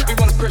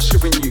everyone's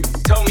pressuring you.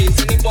 Tell me, is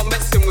anyone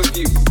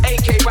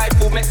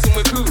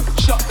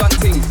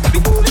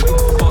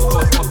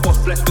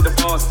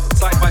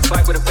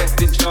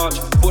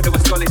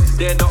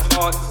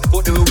hard.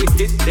 Thought they were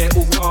wicked, they're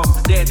all calm.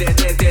 They're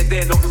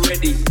not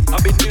ready.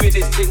 I've been doing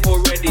this thing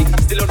already.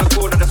 Still on the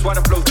corner, that's why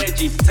the flow's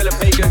edgy. Tell a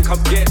pagan,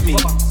 come get me.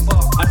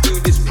 I do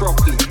this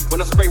properly. When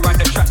I spray right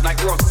the track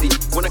like Rossi.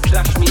 Wanna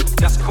clash me,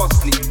 that's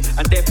costly.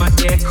 And then my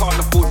air can't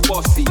afford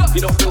bossy.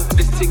 You don't feel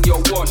this thing,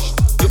 you're washed.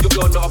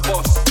 You're not a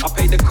boss. I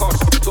paid the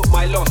cost, took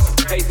my loss.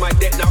 Paid my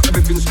debt, now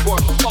everything's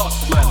squashed.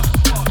 Boss, man.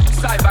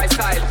 Side by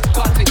side,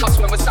 can't think us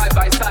when we're side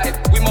by side.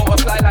 We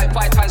multiply like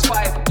 5 times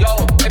 5.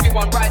 Yo,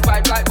 everyone ride,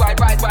 side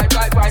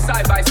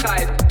by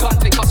side.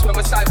 Can't think us when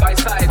we're side by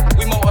side.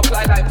 We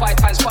multiply like 5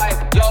 times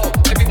 5. Yo,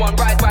 everyone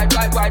ride,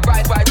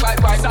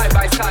 side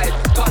by side.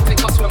 Can't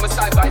think us when we're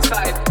side by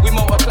side. We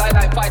multiply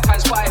like 5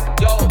 times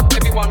 5. Yo,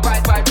 everyone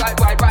ride,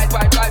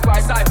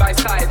 side by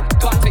side.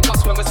 Can't think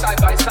us when we're side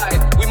by side.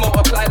 We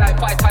multiply like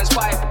 5 times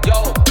 5.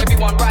 Yo,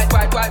 everyone ride.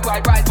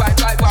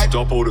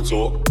 Stop all the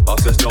talk, I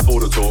said stop all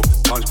the talk.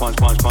 Punch,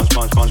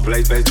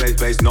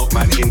 blaze, knock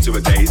man into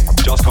a daze.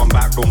 Just come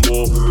back from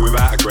war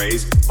without a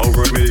graze.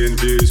 Over 1 million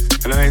views,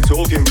 and I ain't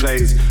talking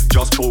plays.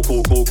 Just cool,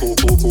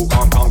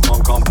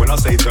 come. When I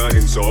say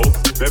turning soul,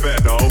 they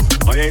better know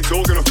I ain't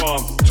talking a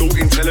farm. Talk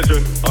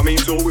intelligent, I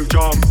mean talk with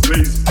charm.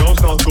 Please, don't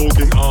start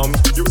talking arms.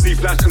 You will see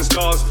flash and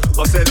stars.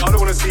 I said I don't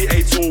wanna see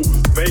a tool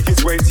make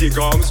its way to your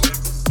gums.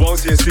 Won't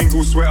see a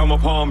single sweat on my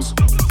palms.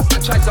 I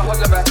tried to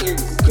holler at you,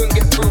 couldn't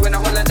get through when I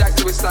hollered at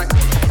you. It's like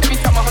every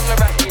time I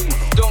holler at you,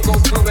 don't go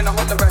through when I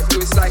holler at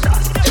you. It's like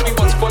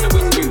everyone's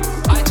following you.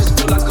 I just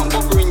feel like I'm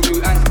bothering you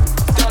and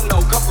don't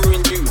know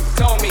covering you.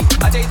 Tell me,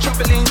 are they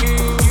troubling you?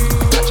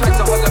 I tried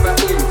to holler at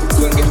you,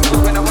 couldn't get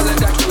through when I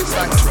hollered at you. It's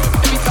like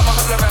every time I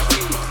holler at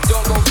you,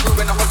 don't go through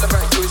when I holler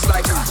at you. It's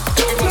like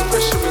everyone's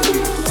pressuring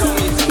you. Tell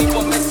me, is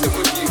anyone messing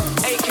with you?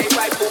 AK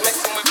rifle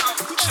messing with you.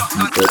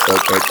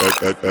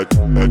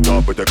 Head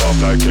up with the cop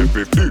like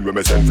M15 when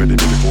me send for the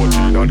Billy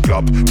 14 and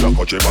clap. Black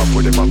out your back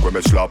with the back when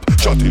me slap.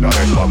 Shot in a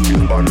head back,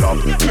 feel man lap.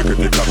 Look at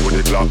the clock with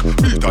the clock.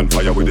 Beat and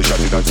fire with the shot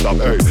in and stop.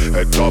 Hey,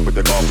 head up with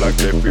the cop like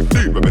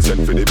M15 when me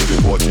send for the Billy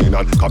 14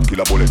 and cop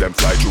killer bullet them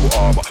fly through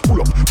armor.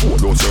 Pull up,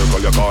 don't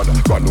circle your corner.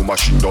 Brand new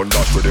machine done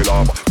dash with the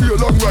llama. Be a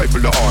long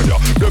rifle the on ya.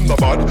 Them the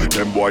bad,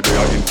 them boy they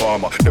are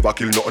informer. Never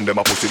kill nothing, them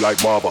a pussy like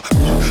Marva.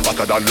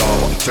 Hotter than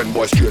lava. Send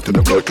boys straight to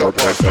the blood clot.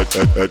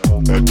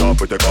 Head up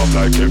with the cop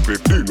like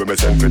M15 when me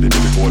send for the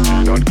Billy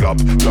 14 and clap.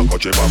 Black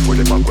out your back with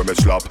the back when me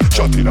slap.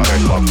 Shot in a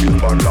head back, feel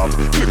man lap.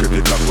 Look at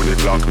the clock with the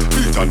clock.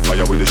 Beat and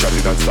fire with the shot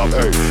in and stop.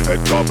 Hey,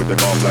 head top with the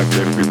cop like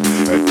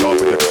M15. Head top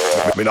with the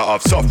me not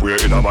have software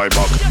in my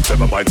back.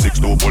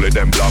 7.62 bullet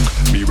them black.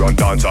 Me run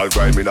dance, I'll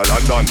grind in a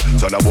London.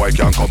 So the boy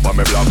can't come on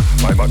me block.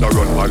 My man a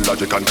run on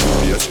logic and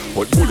two-face.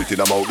 But bullet in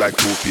a mouth like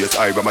two-face.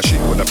 I have a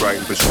machine when I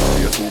grind for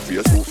two-face.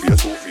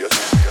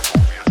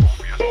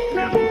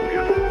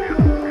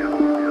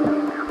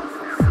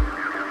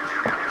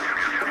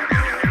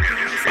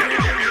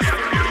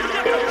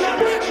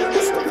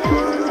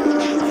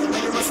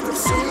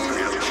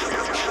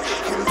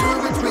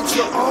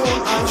 Your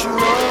own eyes, you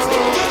know,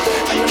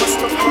 and you must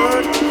have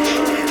heard,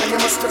 and you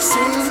must have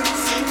seen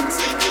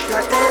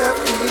that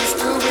he's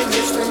doing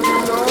his thing, you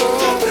know,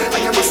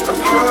 and you must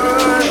have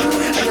heard,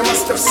 and you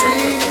must have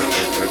seen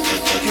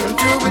him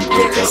do it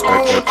with his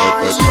own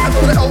eyes. I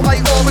know the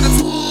L-I-O with the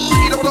tool,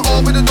 you know the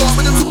O with the dot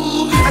with the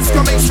tool,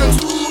 exclamation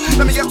tool,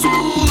 let me get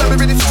tool, let me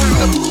read it through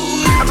the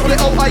tool. I know the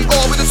L-I-O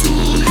with the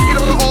tool, you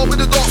know the O with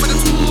the dot with the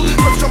tool.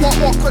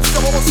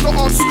 Question what's not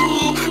on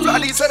school,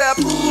 right to that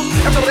pool.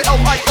 I know the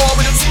L-I-O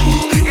with the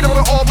tool, you know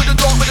the O with the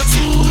dot with the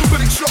tool.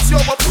 But it shots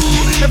you're my pool,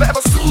 never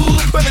ever school,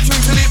 but the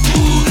dream till it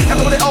pool. I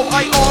know the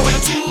L-I-O with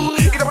the tool,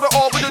 you know the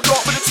O with the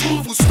dot with the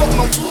tool. Stop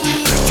no tool,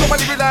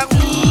 somebody be like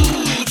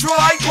ooh,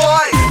 dry.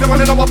 They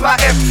wanna know about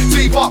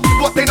FD, but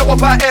they know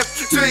about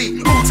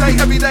FD. All day,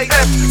 every day,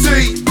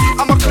 FD.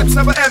 I'm a clips,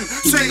 never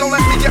MC. Don't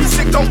let me get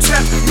sick, don't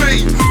tempt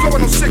me.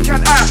 Going on sick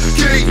and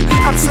aggy.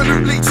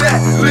 Absolutely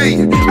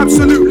deadly.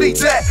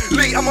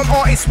 I'm an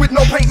artist with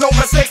no pain, no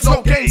mistakes,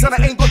 no games, and I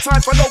ain't got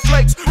time for no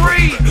flakes.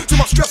 Free. Too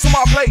much stress on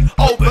my plate.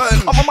 Open.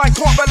 On my mind,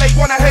 can't relate,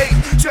 wanna hate.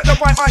 Check the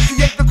right eye,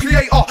 create the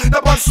creator.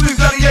 That one smooth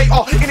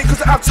gladiator. In it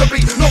cause I have to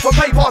be, not for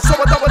paper. So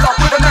I double up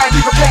with a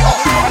 90 cater.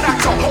 Not an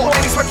actor or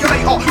any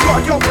speculator.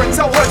 Got a girlfriend,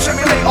 tell her check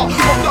me later.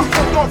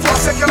 Hold on for a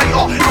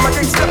seculator. I'm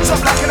against steps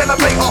up like an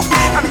elevator.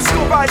 And I'm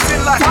still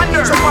rising like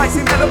thunder. So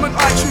rising element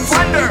I choose.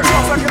 Thunder.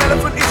 Just like an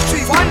elephant is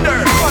cheap. Thunder.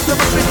 Thunder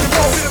was thinking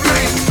more with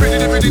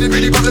a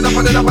pretty button up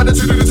to the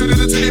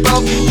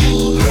bell.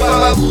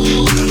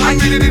 I'm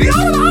really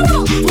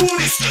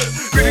foolish.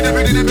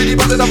 Really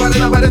button up to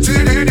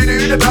the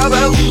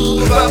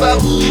bell.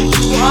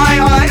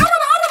 I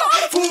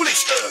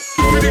foolish.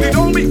 Really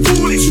don't be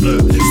foolish.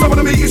 Some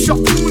of me is your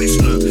foolish.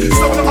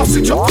 Some of us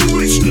is your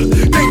foolish.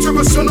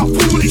 Dangerous or not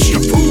foolish,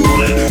 you're fool.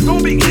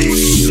 Don't be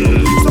ish.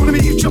 Some of me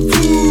is your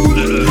fool.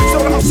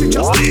 Some of us is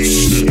just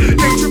ish.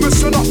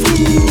 Dangerous or not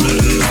fool.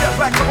 Step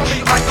back on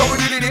me, I go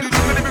with it in.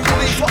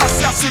 For us,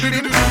 that's it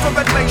in. From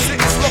that place,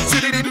 it's locked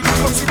it in.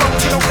 Once you don't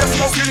know, there's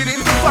no get it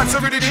in. Vibes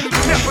are it in.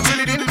 Never put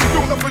it in.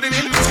 Don't not put it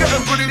in. Together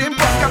put it in.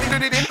 Got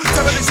it in.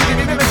 Television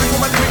in. Every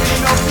woman living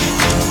in.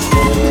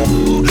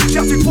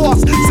 Shouting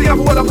fast. See have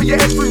a word up, put your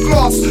head through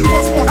glass.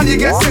 Once more, and you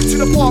get sent to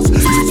the past.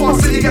 Too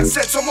fast, and you get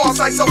sent to Mars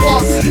like some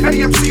Mars.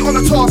 Any MC on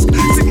the task,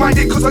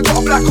 sick-minded cause I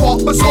got a black heart.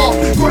 Bizarre,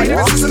 great,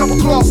 this is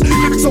another class.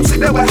 Lyrics so sick,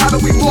 there were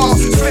Halloween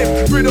masks.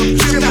 Flip, rhythm,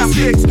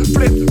 gymnastics.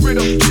 Flip,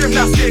 rhythm,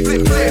 gymnastics.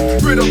 Flip,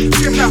 flip, rhythm,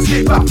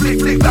 gymnastics. Back, flick,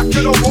 flick, back,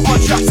 you know what on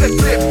track said.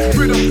 Flip,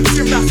 rhythm,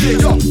 gymnastics.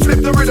 Yo, flip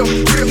the rhythm,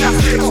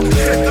 gymnastics.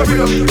 Flip the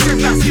rhythm,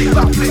 gymnastics.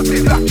 Back, flick,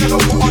 flick, back, you know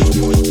what on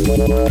track.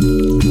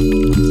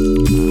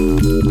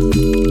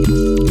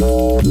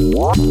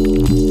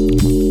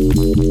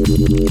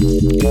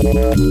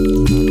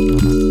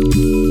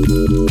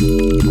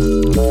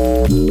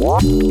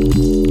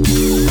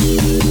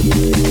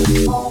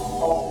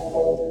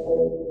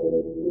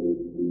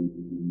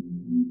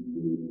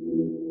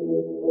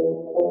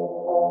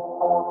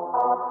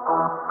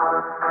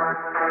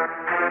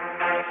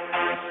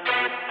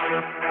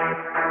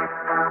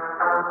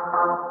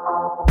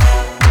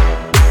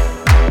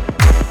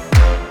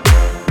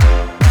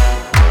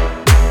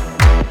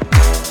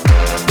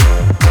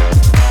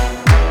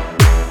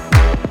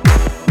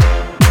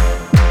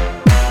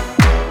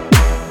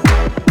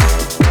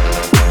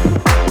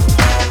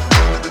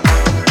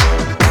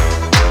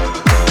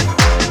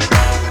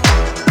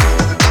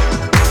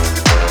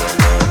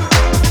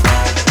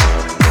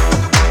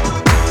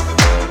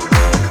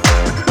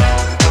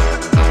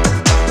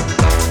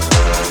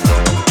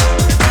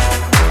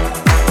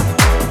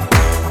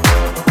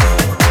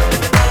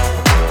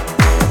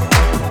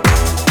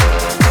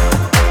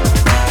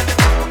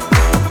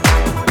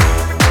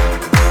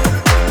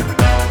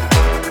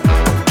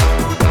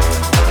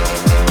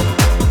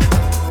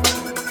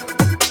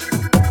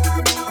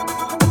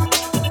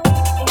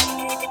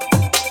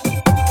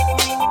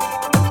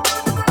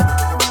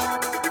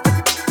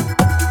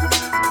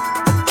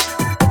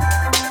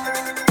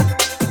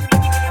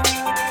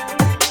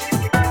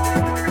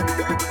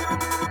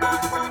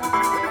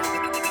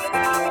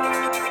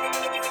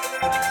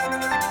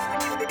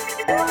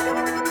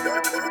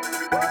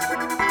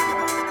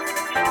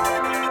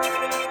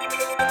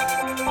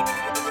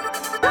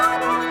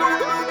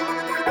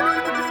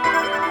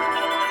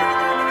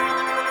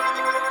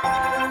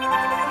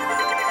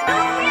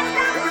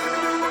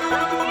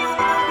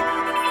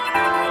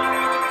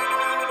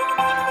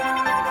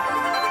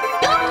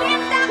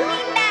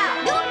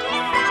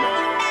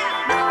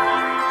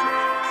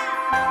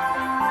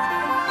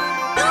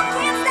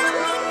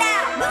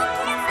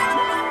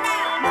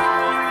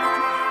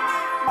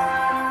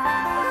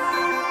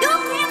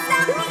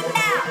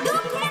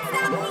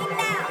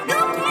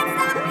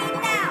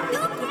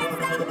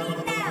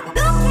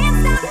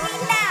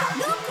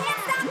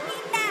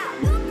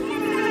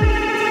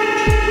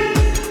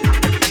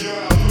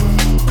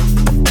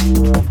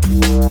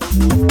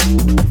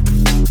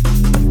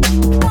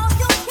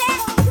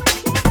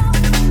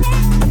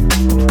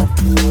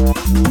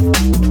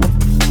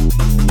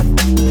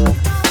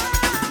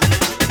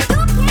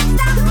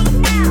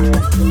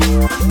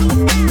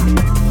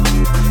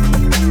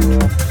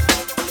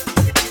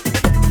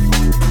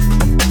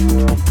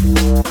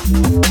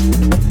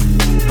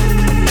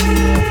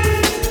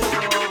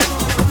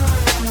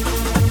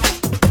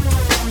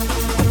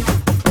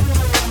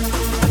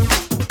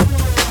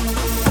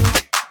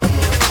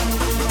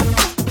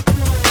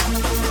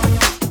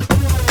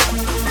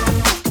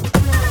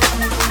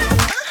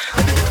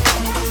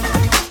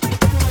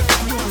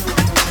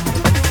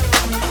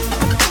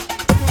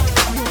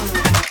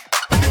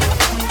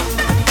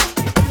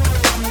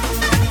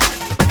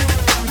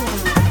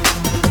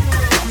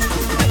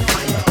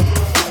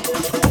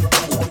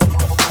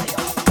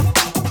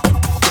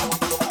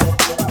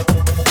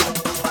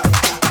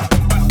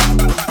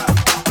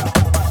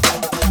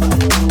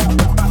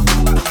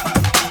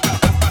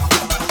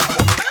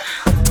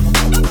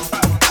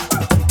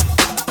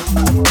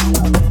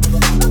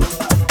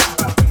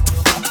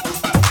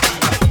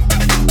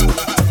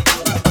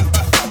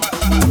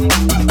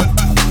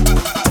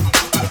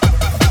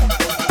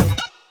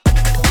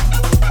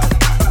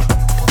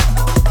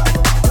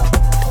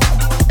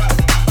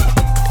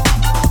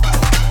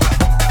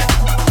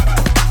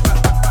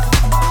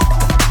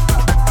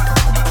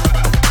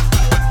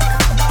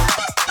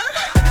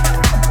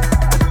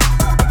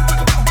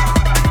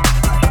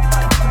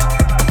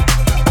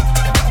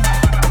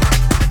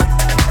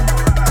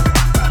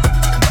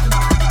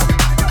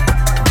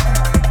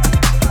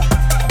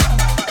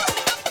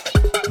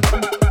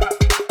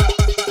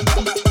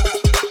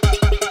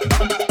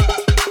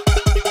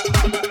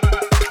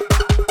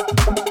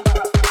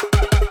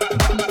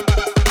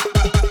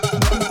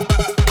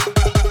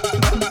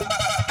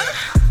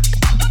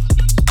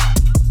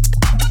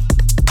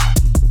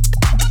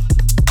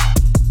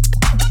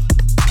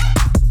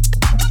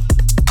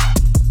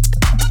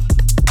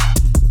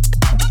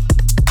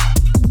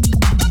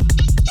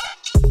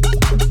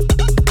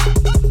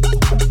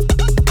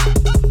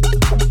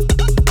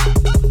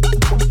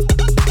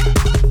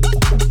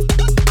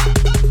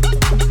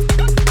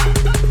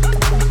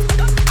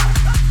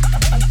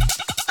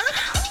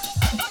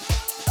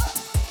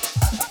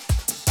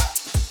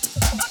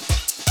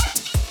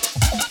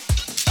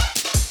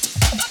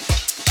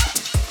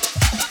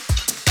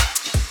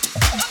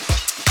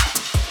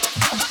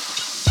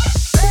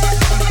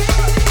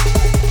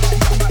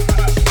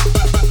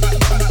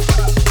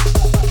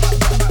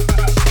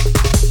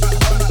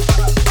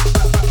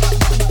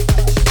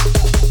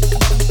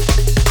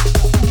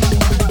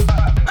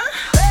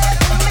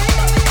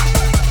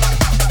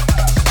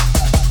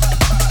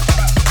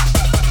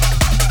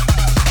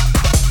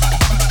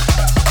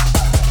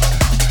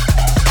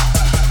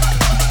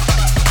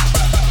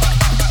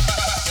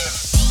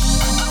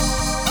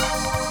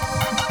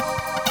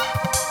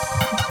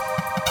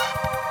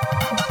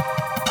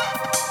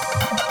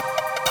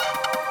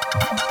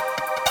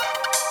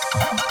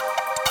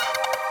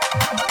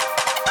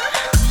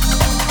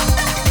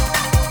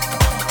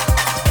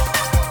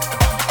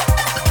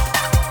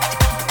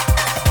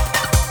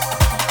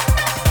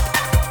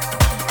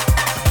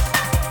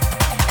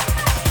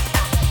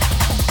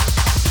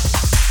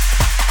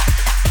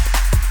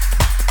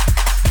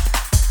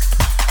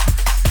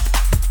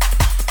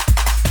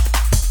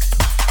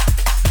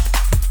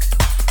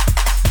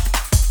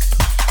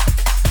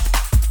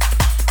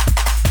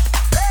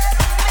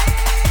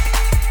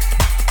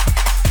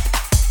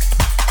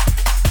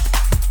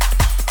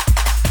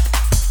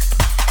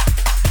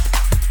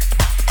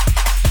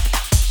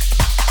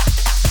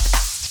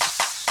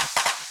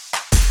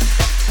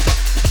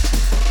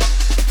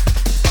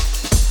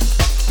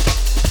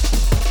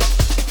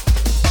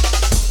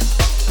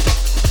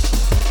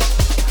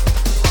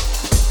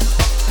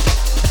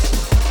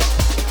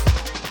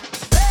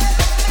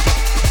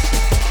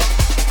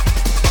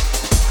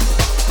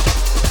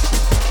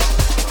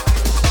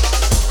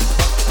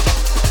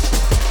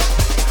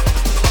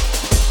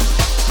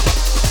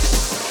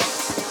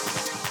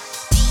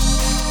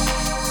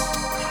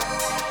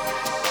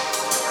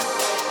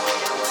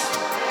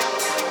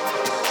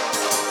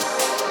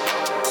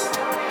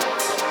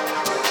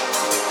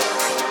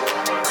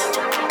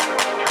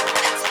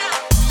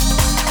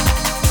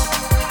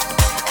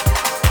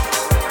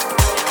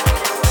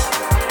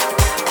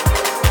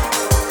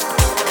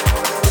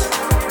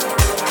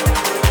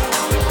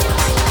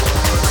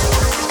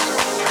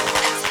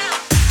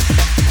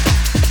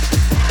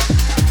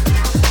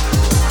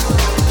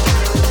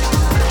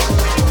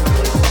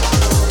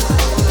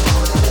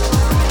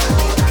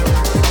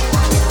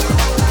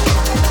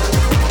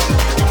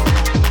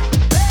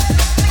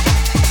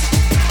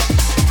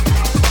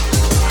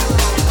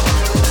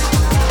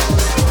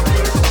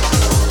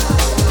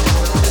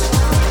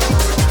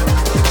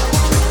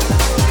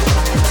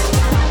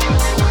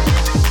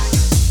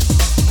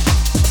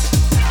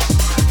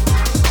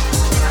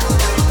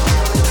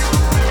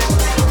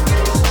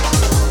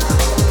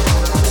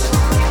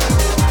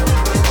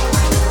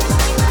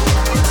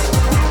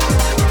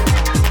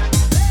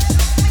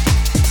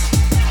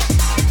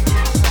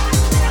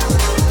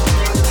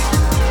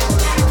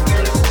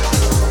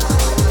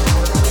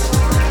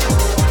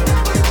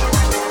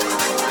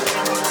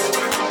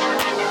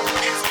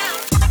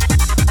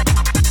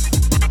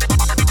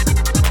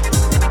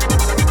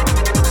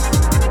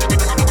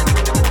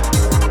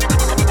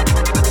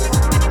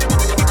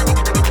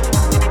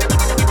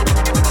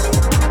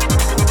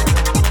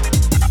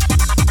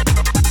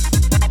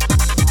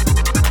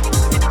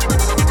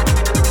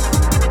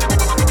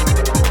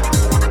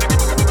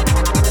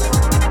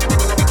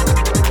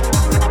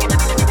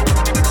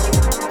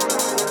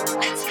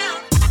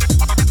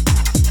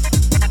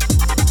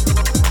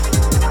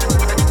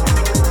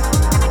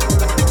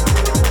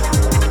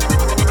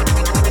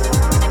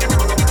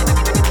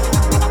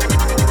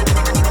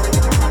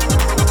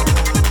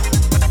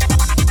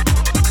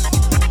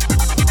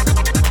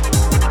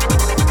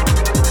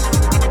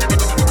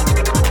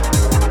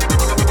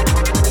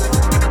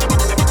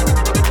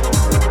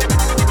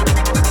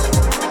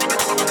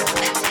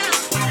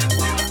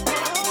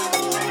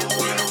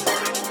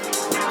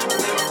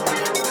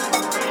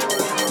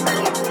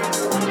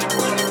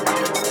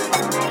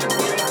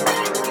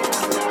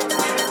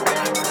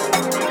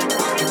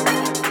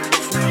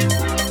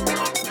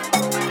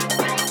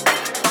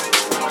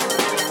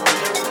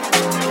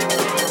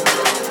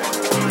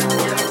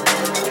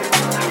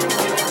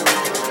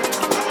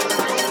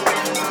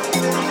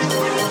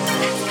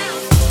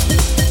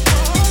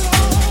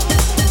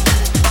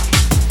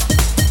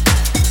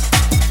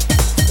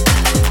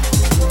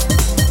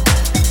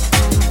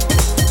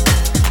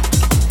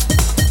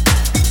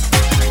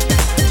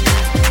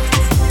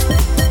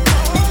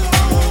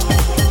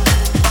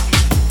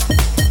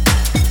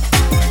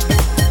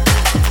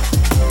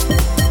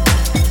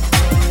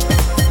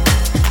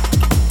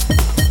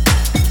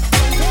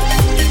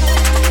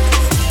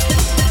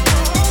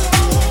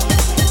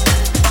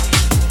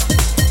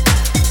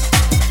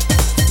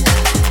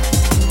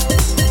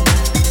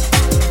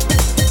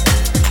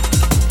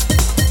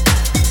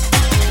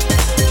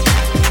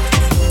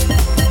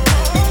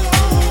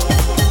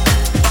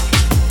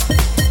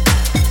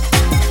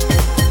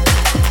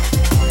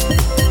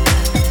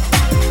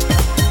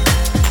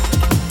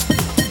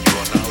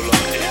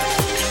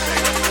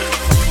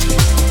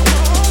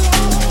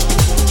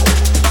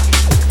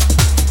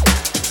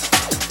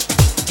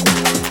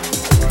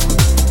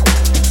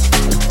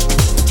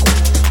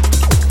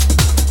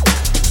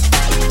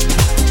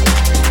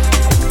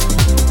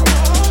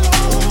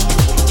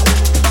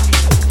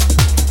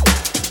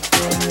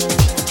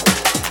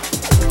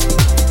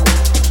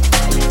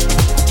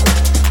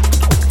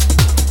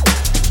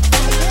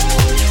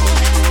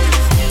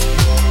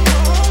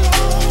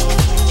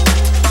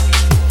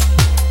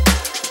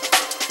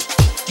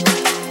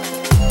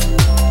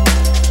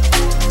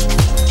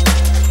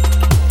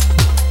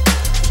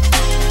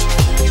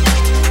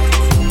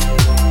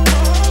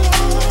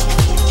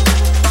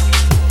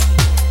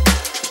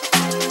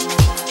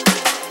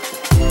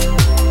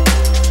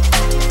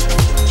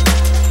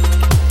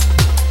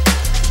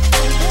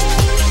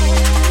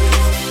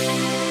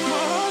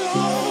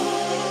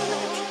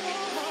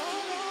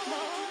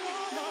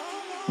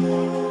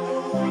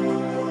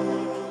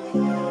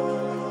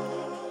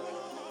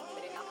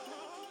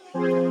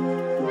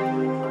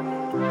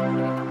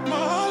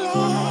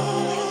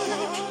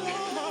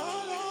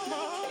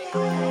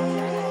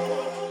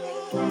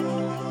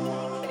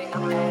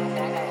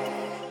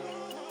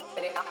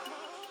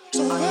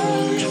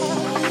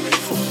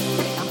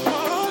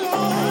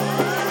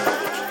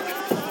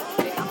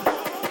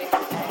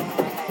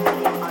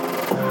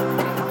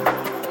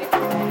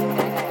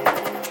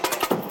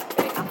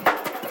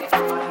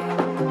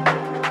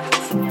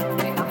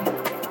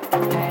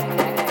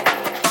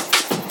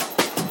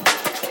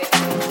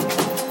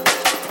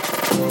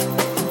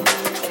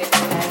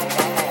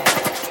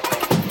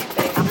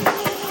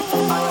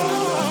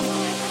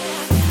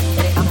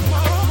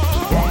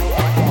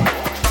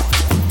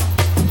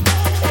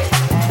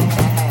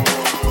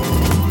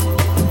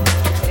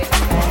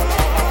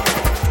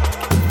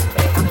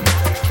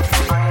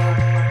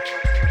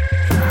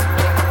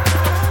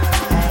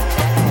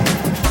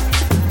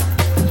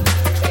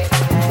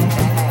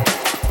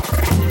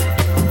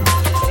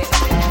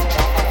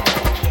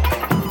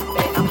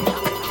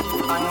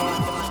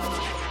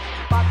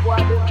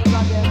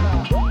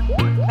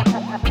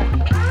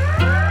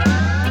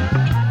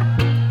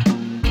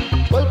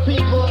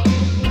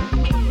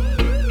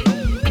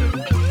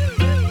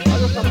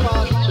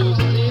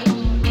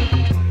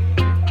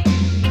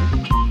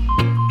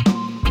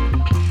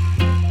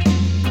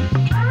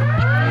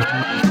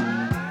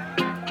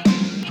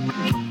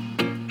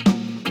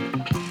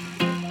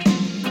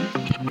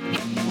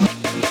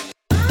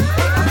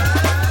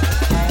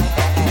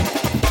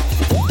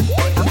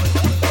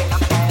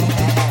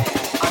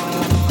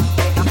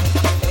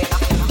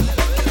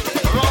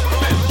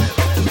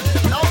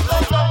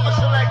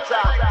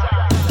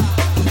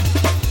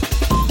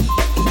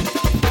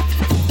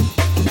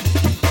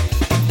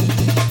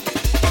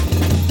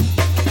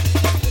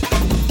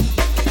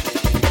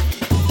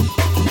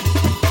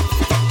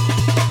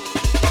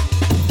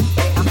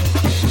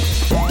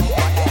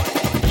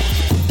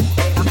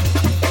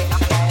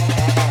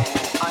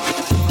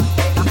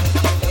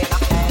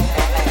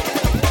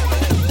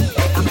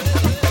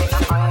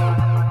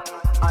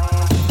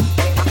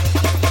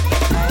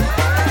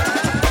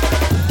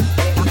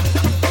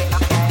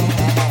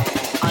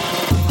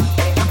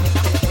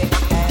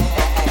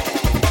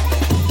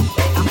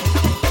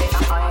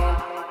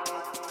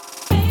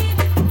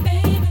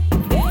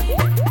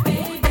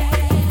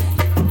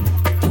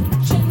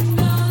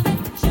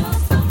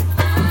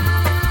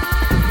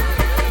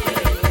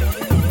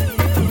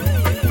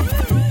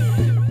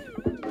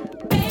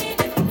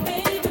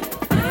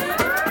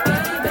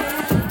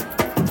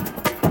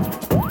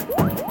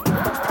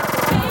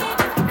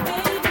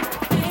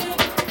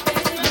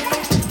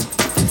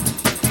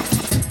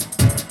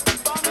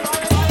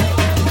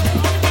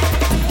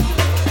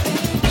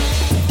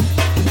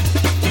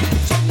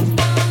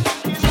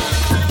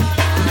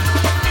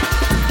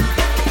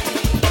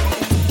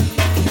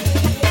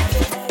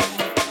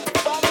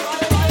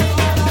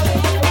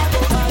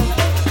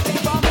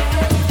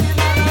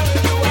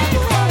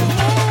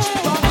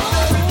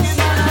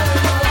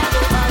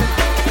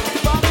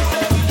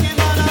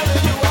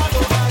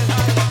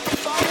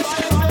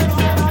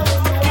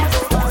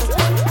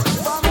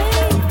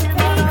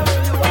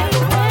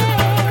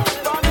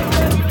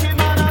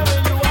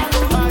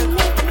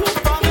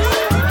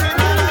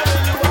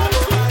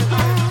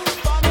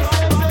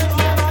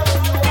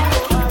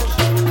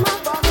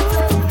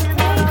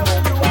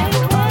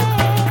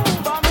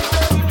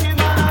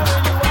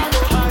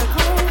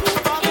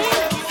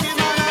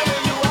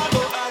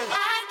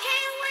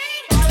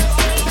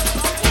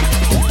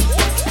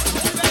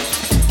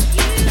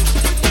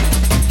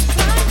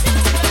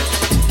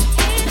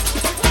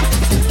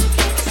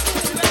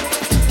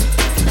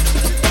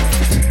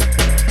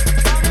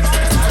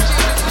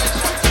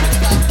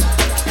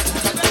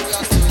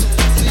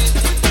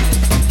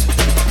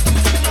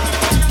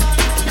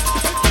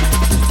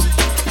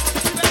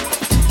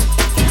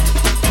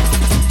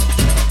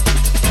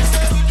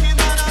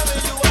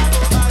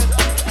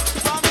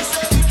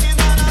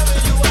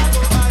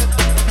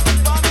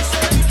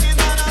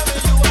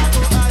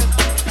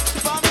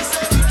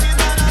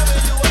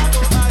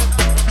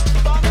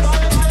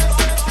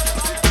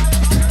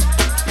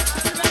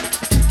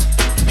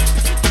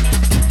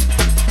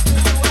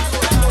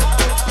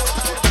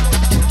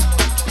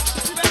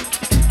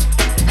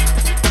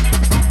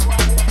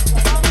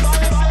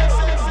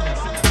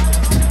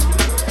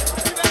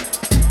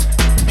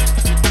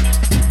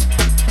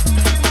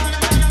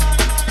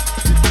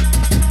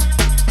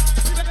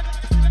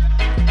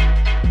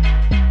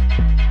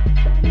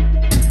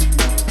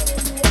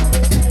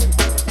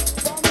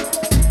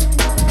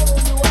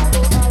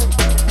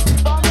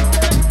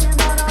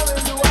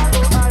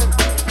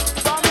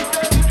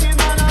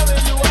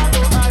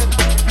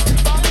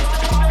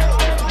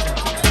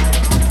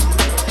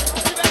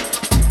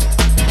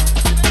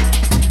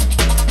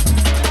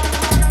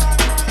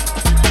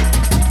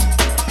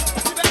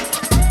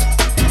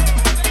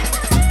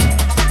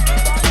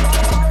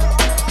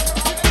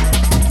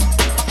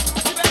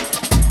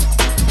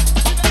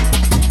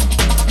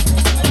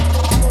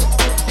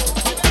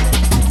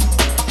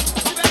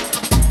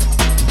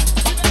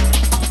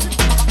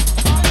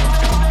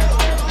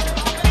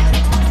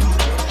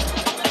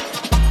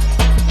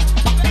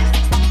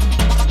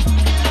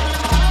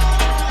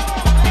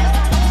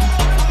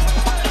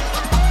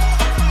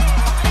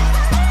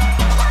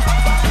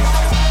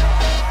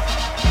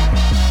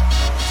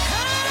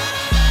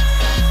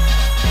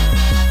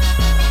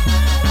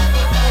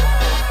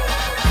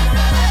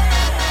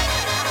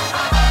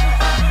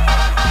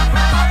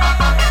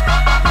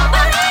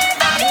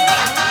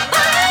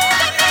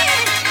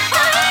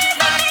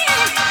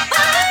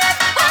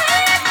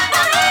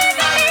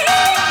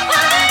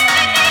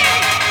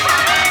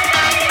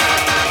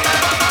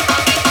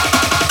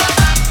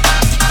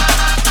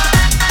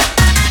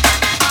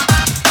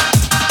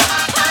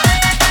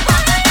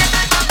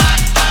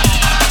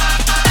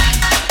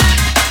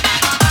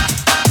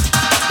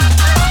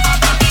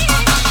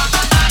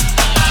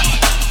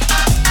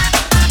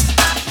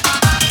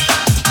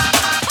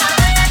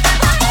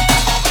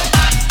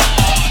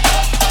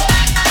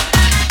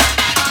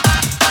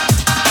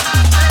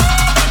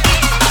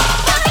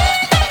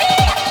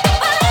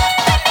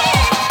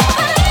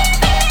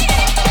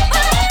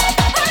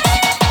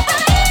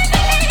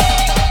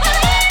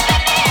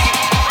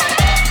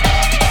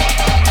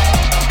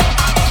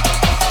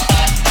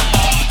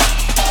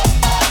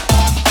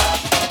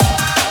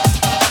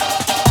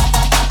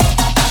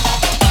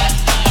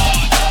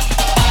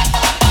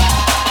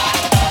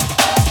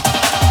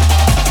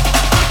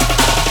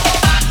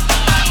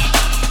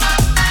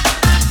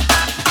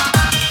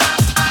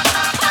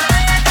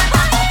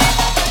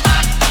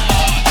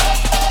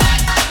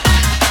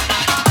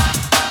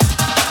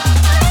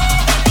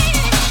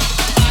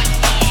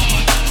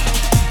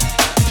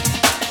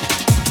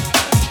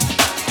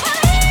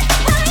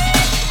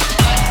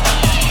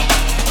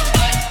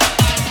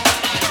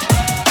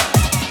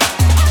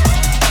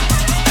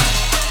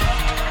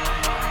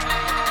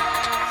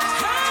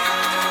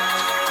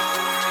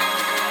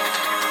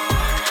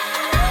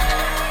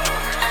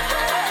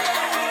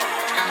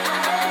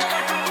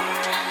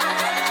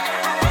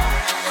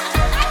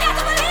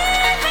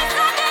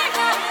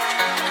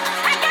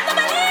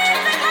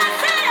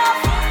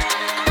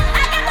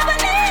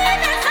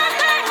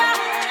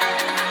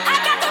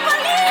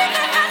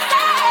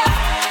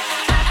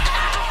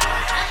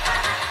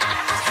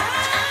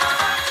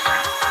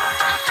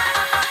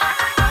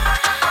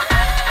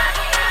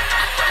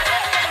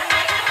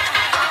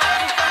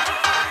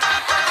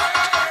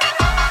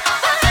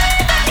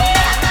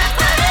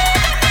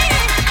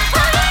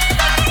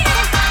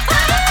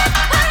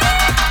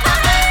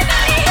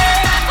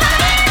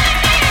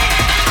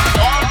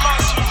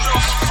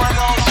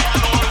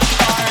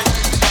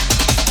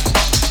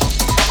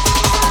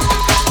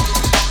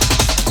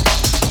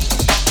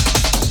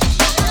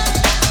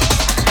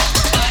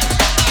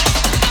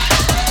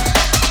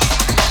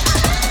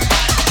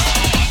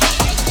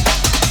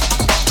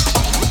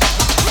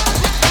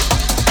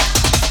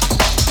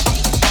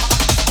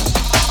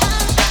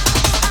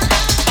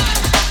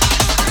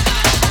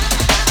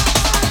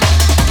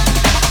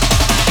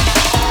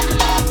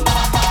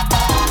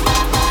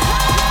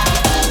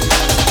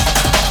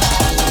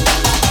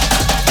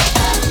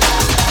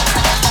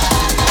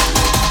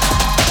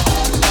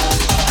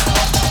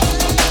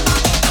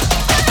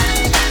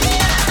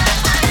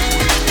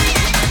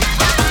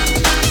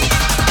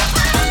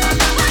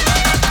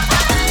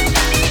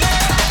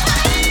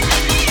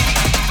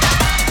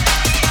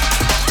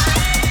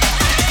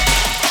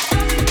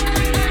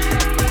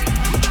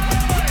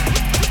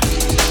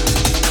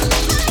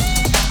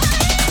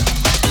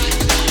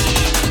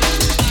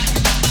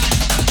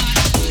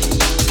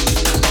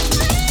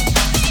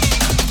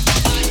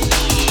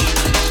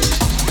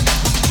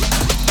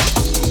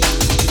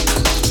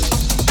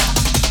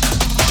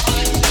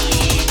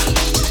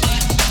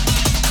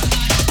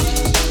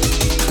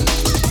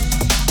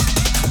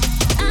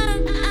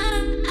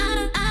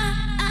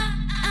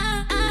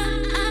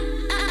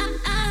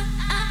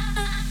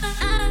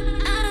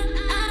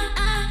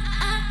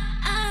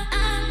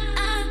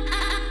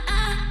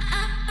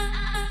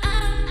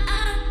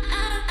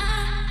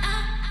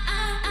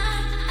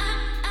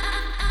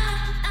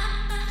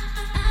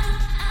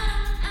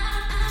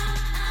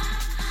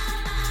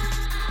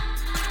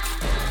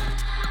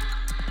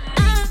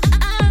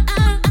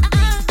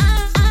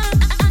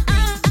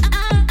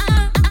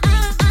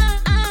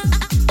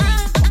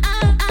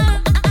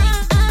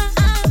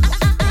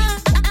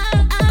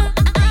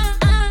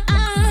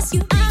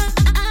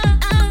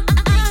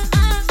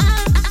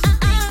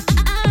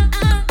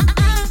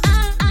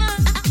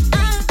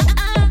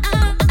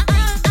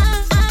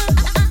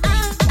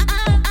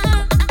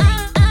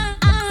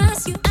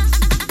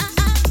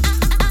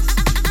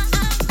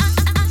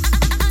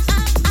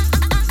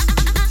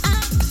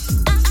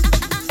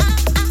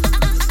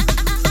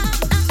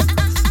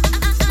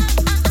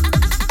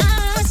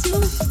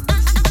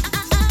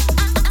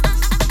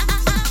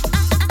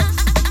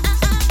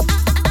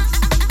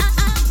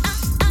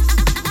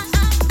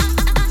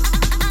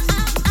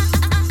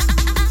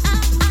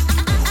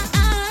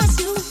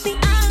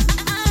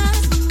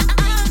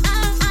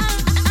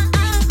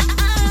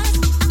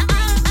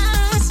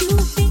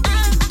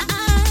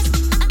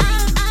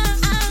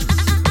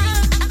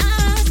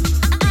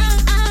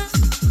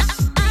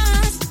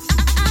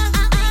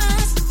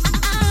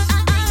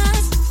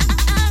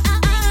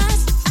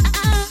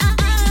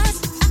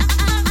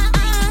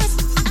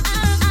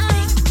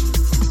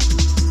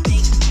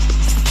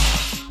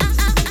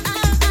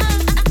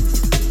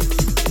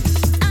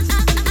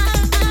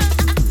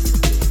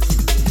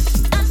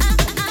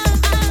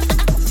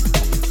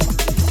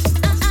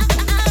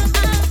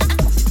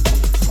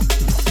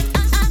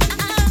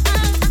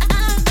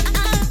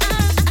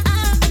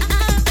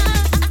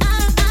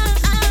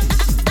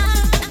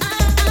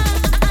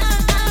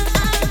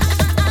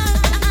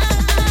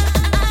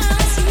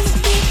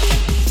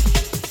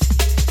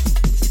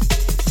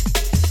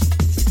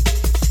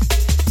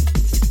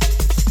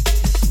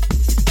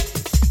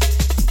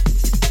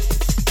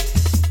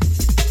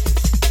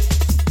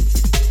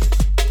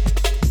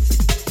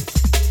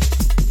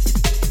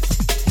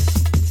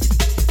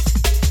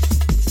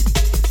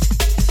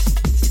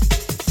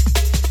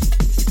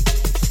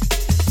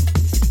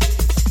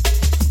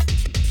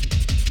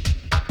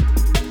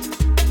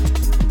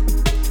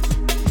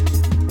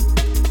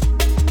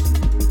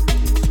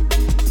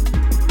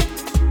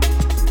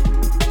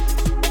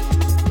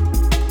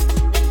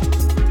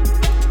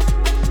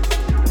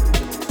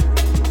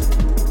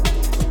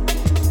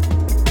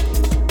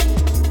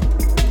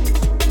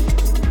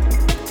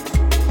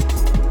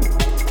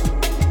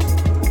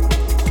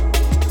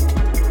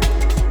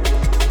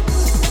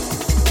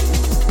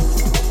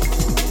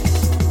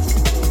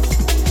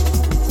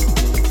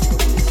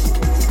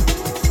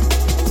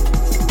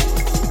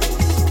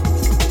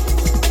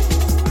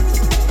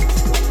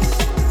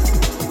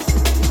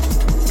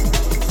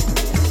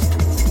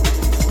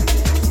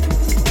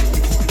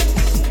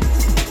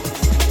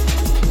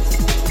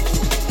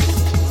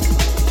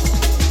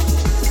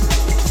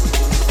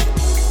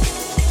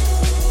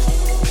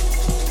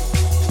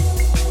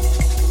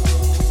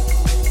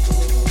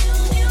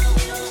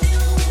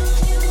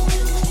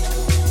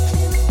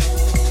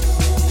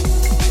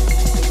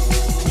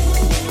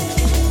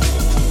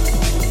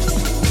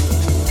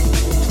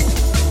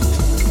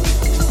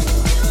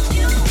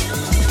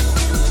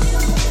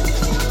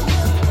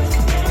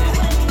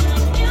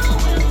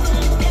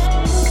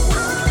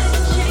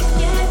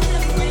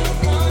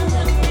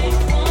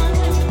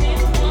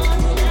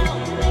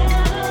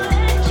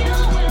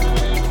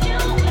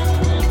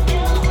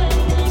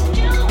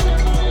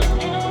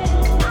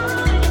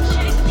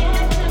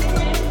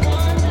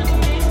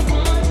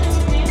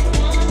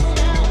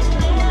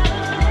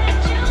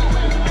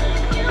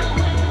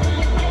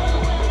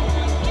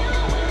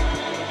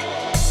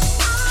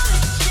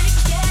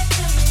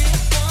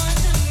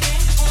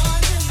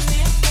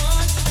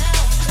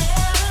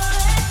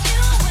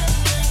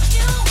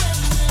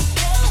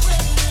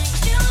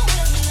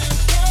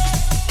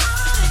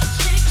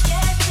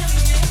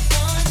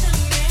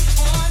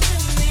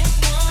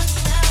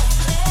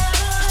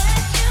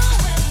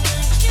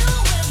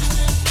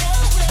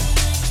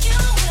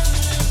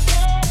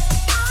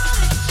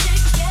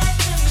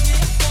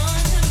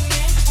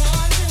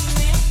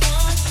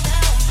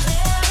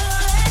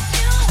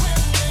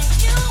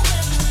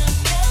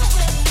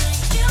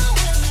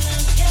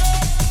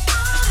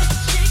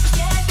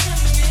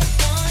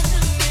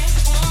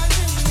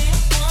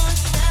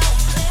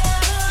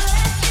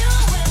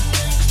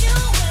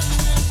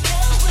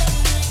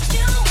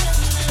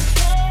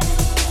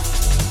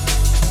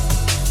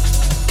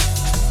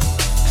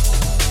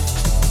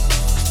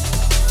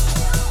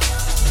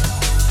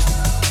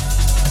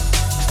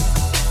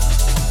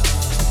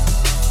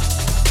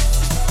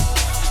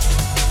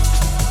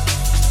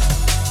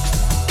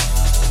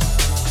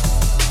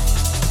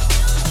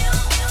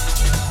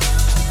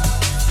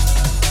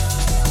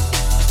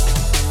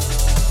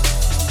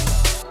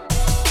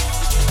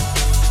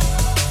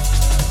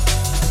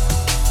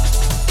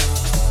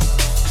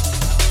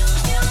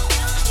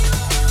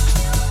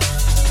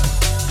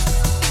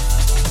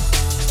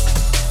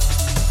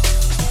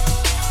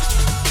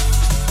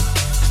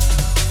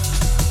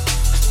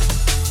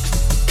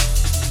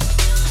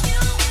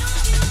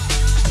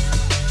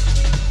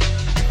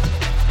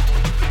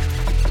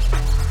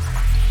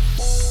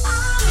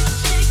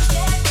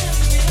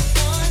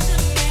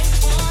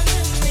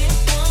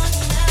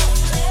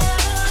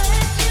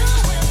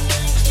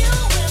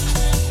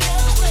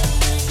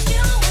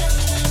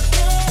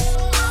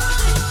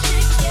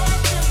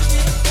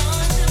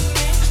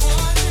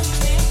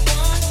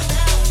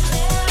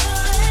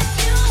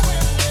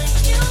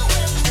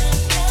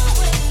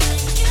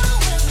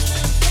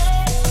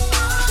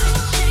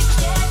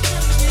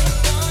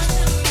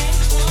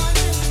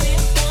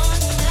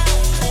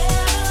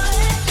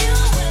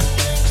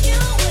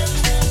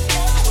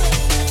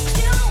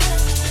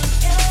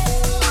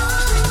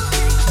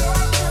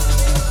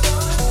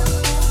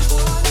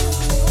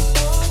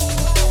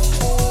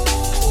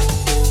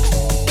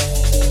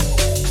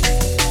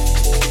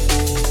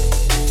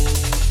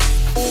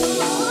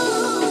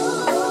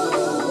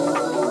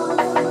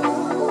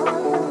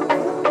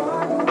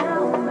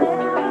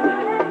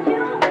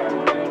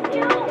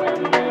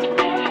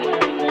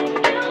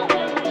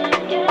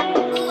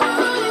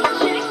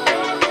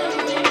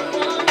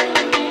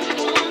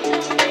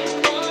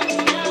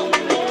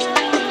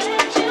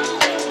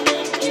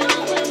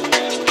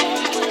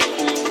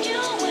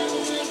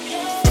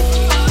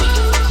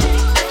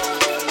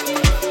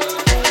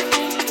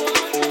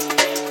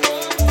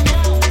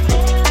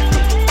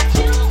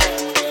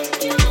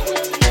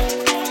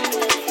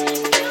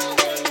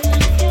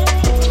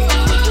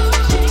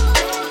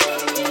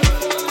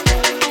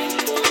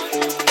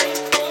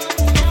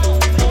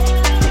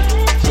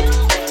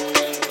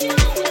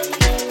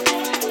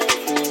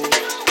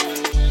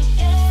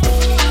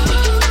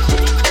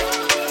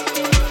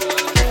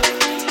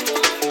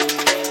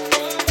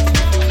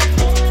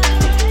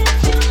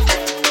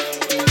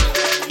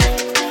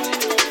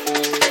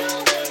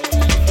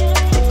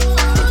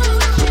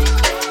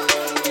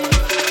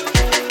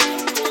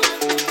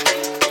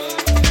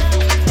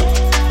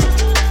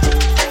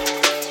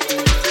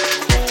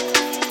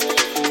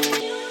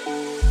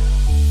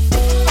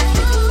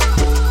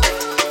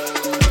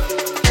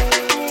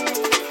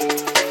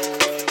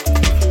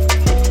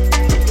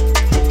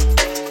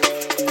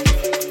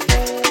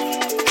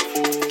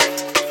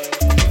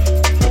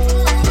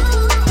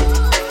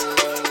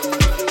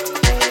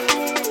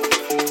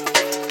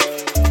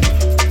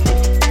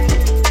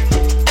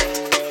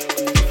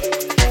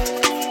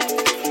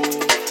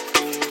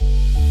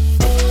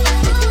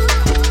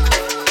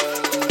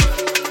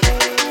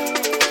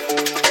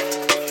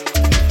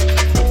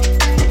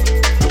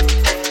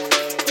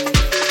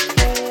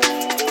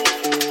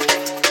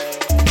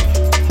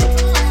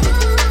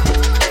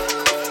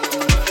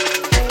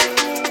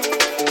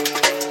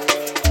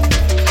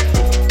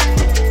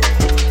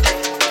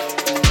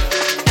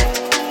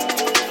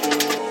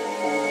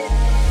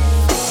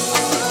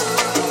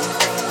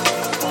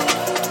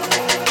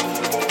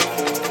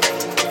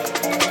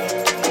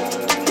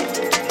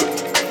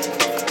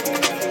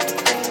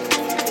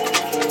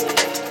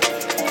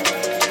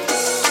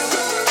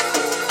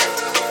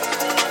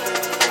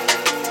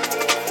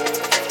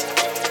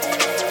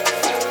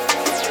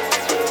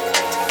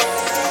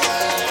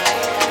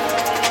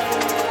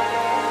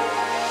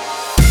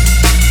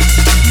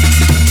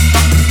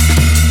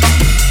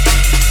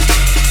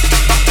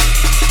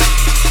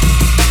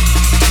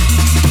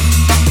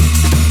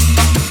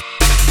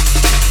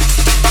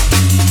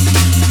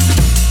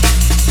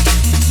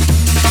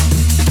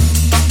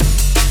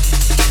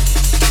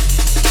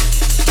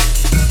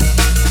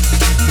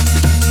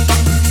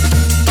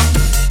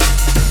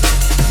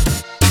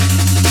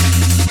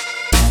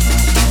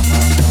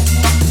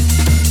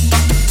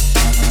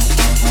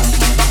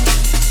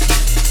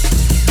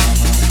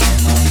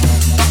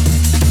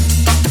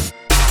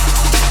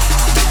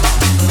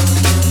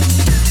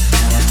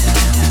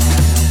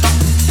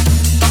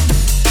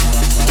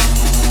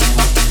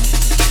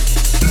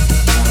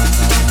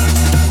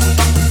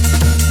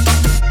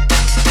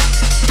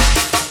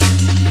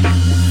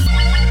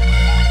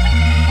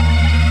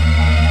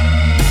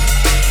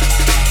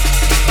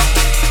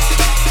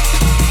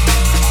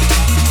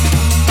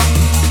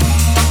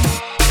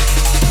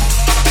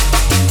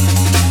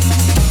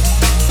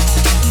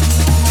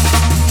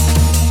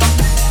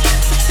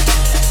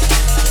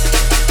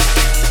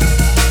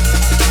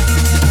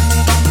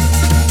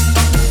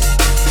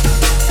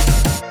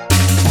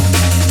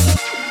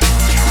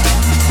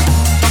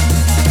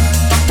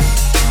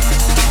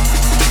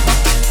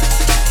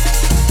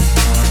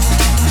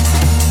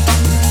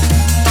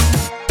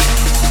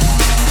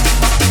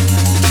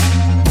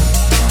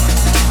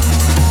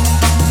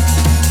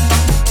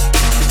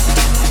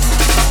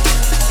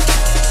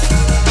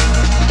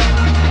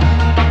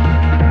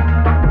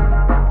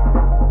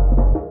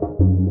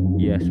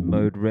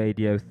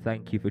 Radio.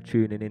 Thank you for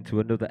tuning in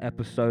to another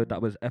episode.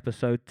 That was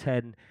episode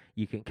 10.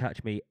 You can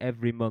catch me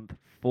every month,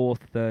 4th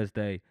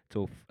Thursday,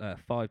 till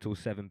 5 till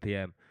 7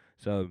 p.m.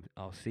 So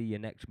I'll see you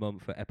next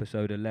month for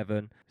episode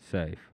 11. Safe.